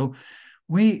amongst us. So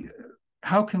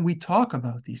how can we talk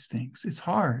about these things? It's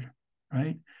hard,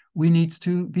 right? We need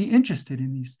to be interested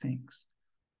in these things,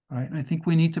 right? And I think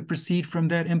we need to proceed from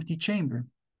that empty chamber.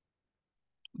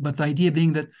 But the idea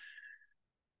being that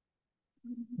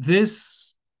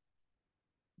this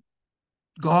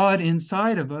God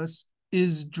inside of us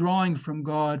is drawing from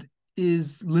God,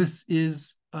 is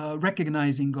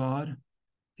recognizing God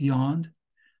beyond.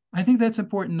 I think that's an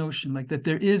important notion, like that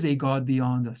there is a God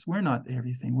beyond us. We're not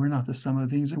everything. We're not the sum of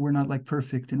things, and we're not like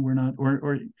perfect, and we're not,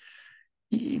 or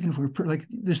even if we're like,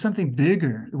 there's something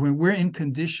bigger. When we're in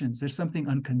conditions, there's something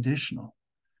unconditional.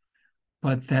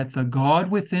 But that the God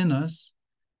within us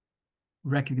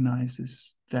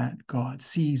recognizes that God,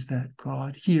 sees that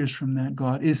God, hears from that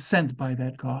God, is sent by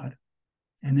that God.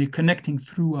 And they're connecting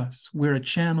through us. We're a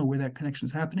channel where that connection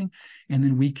is happening, and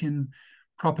then we can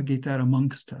propagate that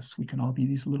amongst us. We can all be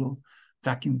these little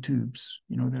vacuum tubes,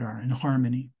 that are in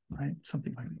harmony, right?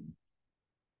 Something like that.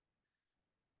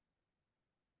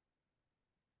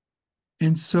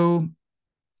 And so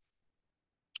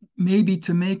maybe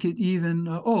to make it even,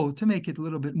 to make it a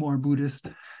little bit more Buddhist,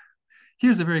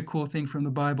 here's a very cool thing from the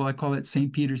Bible. I call it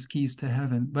St. Peter's Keys to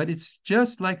Heaven, but it's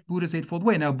just like Buddha's Eightfold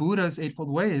Way. Now, Buddha's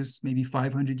Eightfold Way is maybe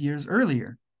 500 years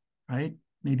earlier, right?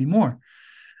 Maybe more.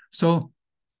 So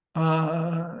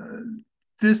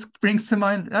this brings to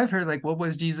mind, I've heard like, well,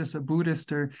 was Jesus a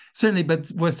Buddhist? Or certainly,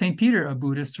 but was St. Peter a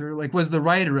Buddhist? Or like, was the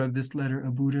writer of this letter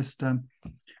a Buddhist?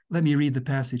 Let me read the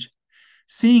passage.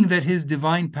 Seeing that his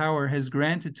divine power has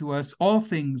granted to us all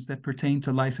things that pertain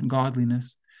to life and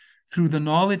godliness, through the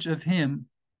knowledge of him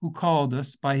who called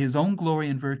us by his own glory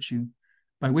and virtue,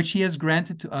 by which he has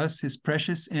granted to us his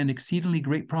precious and exceedingly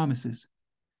great promises,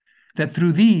 that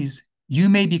through these you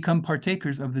may become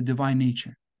partakers of the divine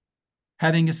nature,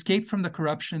 having escaped from the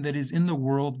corruption that is in the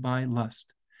world by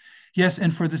lust. Yes,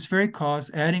 and for this very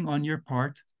cause, adding on your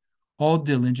part all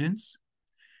diligence,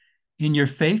 in your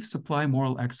faith supply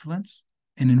moral excellence,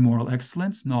 and in moral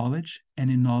excellence, knowledge,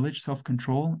 and in knowledge,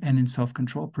 self-control, and in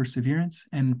self-control, perseverance,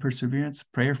 and in perseverance,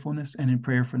 prayerfulness, and in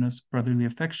prayerfulness, brotherly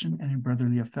affection, and in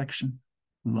brotherly affection,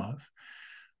 love.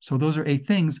 So those are 8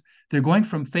 things. They're going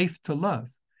from faith to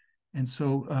love. And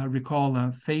so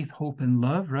recall faith, hope, and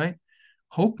love, right?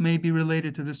 Hope may be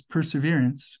related to this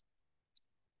perseverance.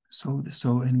 So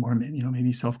and more,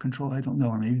 maybe self-control, I don't know,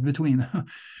 or maybe between.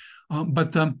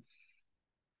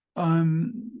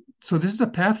 So this is a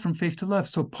path from faith to love.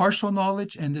 So partial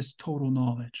knowledge and this total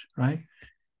knowledge, right?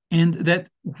 And that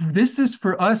this is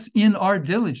for us in our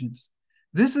diligence.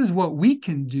 This is what we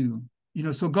can do.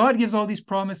 So God gives all these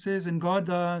promises, and God,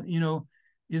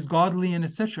 is godly and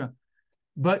etc.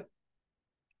 But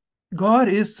God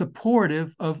is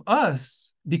supportive of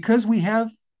us because we have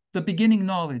the beginning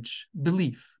knowledge,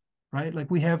 belief, right?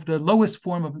 Like we have the lowest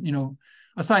form of,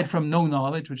 aside from no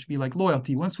knowledge, which would be like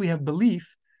loyalty. Once we have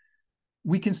belief,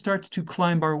 we can start to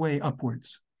climb our way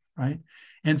upwards, right?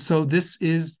 And so this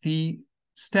is the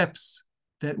steps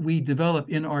that we develop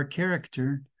in our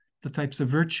character, the types of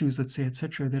virtues, let's say,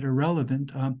 etc., that are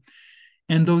relevant.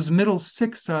 And those middle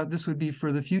 6, this would be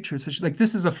for the future. Such like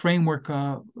this is a framework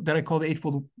that I call the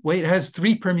Eightfold Way. It has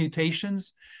 3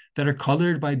 permutations that are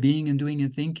colored by being and doing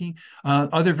and thinking.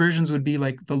 Other versions would be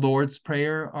like the Lord's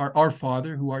Prayer, our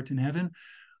Father who art in heaven.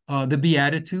 The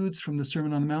Beatitudes from the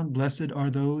Sermon on the Mount, blessed are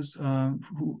those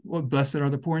blessed are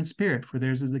the poor in spirit, for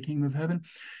theirs is the kingdom of heaven.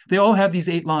 They all have these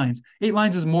 8 lines. 8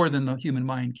 lines is more than the human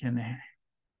mind can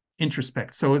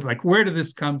introspect. So it's like, where did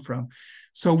this come from?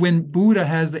 So when Buddha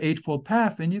has the Eightfold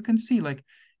Path, and you can see, like,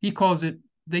 he calls it,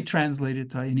 they translate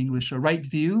it in English, a right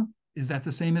view. Is that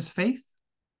the same as faith?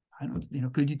 I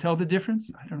don't, could you tell the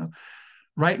difference? I don't know.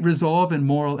 Right resolve and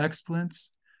moral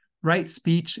excellence, right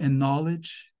speech and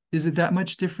knowledge. Is it that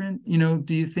much different?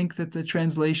 Do you think that the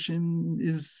translation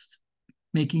is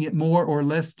making it more or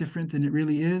less different than it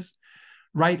really is?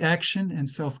 Right action and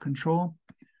self-control,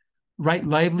 right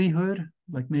livelihood,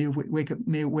 like may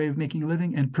way of making a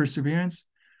living, and perseverance,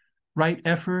 right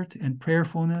effort and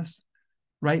prayerfulness,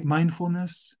 right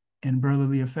mindfulness and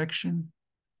brotherly affection,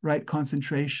 right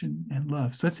concentration and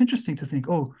love. So it's interesting to think,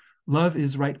 love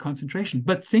is right concentration.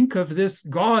 But think of this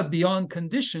God beyond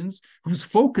conditions who's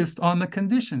focused on the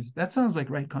conditions. That sounds like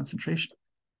right concentration,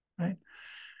 right?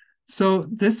 So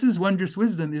this is wondrous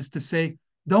wisdom, is to say,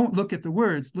 don't look at the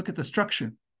words, look at the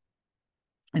structure.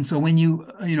 And so when you,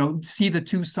 see the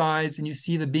 2 sides, and you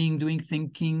see the being, doing,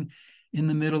 thinking in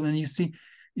the middle, and you see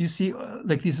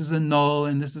like this is a null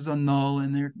and this is a null,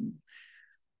 and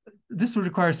this would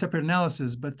require separate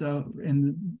analysis, but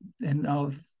and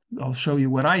I'll show you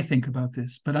what I think about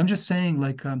this. But I'm just saying,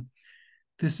 like,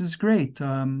 this is great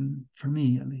for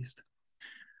me, at least.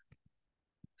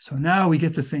 So now we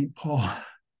get to St. Paul,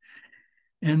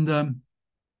 and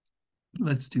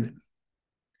let's do it.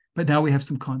 But now we have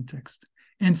some context.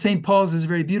 And St. Paul's is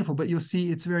very beautiful, but you'll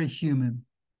see it's very human,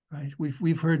 right?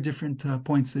 We've heard different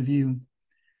points of view.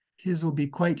 his will be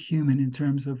quite human in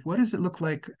terms of what does it look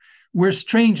like? We're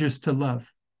strangers to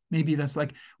love. Maybe that's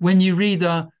like when you read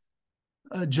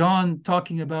John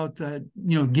talking about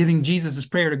giving Jesus his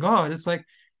prayer to God. It's like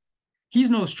he's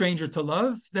no stranger to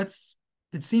love.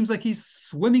 It seems like he's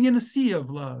swimming in a sea of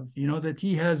love. That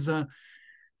he has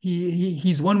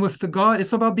he's one with the God.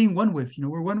 It's about being one with.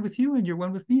 We're one with you and you're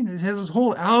one with me. And it has this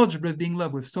whole algebra of being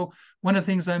loved with. So one of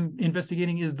the things I'm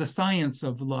investigating is the science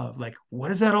of love. Like, what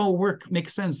does that all make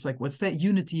sense? Like, what's that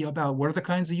unity about? What are the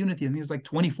kinds of unity? I think there's like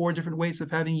 24 different ways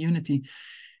of having unity.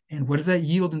 And what does that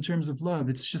yield in terms of love?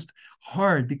 It's just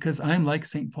hard because I'm like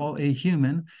St. Paul, a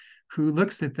human who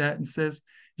looks at that and says,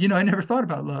 I never thought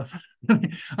about love.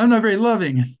 I'm not very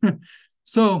loving.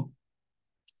 So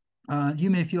you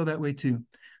may feel that way too.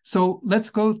 So let's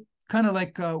go kind of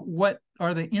like what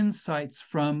are the insights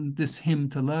from this hymn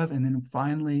to love? And then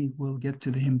finally, we'll get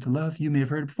to the hymn to love. You may have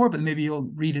heard it before, but maybe you'll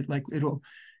read it like it'll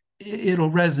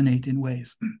resonate in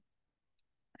ways.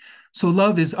 So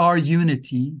love is our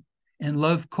unity, and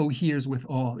love coheres with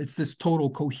all. It's this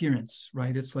total coherence,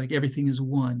 right? It's like everything is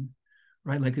one,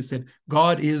 right? Like I said,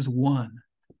 God is one,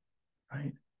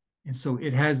 right? And so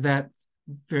it has that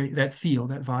feel,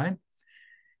 that vibe.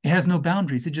 It has no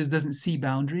boundaries. It just doesn't see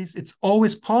boundaries. It's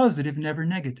always positive, never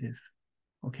negative.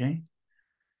 Okay.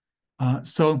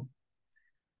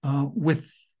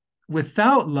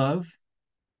 Without love,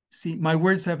 see, my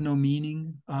words have no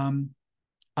meaning.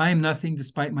 I am nothing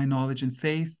despite my knowledge and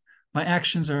faith. My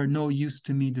actions are no use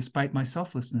to me despite my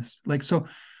selflessness. Like, so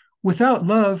without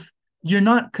love, you're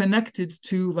not connected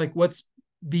to like what's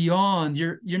beyond.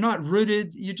 You're not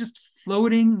rooted. You're just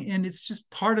floating, and it's just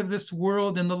part of this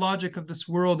world and the logic of this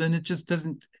world, and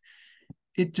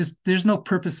there's no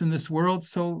purpose in this world,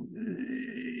 so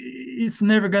it's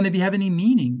never going to have any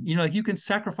meaning. Like you can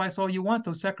sacrifice all you want.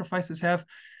 Those sacrifices have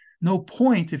no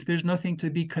point if there's nothing to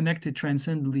be connected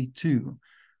transcendently to,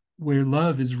 where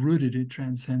love is rooted in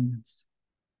transcendence,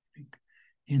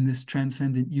 in this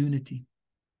transcendent unity,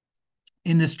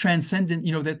 in this transcendent,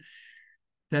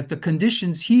 that the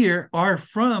conditions here are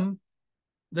from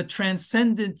the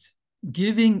transcendent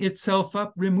giving itself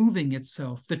up, removing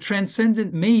itself. The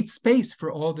transcendent made space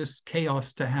for all this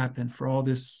chaos to happen, for all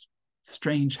this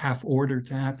strange half order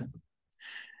to happen.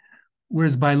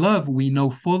 Whereas by love, we know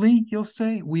fully, you'll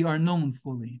say, we are known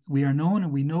fully. We are known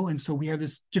and we know, and so we have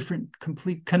this different,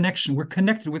 complete connection. We're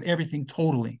connected with everything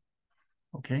totally,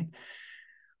 okay?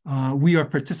 We are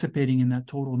participating in that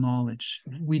total knowledge.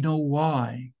 We know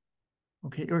why,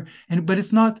 okay? But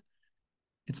it's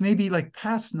maybe like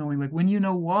past knowing, like when you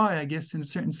know why, I guess in a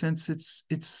certain sense,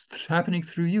 it's happening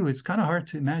through you. It's kind of hard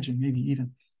to imagine, maybe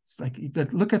even. It's like,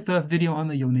 but look at the video on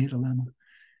the Yoneda Lemma.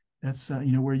 That's,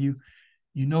 where you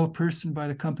know a person by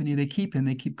the company they keep, and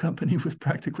they keep company with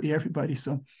practically everybody.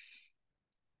 So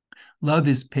love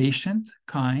is patient,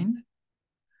 kind.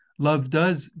 Love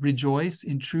does rejoice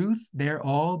in truth, bear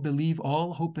all, believe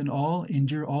all, hope in all,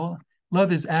 endure all.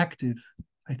 Love is active.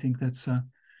 I think that's...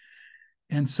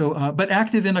 And so, but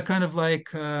active in a kind of like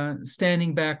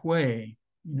standing back way,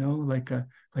 like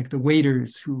the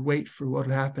waiters who wait for what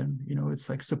will happen. It's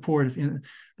like supportive, in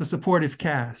the supportive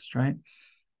cast, right?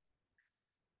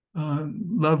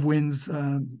 Love wins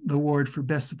the award for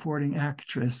best supporting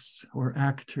actress or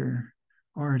actor,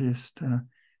 artist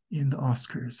in the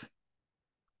Oscars.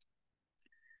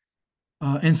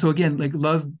 And so again, like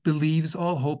love believes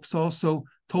all, hopes all. So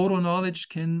total knowledge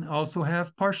can also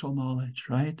have partial knowledge,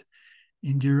 right?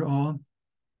 Endure all,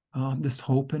 this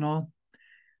hope and all.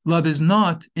 Love is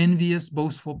not envious,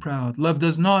 boastful, proud. Love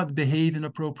does not behave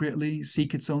inappropriately,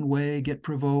 seek its own way, get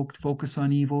provoked, focus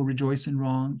on evil, rejoice in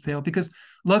wrong, fail, because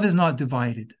love is not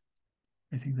divided.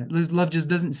 I think that love just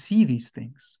doesn't see these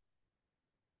things.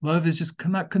 Love is just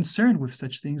not concerned with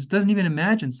such things, doesn't even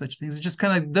imagine such things. It just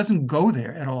kind of doesn't go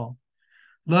there at all.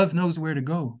 Love knows where to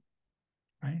go,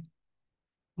 right?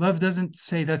 Love doesn't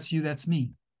say, that's you, that's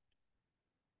me.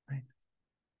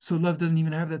 So love doesn't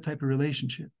even have that type of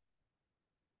relationship.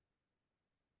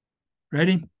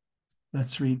 Ready?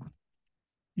 Let's read.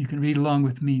 You can read along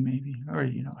with me, maybe, or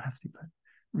you don't have to, but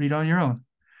read on your own.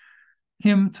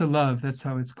 Hymn to Love, that's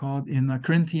how it's called in the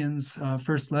Corinthians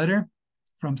first letter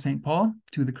from St. Paul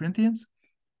to the Corinthians,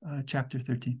 chapter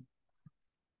 13.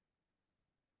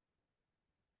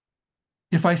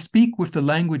 If I speak with the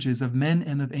languages of men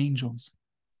and of angels,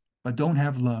 but don't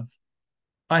have love,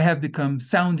 I have become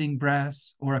sounding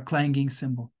brass or a clanging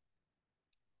cymbal.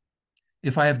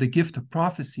 If I have the gift of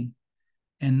prophecy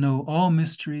and know all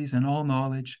mysteries and all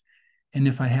knowledge, and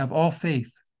if I have all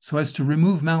faith so as to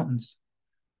remove mountains,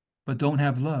 but don't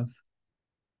have love,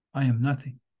 I am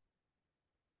nothing.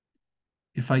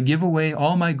 If I give away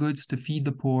all my goods to feed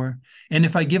the poor, and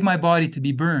if I give my body to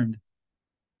be burned,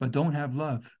 but don't have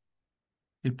love,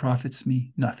 it profits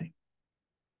me nothing.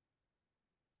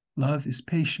 Love is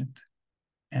patient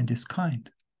and is kind.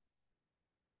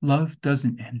 Love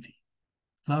doesn't envy.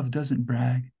 Love doesn't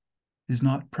brag, is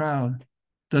not proud,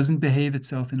 doesn't behave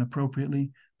itself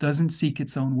inappropriately, doesn't seek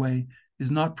its own way, is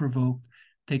not provoked,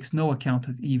 takes no account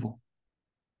of evil,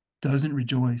 doesn't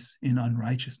rejoice in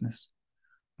unrighteousness,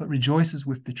 but rejoices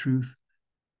with the truth,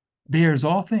 bears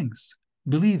all things,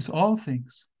 believes all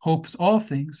things, hopes all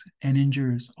things, and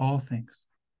endures all things.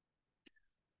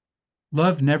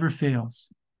 Love never fails,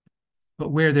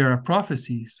 but where there are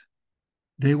prophecies,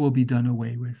 they will be done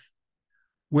away with.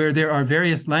 Where there are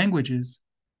various languages,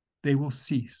 they will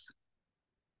cease.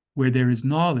 Where there is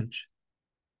knowledge,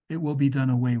 it will be done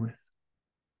away with.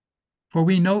 For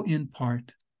we know in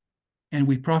part, and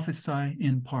we prophesy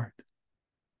in part.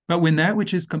 But when that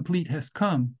which is complete has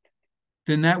come,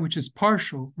 then that which is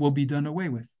partial will be done away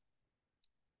with.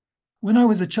 When I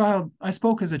was a child, I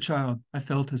spoke as a child, I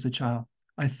felt as a child,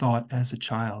 I thought as a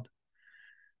child.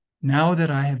 Now that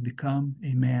I have become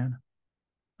a man,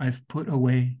 I've put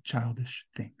away childish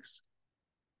things.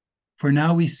 For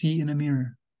now we see in a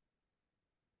mirror,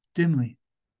 dimly,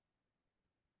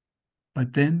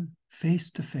 but then face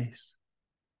to face.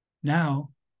 Now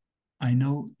I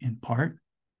know in part,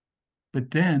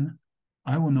 but then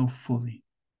I will know fully,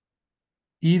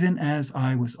 even as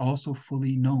I was also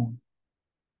fully known.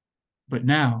 But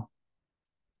now,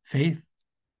 faith,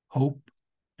 hope,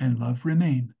 and love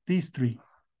remain, these three.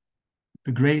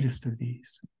 The greatest of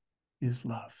these is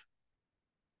love.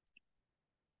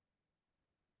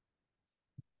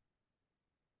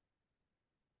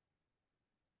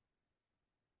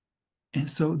 And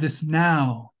so this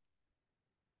now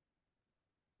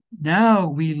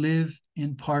we live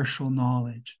in partial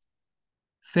knowledge.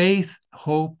 Faith,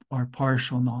 hope are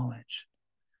partial knowledge.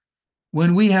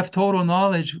 When we have total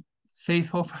knowledge, faith,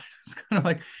 hope is kind of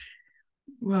like,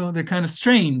 well, they're kind of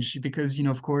strange because,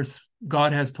 of course,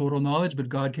 God has total knowledge, but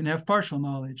God can have partial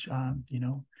knowledge,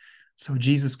 So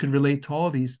Jesus could relate to all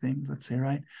these things, let's say,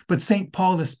 right? But St.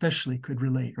 Paul especially could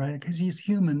relate, right? Because he's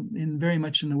human in very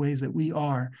much in the ways that we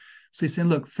are. So he's saying,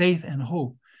 look, faith and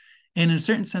hope. And in a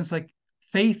certain sense, like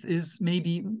faith is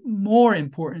maybe more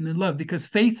important than love because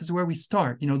faith is where we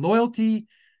start. Loyalty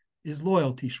is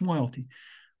loyalty, schmoyalty,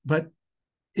 but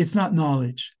it's not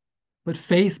knowledge. But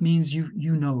faith means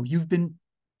you've been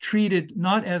treated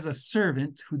not as a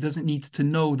servant who doesn't need to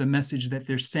know the message that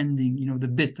they're sending, the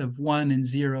bit of 1 and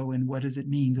 0, and what does it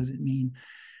mean? Does it mean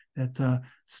that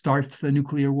starts the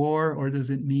nuclear war, or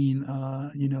does it mean,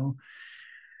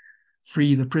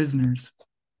 free the prisoners?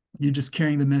 You're just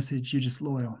carrying the message, you're just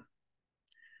loyal.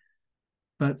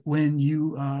 But when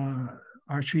you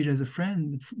are treated as a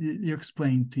friend, you're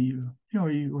explained to you, or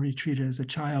you're treated as a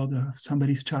child,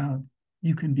 somebody's child,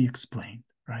 you can be explained,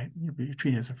 right? You're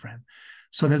treated as a friend.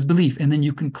 So that's belief. And then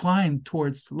you can climb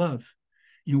towards love,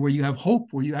 where you have hope,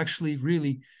 where you actually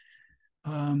really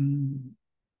have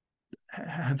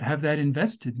that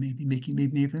invested, maybe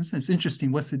it's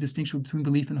interesting. What's the distinction between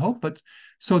belief and hope? But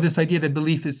so this idea that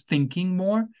belief is thinking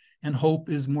more and hope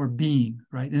is more being,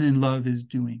 right? And then love is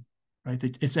doing, right?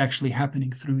 That it's actually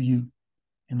happening through you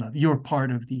in love. You're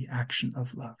part of the action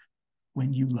of love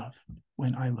when you love,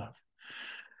 when I love.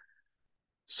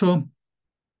 So,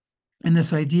 and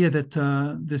this idea that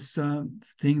this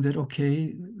thing that,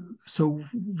 okay, so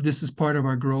this is part of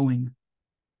our growing,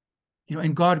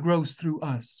 and God grows through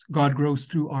us. God grows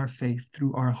through our faith,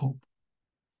 through our hope.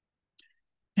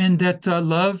 And that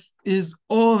love is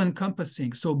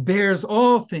all-encompassing, so bears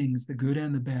all things, the good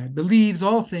and the bad, believes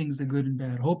all things, the good and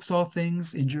bad, hopes all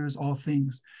things, endures all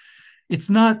things. It's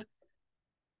not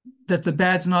that the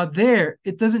bad's not there.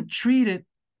 It doesn't treat it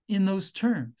in those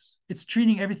terms. It's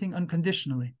treating everything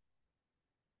unconditionally.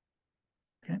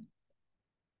 Okay.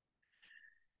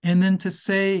 And then to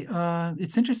say,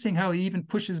 it's interesting how he even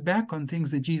pushes back on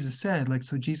things that Jesus said. Like,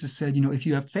 so Jesus said, if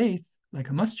you have faith, like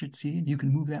a mustard seed, you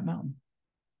can move that mountain.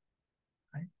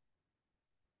 Right.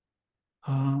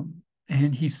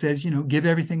 And he says, give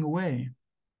everything away,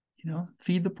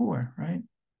 feed the poor, right?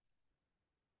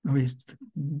 Or he's,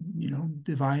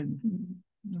 divide,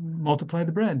 multiply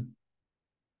the bread.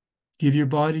 Give your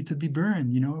body to be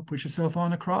burned, put yourself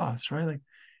on a cross, right? Like,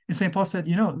 and St. Paul said,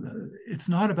 it's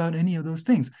not about any of those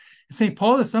things. St.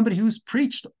 Paul is somebody who's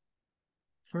preached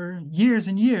for years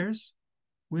and years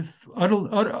with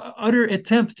utter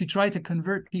attempt to try to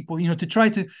convert people, to try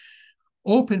to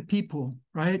open people,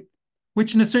 right?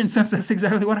 Which in a certain sense, that's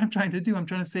exactly what I'm trying to do. I'm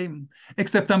trying to say,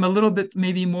 except I'm a little bit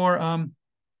maybe more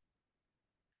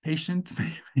patient,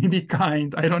 maybe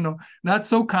kind. I don't know. Not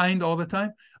so kind all the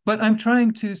time, but I'm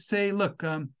trying to say, look,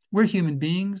 we're human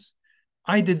beings.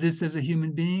 I did this as a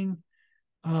human being.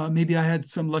 Maybe I had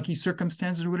some lucky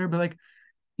circumstances or whatever, but like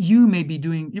you may be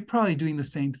doing, you're probably doing the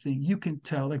same thing. You can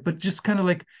tell, like, but just kind of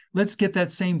like, let's get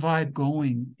that same vibe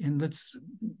going and let's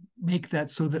make that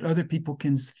so that other people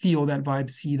can feel that vibe,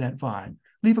 see that vibe.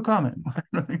 Leave a comment.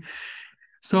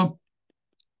 So,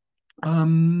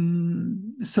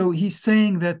 so he's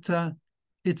saying that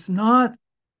it's not,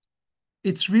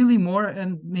 it's really more,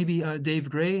 and maybe Dave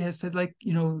Gray has said, like,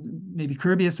 maybe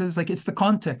Kirby has said, like, it's the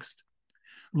context.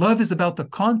 Love is about the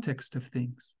context of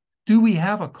things. Do we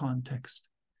have a context?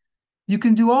 You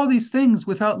can do all these things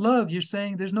without love. You're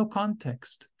saying there's no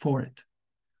context for it.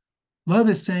 Love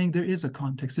is saying there is a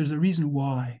context. There's a reason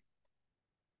why.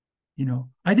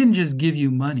 I didn't just give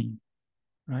you money,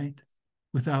 right?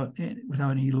 Without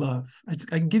any love. I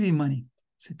can give you money.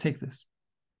 Say, take this.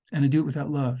 And I do it without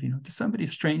love, to somebody, a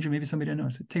stranger, maybe somebody I know. I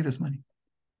said, take this money.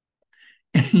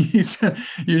 And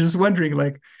you're just wondering,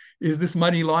 like, is this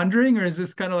money laundering, or is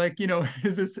this kind of like,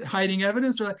 is this hiding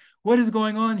evidence, or like, what is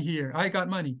going on here? I got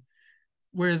money.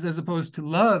 Whereas as opposed to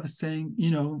love saying,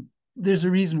 there's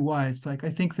a reason why. It's like, I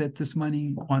think that this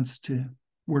money wants to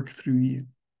work through you,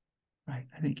 right?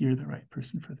 I think you're the right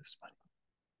person for this money,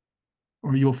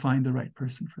 or you'll find the right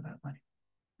person for that money,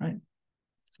 right?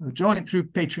 So join through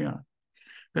Patreon.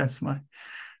 That's my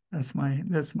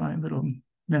little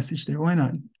message there. Why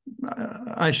not?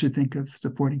 I should think of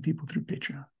supporting people through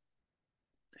Patreon.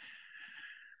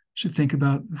 Should think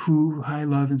about who I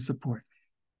love and support.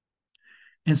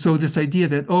 And so this idea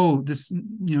that, this,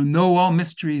 know all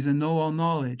mysteries and know all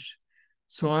knowledge.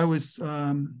 So I was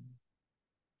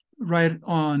right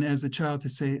on as a child to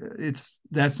say,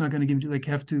 that's not going to give you, like,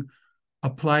 have to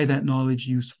apply that knowledge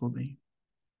usefully.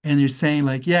 And you're saying,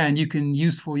 like, yeah, and you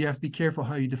have to be careful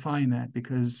how you define that,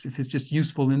 because if it's just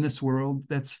useful in this world,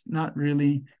 that's not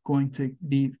really going to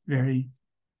be very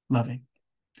loving.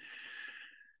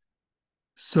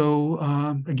 So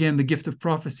again, the gift of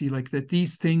prophecy, like that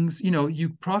these things,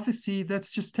 prophecy,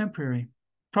 that's just temporary.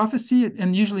 Prophecy,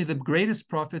 and usually the greatest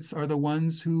prophets are the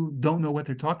ones who don't know what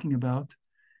they're talking about.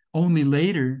 Only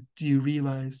later do you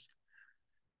realize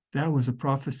that was a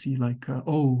prophecy, like,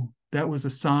 that was a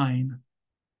sign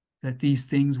that these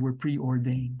things were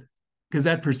preordained, because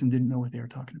that person didn't know what they were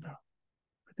talking about,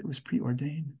 but it was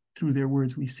preordained. Through their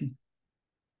words we see.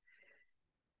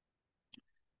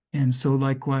 And so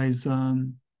likewise,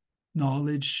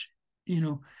 knowledge,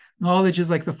 knowledge is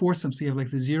like the foursome. So you have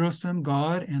like the zero-sum,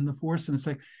 God, and the foursome. It's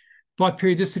like, thought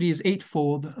periodicity is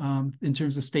eightfold in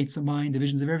terms of states of mind,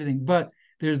 divisions of everything, but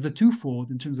there's the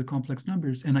twofold in terms of complex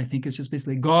numbers. And I think it's just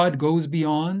basically God goes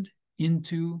beyond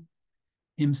into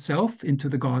himself, into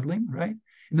the godling, right?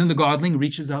 And then the godling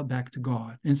reaches out back to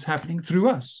God. And it's happening through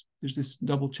us. There's this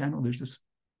double channel. There's this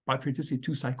bi-periodicity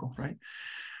 2 cycle, right?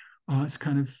 It's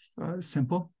kind of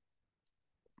simple.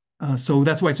 So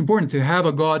that's why it's important to have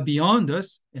a God beyond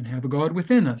us and have a God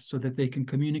within us, so that they can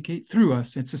communicate through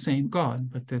us. It's the same God,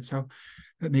 but that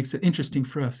makes it interesting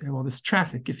for us to have all this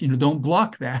traffic. If, don't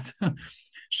block that,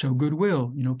 show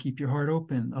goodwill, keep your heart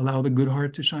open, allow the good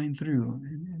heart to shine through,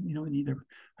 in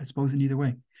either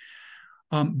way.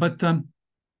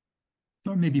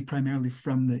 Or maybe primarily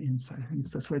from the inside. I think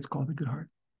that's why it's called the good heart.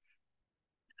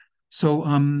 So,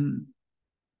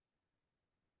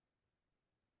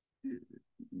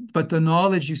 but the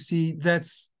knowledge, you see,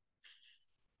 that's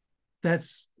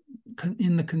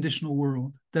in the conditional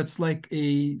world. That's like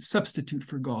a substitute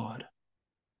for God,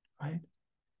 right?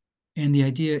 And the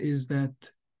idea is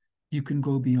that you can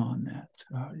go beyond that.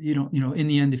 You don't, in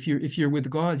the end, if you're with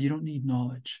God, you don't need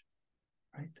knowledge,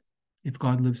 right? If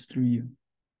God lives through you.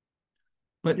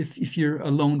 But if you're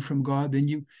alone from God,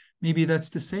 then maybe that's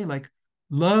to say, like,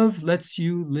 love lets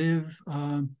you live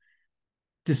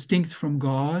distinct from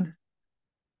God,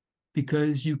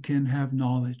 because you can have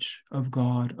knowledge of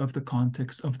God, of the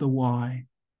context, of the why.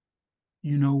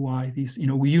 Why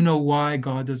why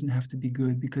God doesn't have to be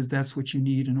good, because that's what you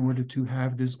need in order to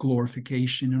have this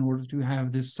glorification, in order to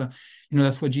have this,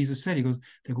 that's what Jesus said. He goes,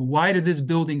 they go, why did this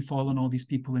building fall on all these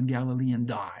people in Galilee and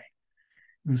die?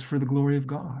 It was for the glory of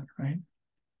God, right?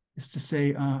 It's to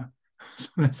say, so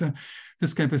that's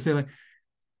this kind of say, like,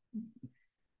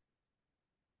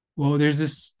 well, there's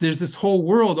this whole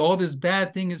world, all this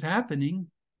bad thing is happening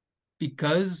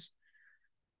because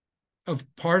of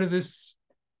part of this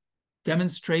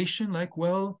demonstration. Like,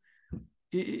 well,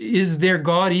 is there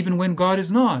God even when God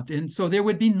is not? And so there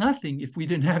would be nothing if we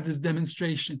didn't have this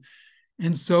demonstration.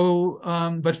 And so,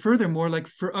 but furthermore, like,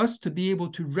 for us to be able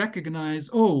to recognize,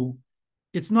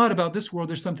 it's not about this world,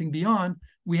 there's something beyond,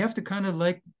 we have to kind of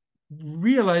like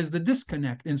realize the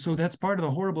disconnect. And so that's part of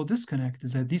the horrible disconnect,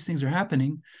 is that these things are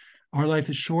happening. Our life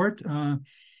is short. I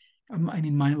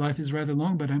mean, my life is rather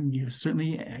long, but I'm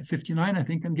certainly at 59. I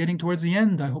think I'm getting towards the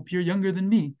end. I hope you're younger than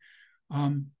me.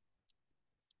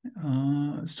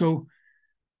 So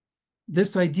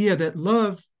this idea that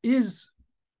love is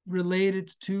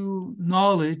related to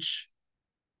knowledge,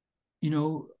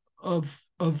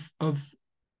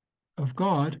 of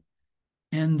God,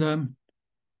 and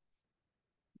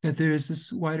that there is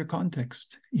this wider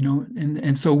context,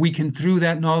 and so we can, through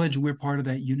that knowledge, we're part of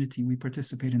that unity. We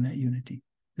participate in that unity,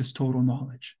 this total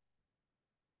knowledge.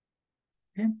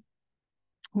 Okay,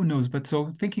 who knows? But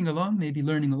so thinking along, maybe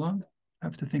learning along, I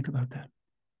have to think about that.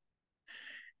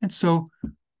 And so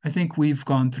I think we've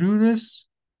gone through this,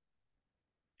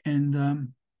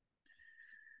 and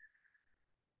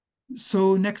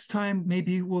so next time,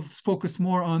 maybe we'll focus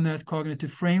more on that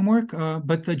cognitive framework.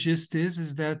 But the gist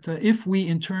is that if we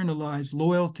internalize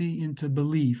loyalty into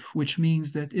belief, which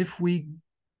means that if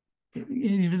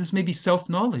this may be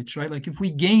self-knowledge, right? Like if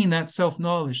we gain that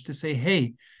self-knowledge to say,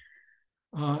 hey,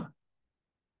 I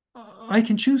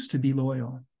can choose to be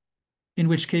loyal, in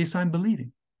which case I'm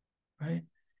believing, right?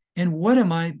 And what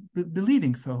am I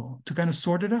believing, though? To kind of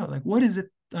sort it out. Like, what is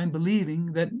it I'm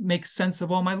believing that makes sense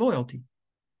of all my loyalty?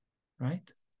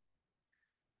 Right?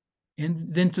 And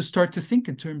then to start to think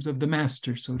in terms of the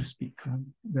master, so to speak,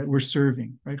 that we're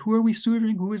serving, right? Who are we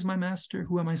serving? Who is my master?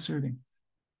 Who am I serving?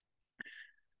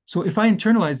 So if I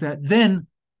internalize that, then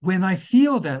when I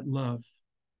feel that love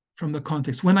from the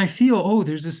context, when I feel, oh,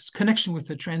 there's this connection with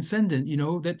the transcendent,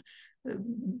 that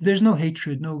there's no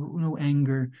hatred, no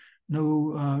anger,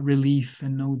 no relief,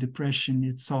 and no depression.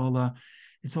 It's all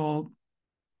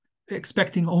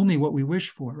expecting only what we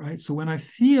wish for, right? So when I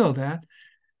feel that,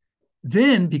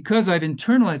 then because I've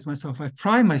internalized myself, I've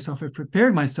primed myself, I've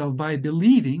prepared myself by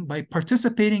believing, by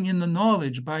participating in the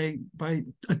knowledge, by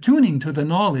attuning to the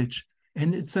knowledge,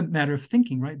 and it's a matter of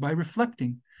thinking, right? By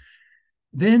reflecting.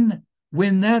 Then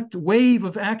when that wave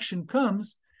of action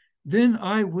comes, then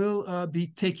I will be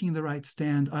taking the right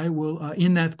stand. I will,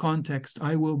 in that context,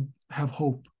 I will have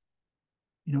hope.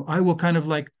 I will kind of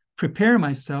like prepare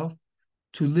myself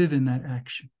to live in that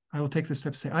action. I will take the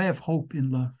step, say, I have hope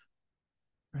in love,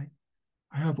 right?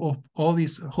 I have all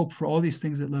these hope for all these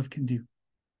things that love can do.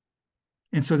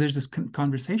 And so there's this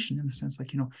conversation in the sense,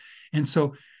 like, and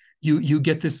so you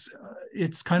get this,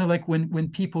 it's kind of like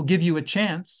when people give you a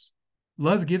chance,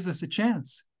 love gives us a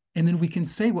chance. And then we can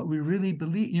say what we really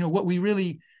believe, what we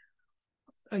really,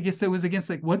 I guess that was against,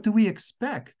 like, what do we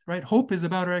expect, right? Hope is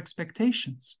about our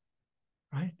expectations,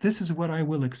 right? This is what I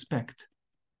will expect.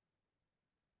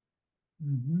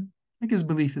 I guess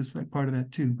belief is like part of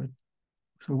that too. But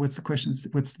so what's the question?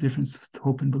 What's the difference with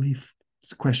hope and belief? It's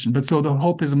the question. But so the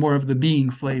hope is more of the being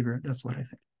flavor. That's what I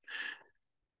think.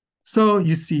 So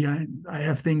you see, I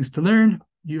have things to learn.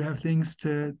 You have things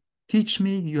to teach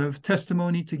me. You have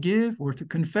testimony to give or to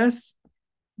confess.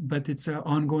 But it's an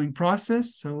ongoing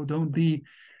process. So don't be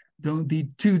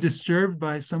too disturbed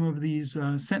by some of these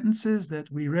sentences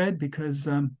that we read, because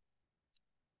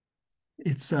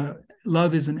it's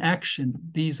love is an action.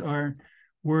 These are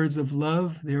words of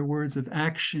love. They're words of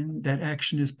action. That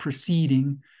action is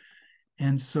proceeding.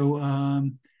 And so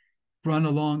run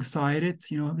alongside it.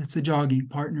 It's a jogging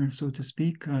partner, so to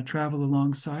speak. Travel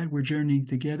alongside. We're journeying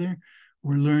together.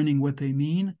 We're learning what they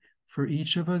mean for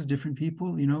each of us, different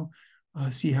people,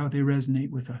 see how they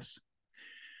resonate with us.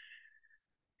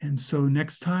 And so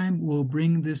next time we'll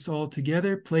bring this all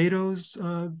together. Plato's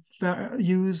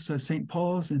values, St.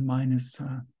 Paul's, and mine is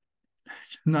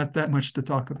not that much to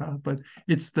talk about, but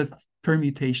it's the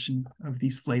permutation of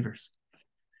these flavors.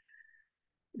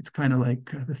 It's kind of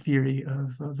like the theory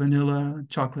of vanilla,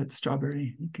 chocolate,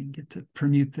 strawberry. You can get to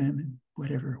permute them in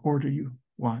whatever order you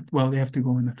want. Well, they have to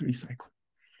go in the 3 cycle.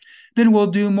 Then we'll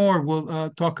do more. We'll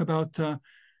talk about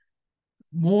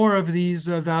more of these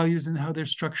values and how they're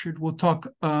structured. We'll talk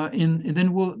and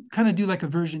then we'll kind of do like a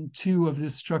version 2 of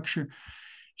this structure.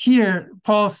 Here,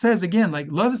 Paul says again, like,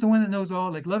 love is the one that knows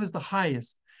all, like love is the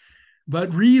highest.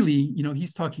 But really,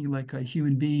 he's talking like a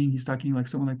human being. He's talking like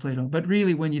someone like Plato. But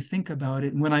really, when you think about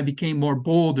it, and when I became more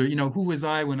bolder, who was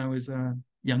I when I was a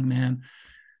young man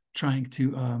trying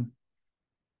to, I'm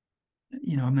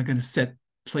not going to set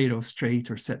Plato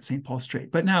straight or set St. Paul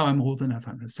straight. But now I'm old enough,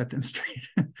 I'm going to set them straight.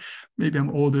 Maybe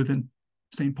I'm older than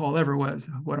St. Paul ever was.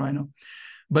 What do I know?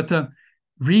 But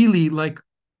really, like,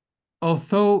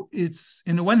 although it's,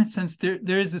 in one sense,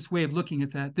 there is this way of looking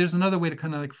at that. There's another way to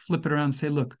kind of like flip it around and say,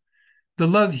 look, the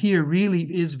love here really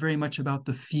is very much about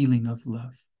the feeling of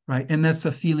love, right? And that's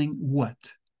a feeling what?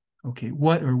 Okay,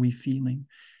 what are we feeling?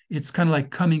 It's kind of like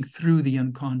coming through the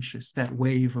unconscious, that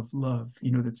wave of love,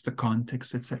 that's the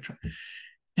context, etc.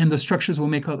 And the structures will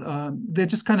make, they're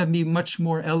just kind of be much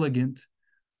more elegant,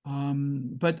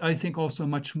 but I think also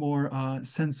much more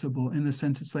sensible, in the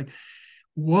sense it's like,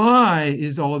 why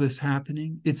is all this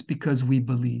happening? It's because we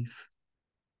believe,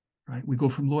 right? We go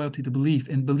from loyalty to belief,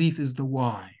 and belief is the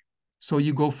why. So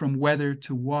you go from whether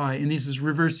to why, and this is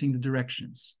reversing the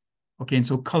directions. Okay, and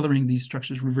so coloring these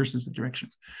structures reverses the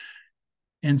directions.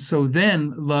 And so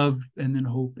then love, and then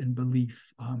hope and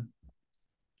belief.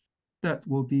 That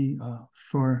will be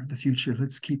for the future.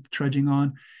 Let's keep trudging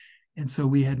on. And so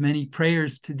we had many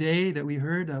prayers today that we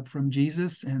heard from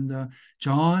Jesus and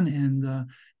John and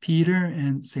Peter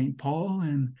and St.Paul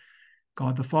and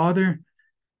God the Father.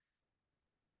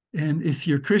 And if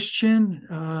you're Christian,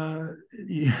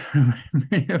 you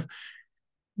may have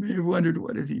wondered,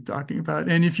 what is he talking about?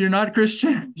 And if you're not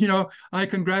Christian, I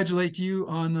congratulate you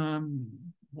on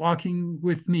walking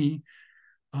with me.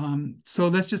 So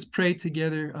let's just pray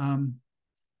together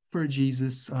for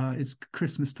Jesus. It's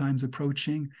Christmas time's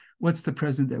approaching. What's the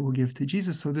present that we'll give to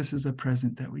Jesus? So this is a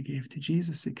present that we gave to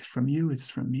Jesus. It's from you, it's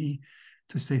from me,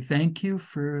 to say thank you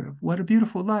for what a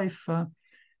beautiful life,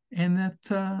 and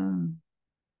that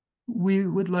we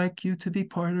would like you to be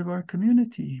part of our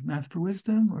community, Math for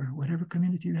Wisdom, or whatever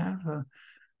community you have.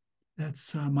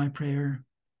 That's my prayer,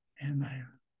 and I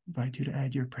invite you to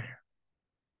add your prayer.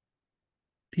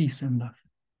 Peace and love.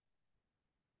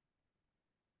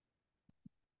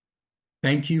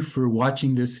 Thank you for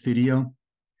watching this video.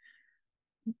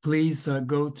 Please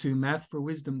go to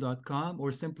mathforwisdom.com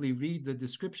or simply read the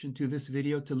description to this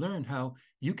video to learn how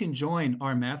you can join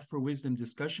our Math for Wisdom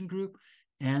discussion group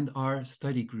and our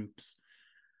study groups.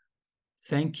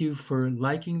 Thank you for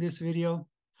liking this video,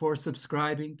 for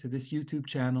subscribing to this YouTube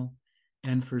channel,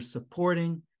 and for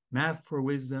supporting Math for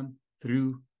Wisdom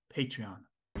through Patreon.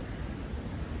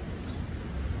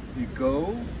 You go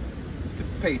to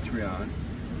Patreon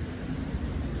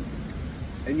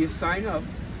and you sign up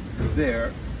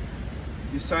there.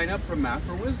 You sign up for Math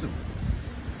for Wisdom.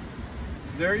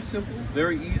 Very simple,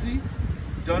 very easy,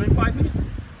 done in 5 minutes.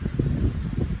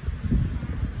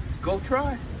 Go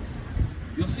try.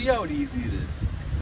 You'll see how easy it is.